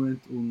Wohnungsarmut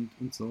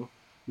und so.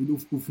 Weil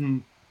auf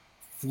dem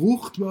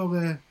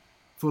fruchtbaren,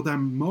 von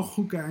dem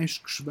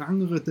Machogeist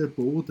geschwängerten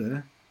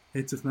Boden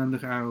hat sich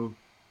nämlich auch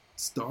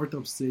die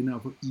Start-up-Szene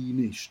einfach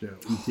einnisten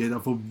und die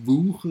davon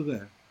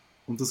wuchern.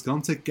 Und das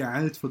ganze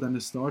Geld von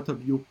diesen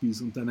Start-up-Yuppies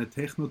und diesen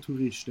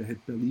Techno-Touristen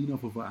hat Berlin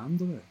einfach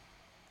verändert.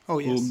 Oh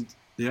yes. Und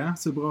ja,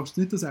 so brauchst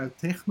du nicht, dass auch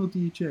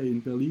Techno-DJ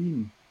in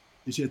Berlin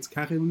ist jetzt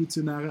kein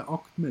revolutionärer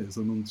Akt mehr,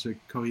 sondern es ist eine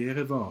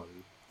Karrierewahl.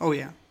 Oh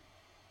ja.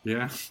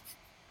 Ja.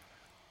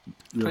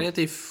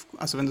 Relativ,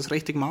 also wenn du das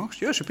richtig machst,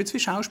 ja, ist ein bisschen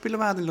wie Schauspieler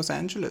werden in Los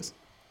Angeles.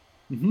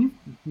 Du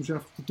musst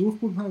einfach den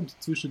Durchbruch haben und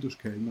zwischendurch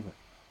Kellner.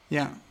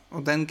 Ja,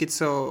 und dann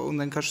kannst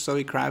du so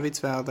wie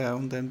Kravitz werden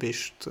und dann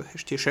hast du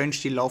die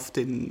schönste Loft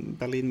in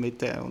Berlin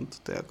Mitte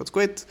und der geht's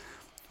gut.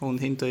 Und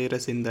hinter ihr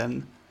sind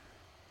dann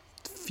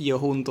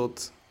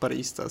 400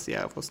 Baristas, die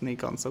es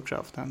nicht ganz so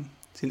geschafft haben.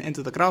 Sind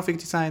entweder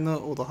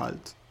Grafikdesigner oder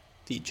halt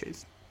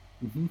DJs.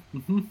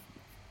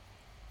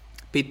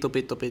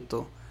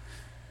 Bitter.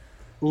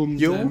 Und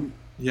Jo.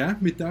 ja,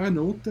 mit dieser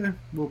Note,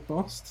 die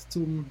passt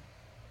zum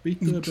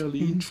bitteren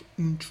Berlin.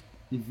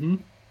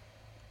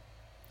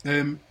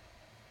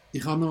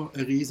 Ich habe noch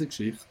eine riesige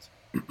Geschichte.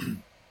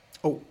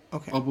 Oh,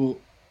 okay. Aber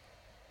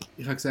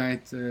ich habe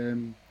gesagt,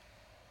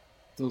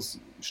 das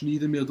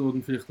schneiden wir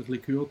dort vielleicht ein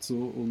bisschen kürzer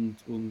und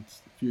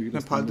fügen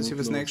das dann behalten sie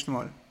fürs nächste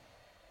Mal.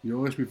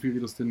 Ja, ich füge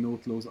das dann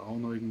notlos auch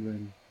noch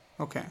irgendwann.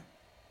 Okay.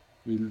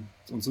 Weil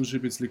sonst ist es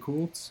ein bisschen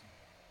kurz.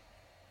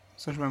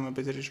 Sonst müssen wir ein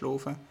bisschen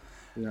schlafen.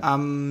 Ja.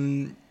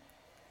 Wir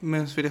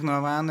müssen vielleicht noch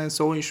erwähnen,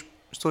 so ist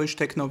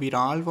Techno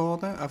viral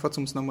geworden, einfach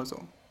um es nochmal so.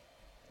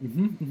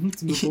 Zum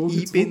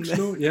Bogen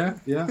zurückschlagen.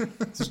 Ja.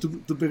 Das ist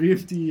der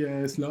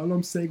berühmte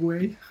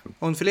Slalom-Segway.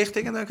 Und vielleicht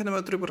irgendwann können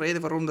wir darüber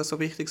reden, warum das so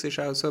wichtig ist,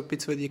 auch so ein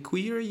bisschen für die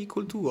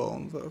Queer-Kultur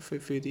und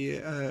für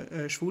die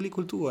schwule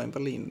Kultur in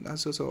Berlin.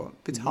 Also so ein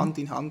bisschen Hand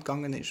in Hand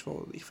gegangen ist.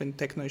 Wo ich finde,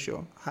 Techno ist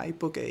ja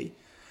hyper-gay.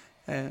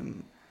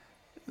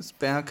 Das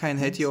Berghain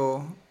hat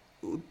ja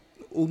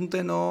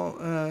unten noch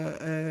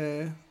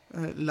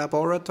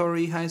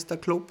Laboratory heisst der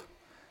Club,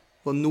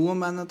 wo nur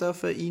Männer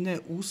dürfen rein,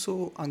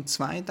 außer an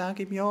 2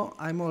 Tagen im Jahr,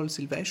 einmal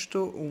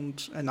Silvester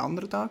und einen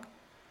anderen Tag.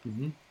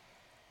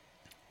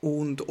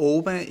 Und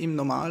oben im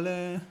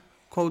normalen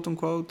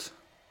Quote-unquote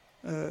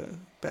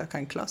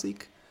Berghain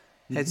Classic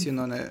hat es ja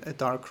noch eine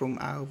Darkroom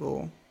auch,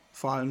 wo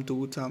vor allem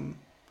Dudes am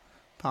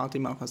Party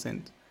machen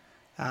sind.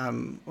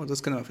 Und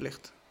das können wir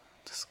vielleicht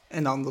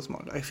ein anderes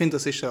Mal. Ich finde,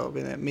 das ist ja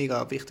ein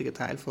mega wichtiger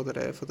Teil von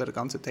der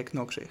ganzen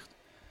Techno-Geschichte.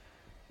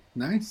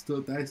 Nice,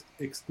 der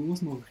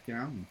Exkurs mache ich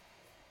gerne.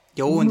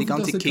 Ja, und die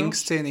ganze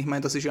King-Szene, ich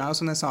meine, das ist ja auch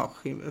so eine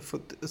Sache.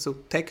 Also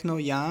Techno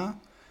ja,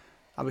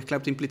 aber ich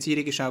glaube, die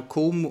Implizierung ist auch,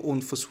 komm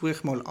und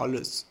versuch mal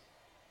alles.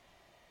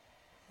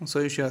 Und so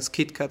ist ja das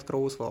KitKat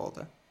groß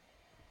geworden.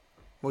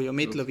 Wo ja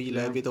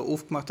mittlerweile wieder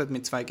aufgemacht hat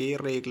mit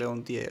 2G-Regeln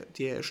und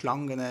die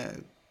Schlangen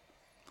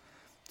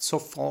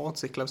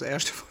sofort, ich glaube, das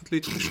erste, wo die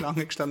Leute in der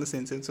Schlange gestanden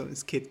sind so ein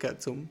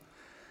KitKat, um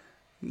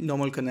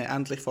nochmal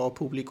endlich vor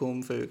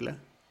Publikum vögeln.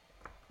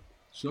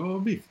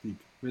 Schon wichtig,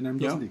 wenn einem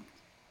das liegt.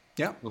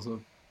 Ja.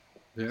 Also,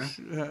 ja.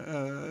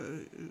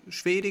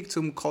 Schwierig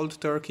zum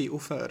Cold Turkey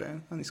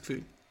aufhören, habe ich das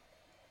Gefühl.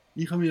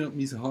 Ich habe mir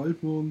mein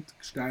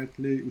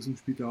Halbmond-Gestaltchen aus dem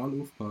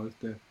Spital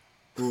aufgehalten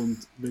und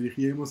wenn ich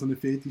jemals an eine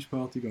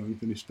Fetischparty gehe,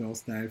 dann ist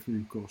das Teil von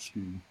meinem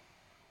Kostüm.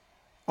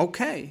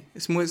 Okay,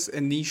 es muss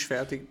eine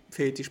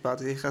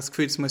Niche-Fetischparty sein. Ich habe das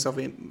Gefühl, es muss auch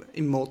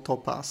im Motto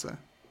passen.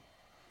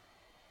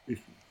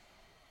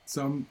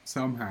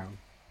 Somehow.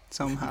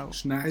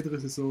 Schneidere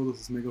es so,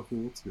 dass es mega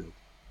kurz wird.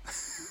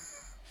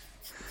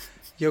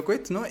 Ja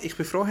gut, no, ich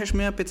bin froh, hast du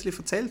mir ein bisschen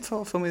erzählt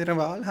von meiner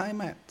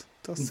Wahlheimat.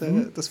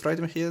 Das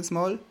freut mich jedes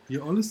Mal.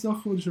 Ja, alles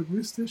Sachen, die du schon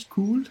gewusst hast,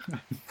 cool.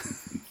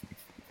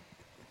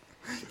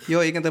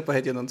 Ja, irgendjemand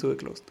hat ja dann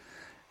zugelassen.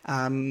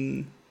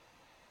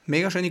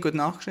 Mega schöne gute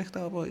Nachgeschichte,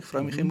 aber ich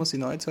freue mich immer, sie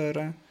neu zu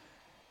hören.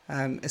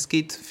 Es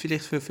gibt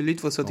vielleicht für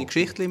Leute, die so die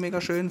Geschichte mega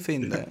schön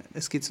finden,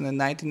 es gibt so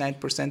eine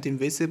 99%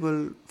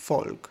 Invisible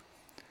Folge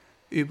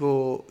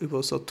über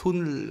so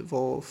Tunnel,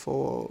 die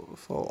von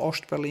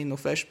Ostberlin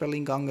auf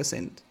Westberlin gegangen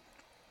sind.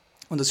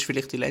 Und das ist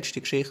vielleicht die letzte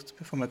Geschichte,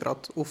 bevor wir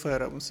gerade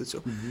aufhören. Es sind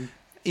so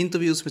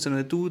Interviews mit so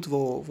einem Dude,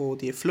 wo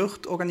die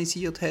Flucht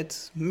organisiert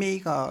hat.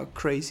 Mega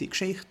crazy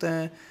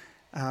Geschichten.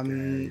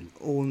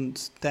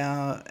 Und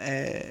der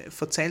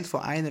erzählt von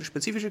einer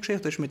spezifischen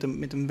Geschichte. Er ist mit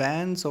dem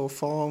Van so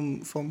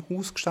vom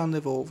Haus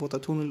gestanden, wo der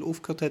Tunnel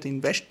aufgehört hat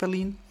in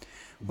Westberlin.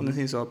 Und dann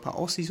sind so ein paar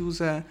Ossis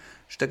raus,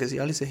 stecken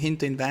sie alle so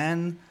hinter den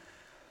Van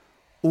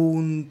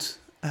und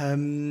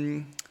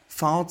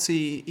fährt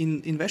sie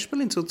in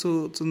Westberlin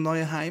zur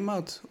neuen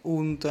Heimat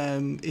und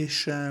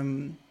ist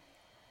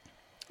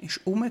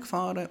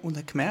rumgefahren und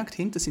hat gemerkt,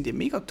 hinten sind die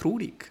mega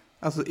traurig.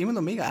 Also immer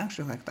noch mega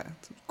ängstlich. Ich dachte,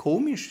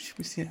 komisch,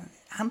 wir sind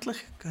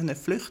endlich können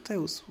flüchten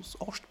aus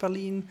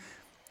Ostberlin.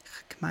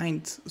 Ich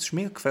gemeint, es ist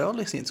mega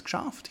gefährlich, sie haben es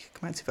geschafft. Ich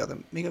gemeint, sie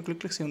werden mega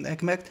glücklich sein. Und er hat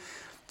gemerkt,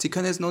 sie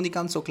können es noch nicht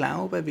ganz so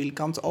glauben, weil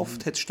ganz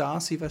oft hat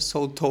Stasi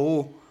so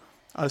da,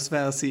 als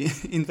wäre sie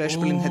in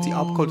Westberlin, hat sie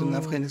abgeholt und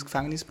einfach in das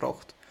Gefängnis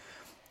gebracht.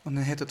 Und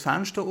dann hat er das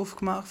Fenster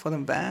aufgemacht von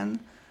dem Van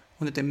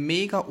und hat einen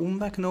mega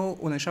Umweg genommen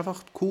und ist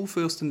einfach die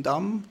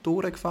Kurfürstendamm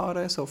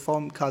durchgefahren, so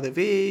vom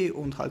KaDeWe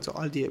und halt so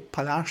all die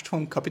Paläste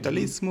vom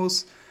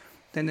Kapitalismus,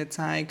 den er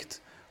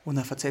zeigt. Und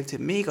er erzählt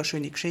eine mega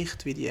schöne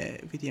Geschichte, wie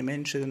die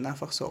Menschen dann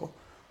einfach so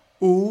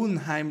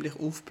unheimlich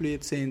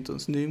aufgeblüht sind und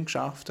es nicht mehr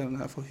geschafft haben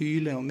und einfach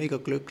heulen und mega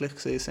glücklich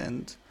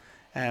gewesen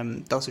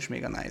sind. Das ist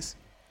mega nice.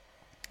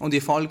 Und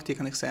die Folge, die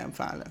kann ich sehr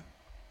empfehlen.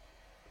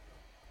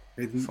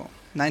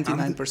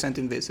 99%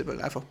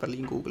 Invisible, einfach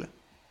Berlin googlen.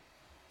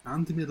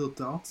 Enden wir da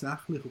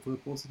tatsächlich auf eine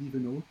positive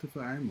Note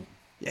für einmal?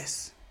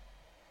 Yes.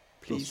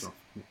 Please.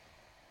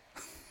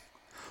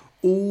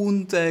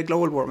 Und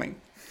Global Warming.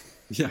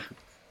 Ja,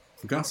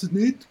 vergesst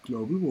nicht,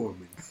 Global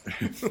Warming.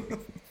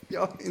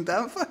 Ja, in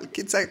dem Fall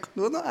gibt es eigentlich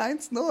nur noch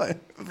eins neu,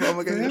 bevor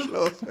wir gehen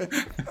schlafen.